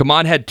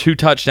 Kamad had 2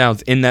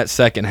 touchdowns in that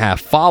second half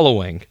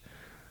following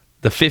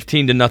the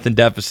 15-0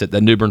 deficit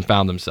that New Bern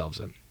found themselves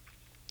in.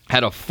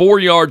 Had a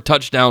 4-yard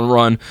touchdown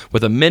run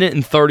with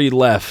 1:30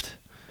 left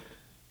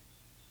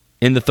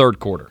in the third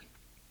quarter.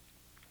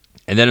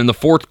 And then in the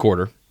fourth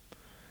quarter,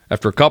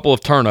 after a couple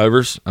of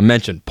turnovers, I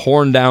mentioned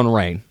pouring down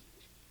rain.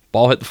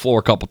 Ball hit the floor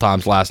a couple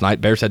times last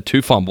night. Bears had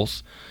 2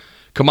 fumbles.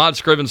 Kamad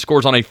Scriven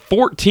scores on a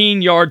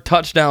 14-yard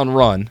touchdown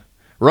run,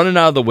 running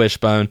out of the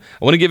wishbone.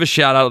 I want to give a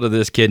shout-out to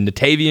this kid,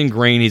 Natavian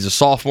Green. He's a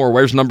sophomore,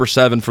 wears number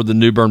 7 for the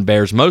New Bern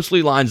Bears.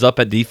 Mostly lines up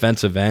at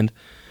defensive end.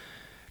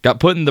 Got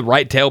put in the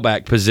right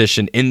tailback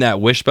position in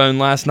that wishbone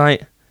last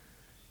night.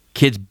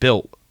 Kid's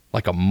built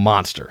like a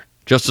monster.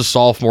 Just a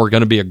sophomore,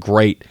 going to be a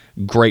great,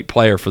 great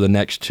player for the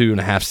next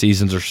 2.5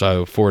 seasons or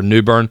so for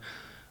New Bern.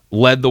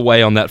 led the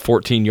way on that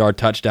 14-yard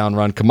touchdown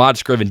run. Kamad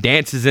Scriven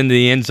dances into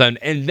the end zone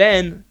and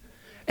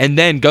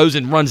then goes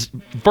and runs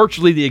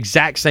virtually the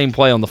exact same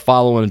play on the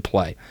following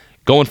play.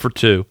 Going for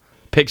 2,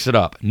 picks it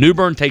up. New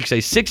Bern takes a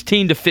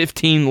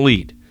 16-15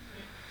 lead.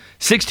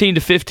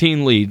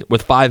 16-15 lead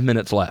with 5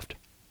 minutes left.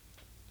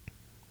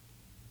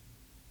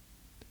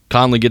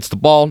 Conley gets the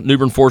ball. New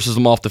Bern forces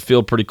them off the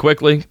field pretty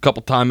quickly. A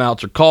couple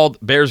timeouts are called.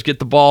 Bears get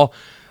the ball.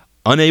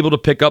 Unable to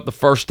pick up the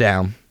first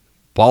down.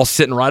 Ball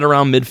sitting right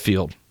around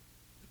midfield.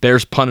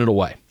 Bears punt it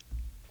away.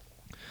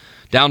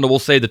 Down to, we'll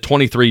say, the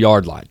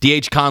 23-yard line.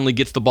 D.H. Conley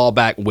gets the ball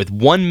back with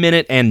 1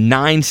 minute and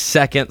 9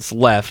 seconds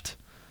left.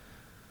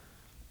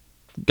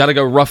 Got to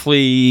go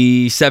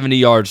roughly 70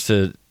 yards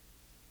to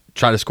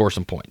try to score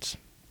some points.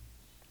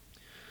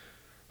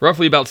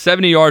 Roughly about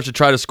 70 yards to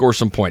try to score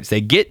some points.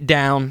 They get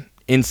down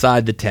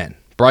inside the 10.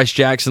 Bryce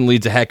Jackson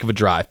leads a heck of a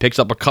drive. Picks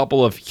up a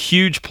couple of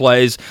huge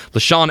plays.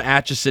 LaShawn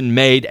Atchison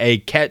made a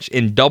catch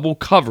in double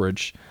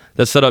coverage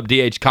that set up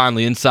D.H.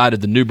 Conley inside of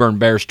the New Bern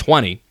Bears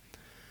 20.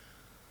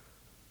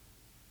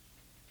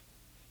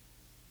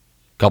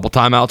 Couple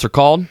timeouts are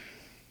called.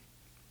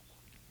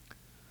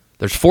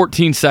 There's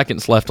 14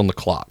 seconds left on the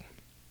clock.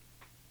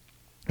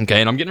 Okay,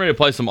 and I'm getting ready to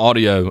play some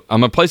audio.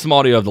 I'm going to play some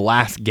audio of the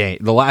last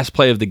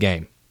play of the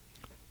game,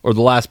 or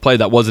the last play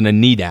that wasn't a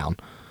knee down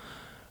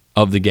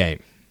of the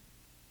game.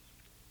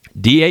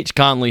 D.H.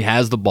 Conley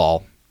has the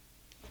ball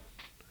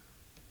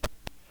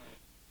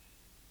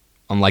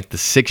on like the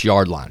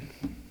 6-yard line.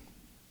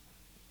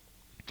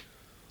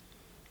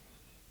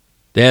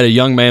 They had a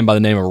young man by the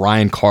name of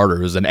Ryan Carter,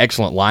 who's an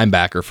excellent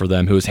linebacker for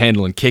them, who was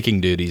handling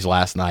kicking duties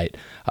last night,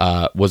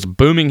 was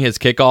booming his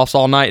kickoffs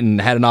all night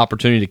and had an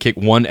opportunity to kick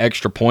one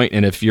extra point.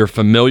 And if you're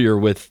familiar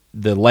with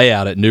the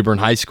layout at New Bern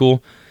High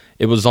School,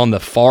 it was on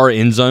the far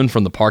end zone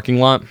from the parking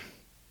lot.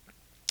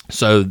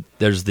 So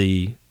there's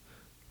the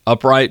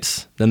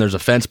uprights, then there's a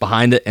fence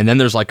behind it, and then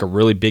there's like a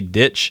really big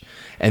ditch,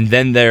 and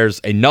then there's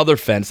another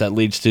fence that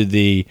leads to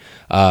the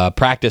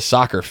practice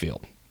soccer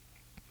field.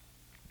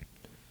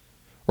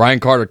 Ryan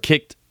Carter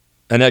kicked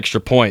an extra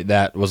point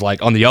that was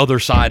like on the other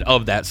side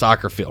of that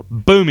soccer field.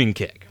 Booming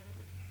kick.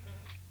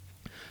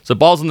 So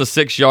ball's on the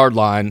 6-yard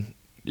line.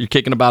 You're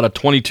kicking about a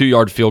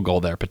 22-yard field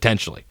goal there,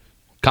 potentially.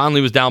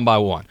 Conley was down by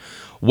 1.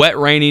 Wet,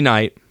 rainy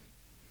night.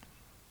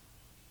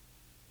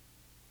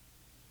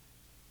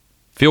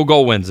 Field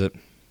goal wins it.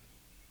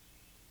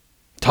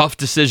 Tough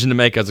decision to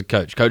make as a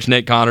coach. Coach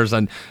Nate Connors.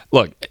 And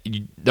look,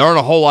 there aren't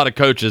a whole lot of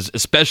coaches,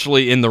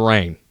 especially in the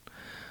rain,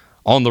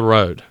 on the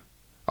road,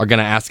 are going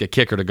to ask a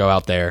kicker to go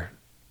out there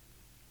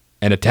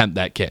and attempt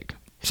that kick.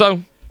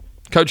 So,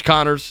 Coach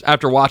Connors,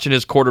 after watching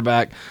his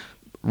quarterback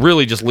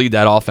really just lead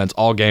that offense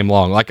all game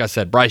long, like I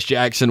said, Bryce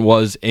Jackson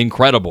was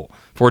incredible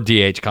for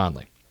D.H.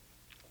 Conley.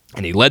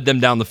 And he led them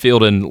down the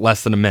field in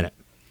less than a minute.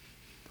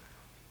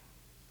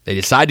 They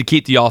decide to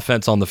keep the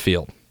offense on the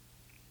field.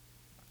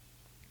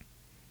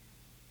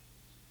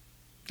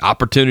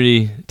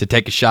 Opportunity to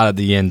take a shot at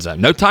the end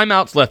zone. No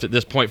timeouts left at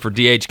this point for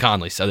D.H.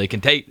 Conley, so they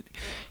can take.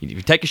 If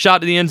you take a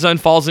shot to the end zone,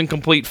 falls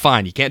incomplete,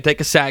 fine. You can't take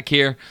a sack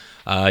here.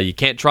 You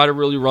can't try to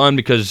really run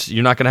because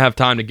you're not going to have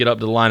time to get up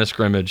to the line of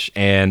scrimmage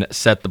and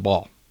set the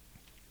ball.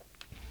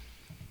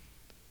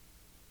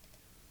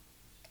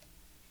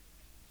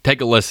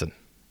 Take a listen.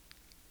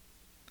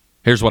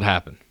 Here's what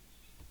happened.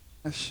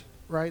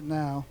 Right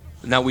now.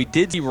 Now, we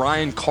did see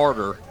Ryan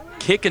Carter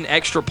kick an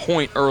extra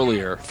point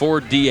earlier for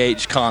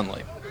D.H.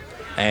 Conley,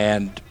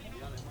 and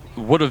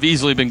would have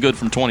easily been good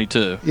from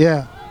 22.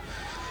 Yeah.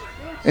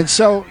 And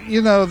so,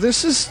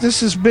 this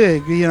is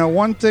big.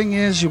 One thing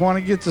is you want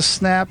to get the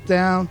snap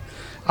down.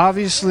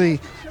 Obviously,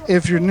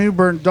 if you're New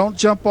Bern, don't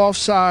jump off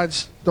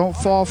sides. Don't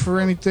fall for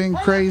anything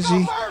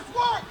crazy.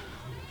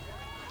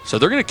 So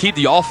they're going to keep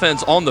the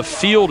offense on the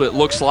field, it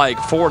looks like,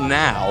 for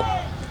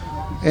now.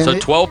 And so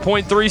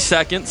 12.3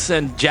 seconds,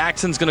 and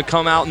Jackson's going to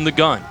come out in the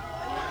gun.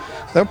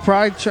 They'll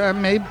probably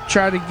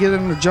try to get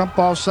him to jump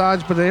off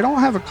sides, but they don't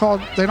have a call.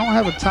 They don't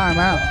have a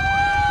timeout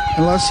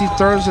unless he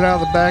throws it out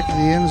of the back of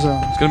the end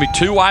zone. It's going to be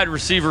 2 wide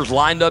receivers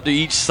lined up to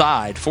each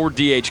side for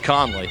D.H.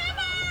 Conley.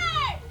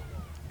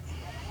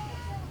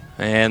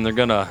 And they're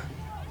going to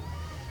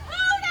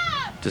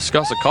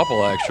discuss a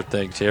couple of extra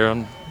things here.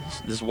 And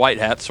this white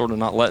hat's sort of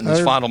not letting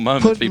this final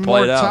moments be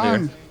played out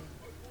here.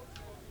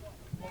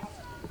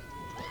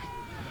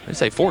 They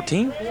say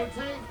 14?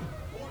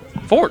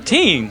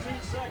 14?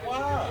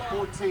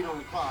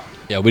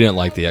 Yeah, we didn't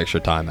like the extra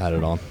time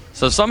added on.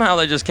 So somehow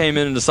they just came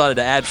in and decided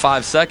to add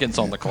 5 seconds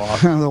on the clock.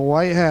 The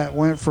white hat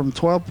went from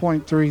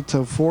 12.3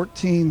 to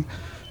 14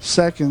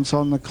 seconds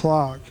on the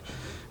clock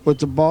with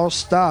the ball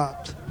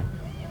stopped.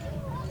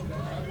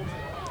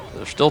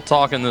 They're still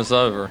talking this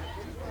over.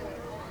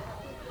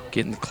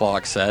 Getting the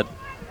clock set.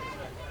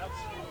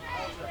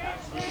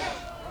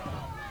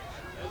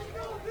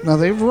 Now,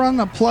 they've run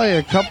the play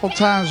a couple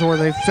times where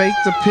they fake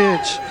the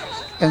pitch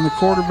and the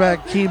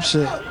quarterback keeps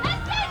it.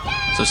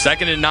 So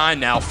 2nd and 9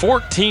 now.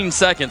 14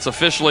 seconds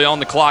officially on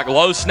the clock.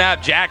 Low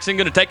snap. Jackson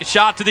going to take a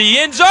shot to the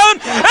end zone.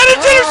 And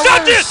it's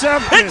intercepted!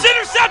 It's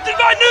intercepted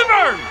by New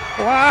Bern!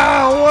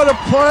 Wow, what a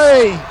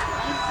play.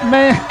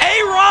 Man.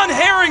 Aaron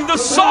Herring, the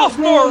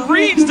sophomore,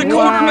 reads the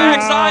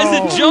quarterback's eyes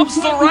and jumps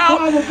the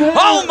route.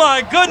 Oh,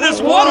 my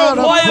goodness, what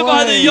a play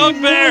by the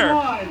young Bear.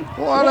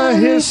 What a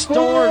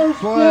historic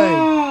play.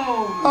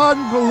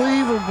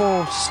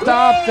 Unbelievable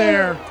stop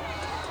there.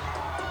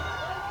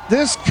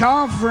 This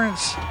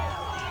conference,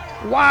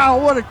 wow,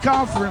 what a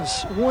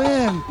conference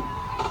win.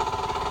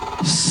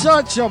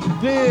 Such a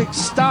big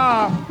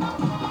stop.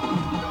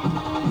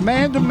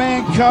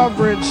 Man-to-man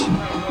coverage.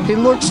 He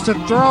looks to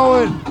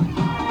throw it.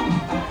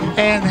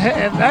 And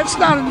that's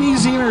not an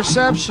easy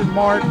interception,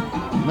 Mark.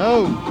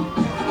 No.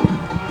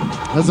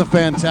 That's a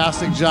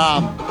fantastic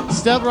job.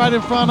 Stepped right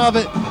in front of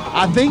it.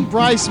 I think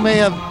Bryce may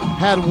have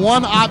had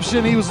one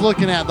option he was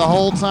looking at the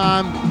whole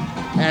time.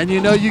 And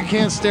you know you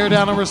can't stare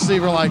down a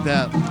receiver like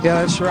that.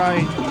 Yeah, that's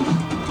right.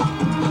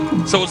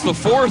 So it's the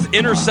fourth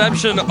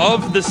interception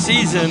of the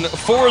season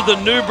for the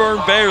New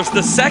Bern Bears,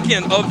 the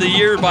second of the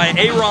year by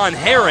Aaron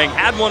Herring.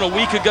 Had one a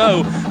week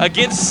ago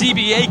against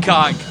CB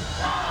Aycock.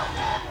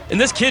 And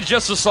this kid,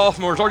 just a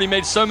sophomore, has already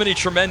made so many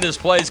tremendous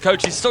plays.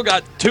 Coach, he's still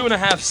got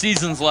 2.5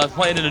 seasons left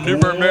playing in a New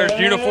Bern Bears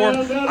uniform.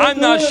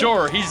 I'm not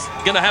sure he's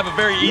going to have a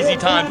very easy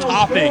time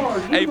topping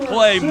a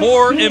play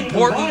more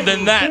important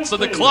than that. So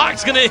the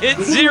clock's going to hit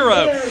 0,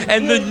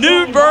 and the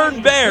New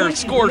Bern Bears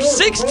score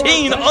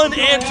 16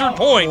 unanswered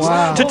points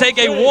to take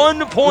a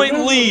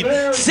 1-point lead,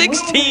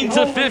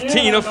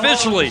 16-15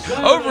 officially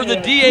over the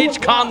D.H.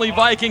 Conley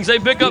Vikings. They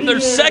pick up their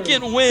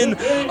second win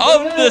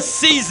of the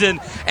season,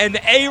 and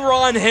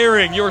Aaron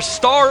Herring, your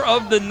star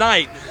of the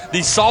night,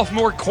 the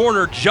sophomore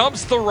corner,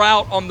 jumps the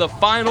route on the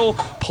final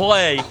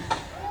play,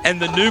 and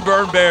the New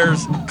Bern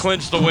Bears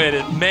clinch the win.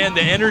 And man,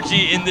 the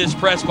energy in this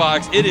press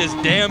box, it is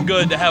damn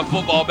good to have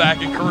football back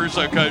in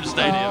Caruso Coach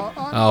Stadium.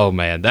 Oh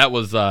man, that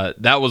was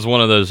one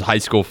of those high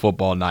school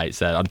football nights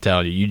that I'm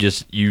telling you,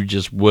 you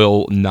just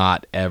will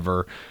not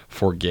ever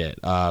forget.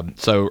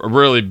 So a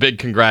really big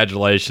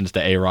congratulations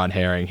to Aaron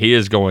Herring. He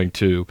is going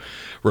to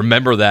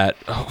remember that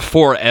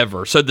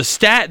forever. So the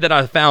stat that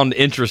I found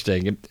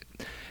interesting,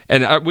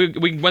 and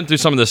we went through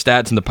some of the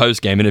stats in the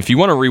post game, and if you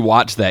want to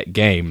rewatch that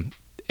game,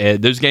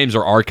 those games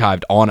are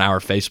archived on our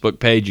Facebook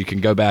page. You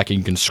can go back and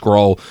you can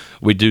scroll.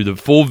 We do the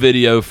full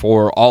video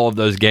for all of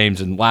those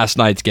games, and last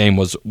night's game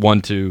was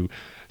one to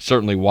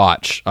certainly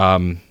watch.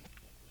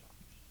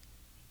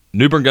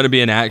 New Bern going to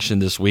be in action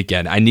this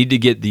weekend. I need to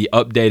get the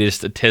updated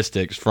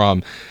statistics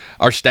from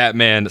our stat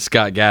man,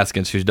 Scott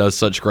Gaskins, who does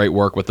such great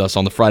work with us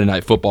on the Friday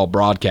Night Football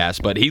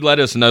broadcast. But he let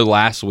us know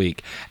last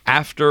week,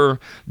 after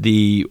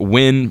the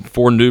win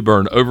for New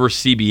Bern over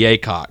CB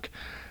Aycock,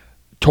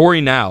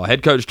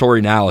 head coach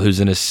Tory Nowell, who's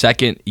in his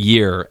second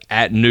year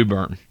at New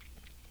Bern,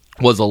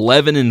 was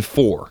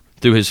 11-4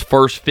 through his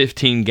first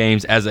 15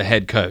 games as a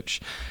head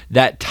coach.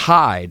 That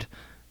tied,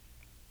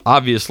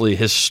 obviously,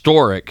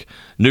 historic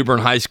New Bern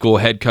High School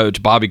head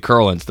coach Bobby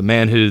Curlins, the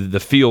man who the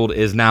field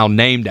is now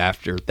named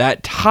after.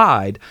 That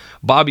tied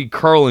Bobby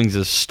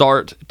Curlins'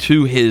 start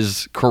to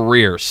his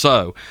career.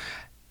 So,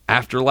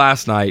 after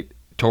last night,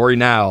 Tory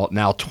now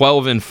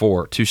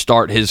 12-4 to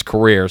start his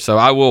career. So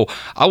I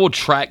will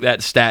track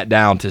that stat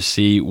down to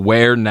see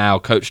where now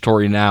Coach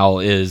Tory Nowell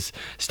is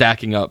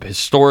stacking up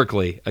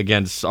historically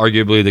against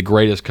arguably the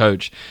greatest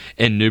coach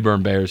in New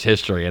Bern Bears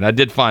history. And I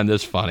did find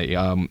this funny.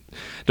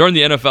 During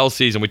the NFL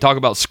season, we talk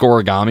about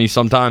scoregami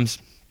sometimes.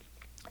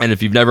 And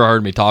if you've never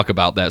heard me talk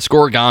about that,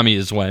 scoregami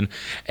is when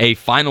a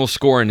final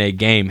score in a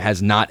game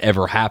has not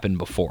ever happened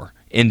before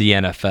in the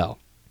NFL.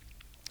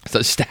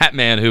 So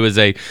Statman, who is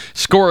a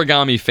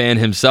scoregami fan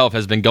himself,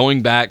 has been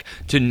going back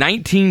to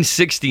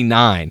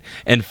 1969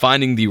 and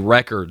finding the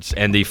records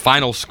and the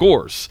final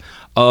scores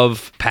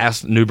of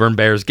past New Bern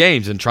Bears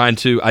games and trying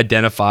to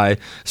identify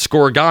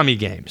scoregami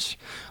games.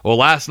 Well,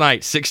 last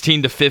night,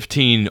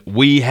 16-15,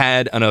 we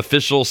had an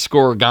official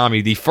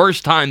scoregami, the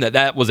first time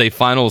that was a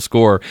final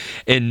score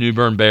in New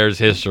Bern Bears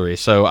history.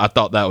 So I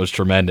thought that was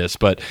tremendous.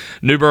 But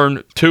New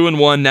Bern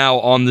 2-1 now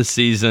on the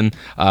season.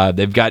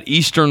 They've got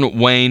Eastern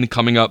Wayne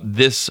coming up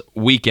this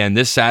weekend,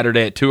 this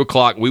Saturday at 2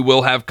 o'clock. We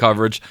will have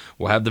coverage.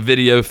 We'll have the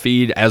video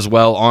feed as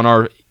well on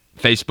our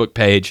Facebook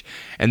page.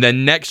 And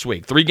then next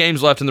week, 3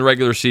 games left in the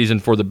regular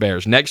season for the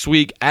Bears. Next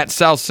week at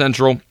South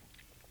Central.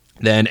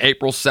 Then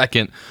April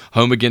 2nd,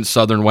 home against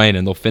Southern Wayne,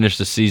 and they'll finish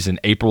the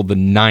season April the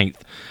 9th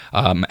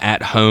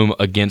at home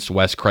against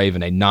West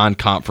Craven, a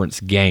non-conference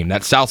game.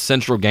 That South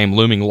Central game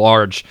looming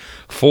large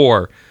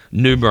for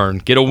New Bern.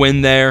 Get a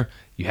win there.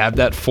 You have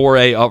that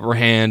 4A upper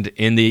hand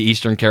in the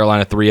Eastern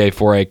Carolina 3A,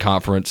 4A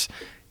conference,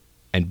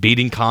 and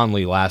beating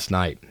Conley last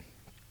night.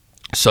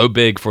 So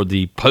big for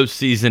the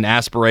postseason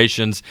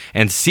aspirations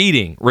and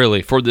seeding,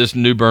 really, for this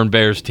New Bern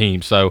Bears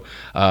team. So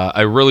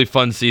a really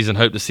fun season.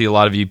 Hope to see a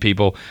lot of you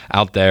people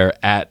out there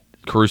at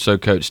Caruso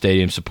Coach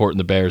Stadium supporting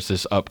the Bears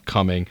this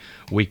upcoming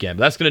weekend.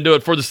 But that's going to do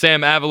it for the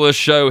Sam Avalos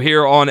Show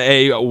here on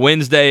a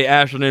Wednesday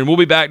afternoon. We'll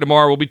be back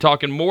tomorrow. We'll be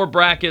talking more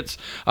brackets.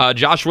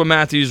 Joshua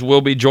Matthews will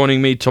be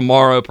joining me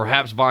tomorrow.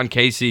 Perhaps Von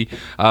Casey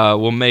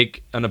will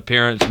make an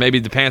appearance. Maybe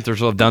the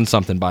Panthers will have done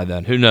something by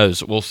then. Who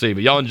knows? We'll see.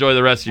 But y'all enjoy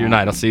the rest of your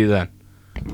night. I'll see you then.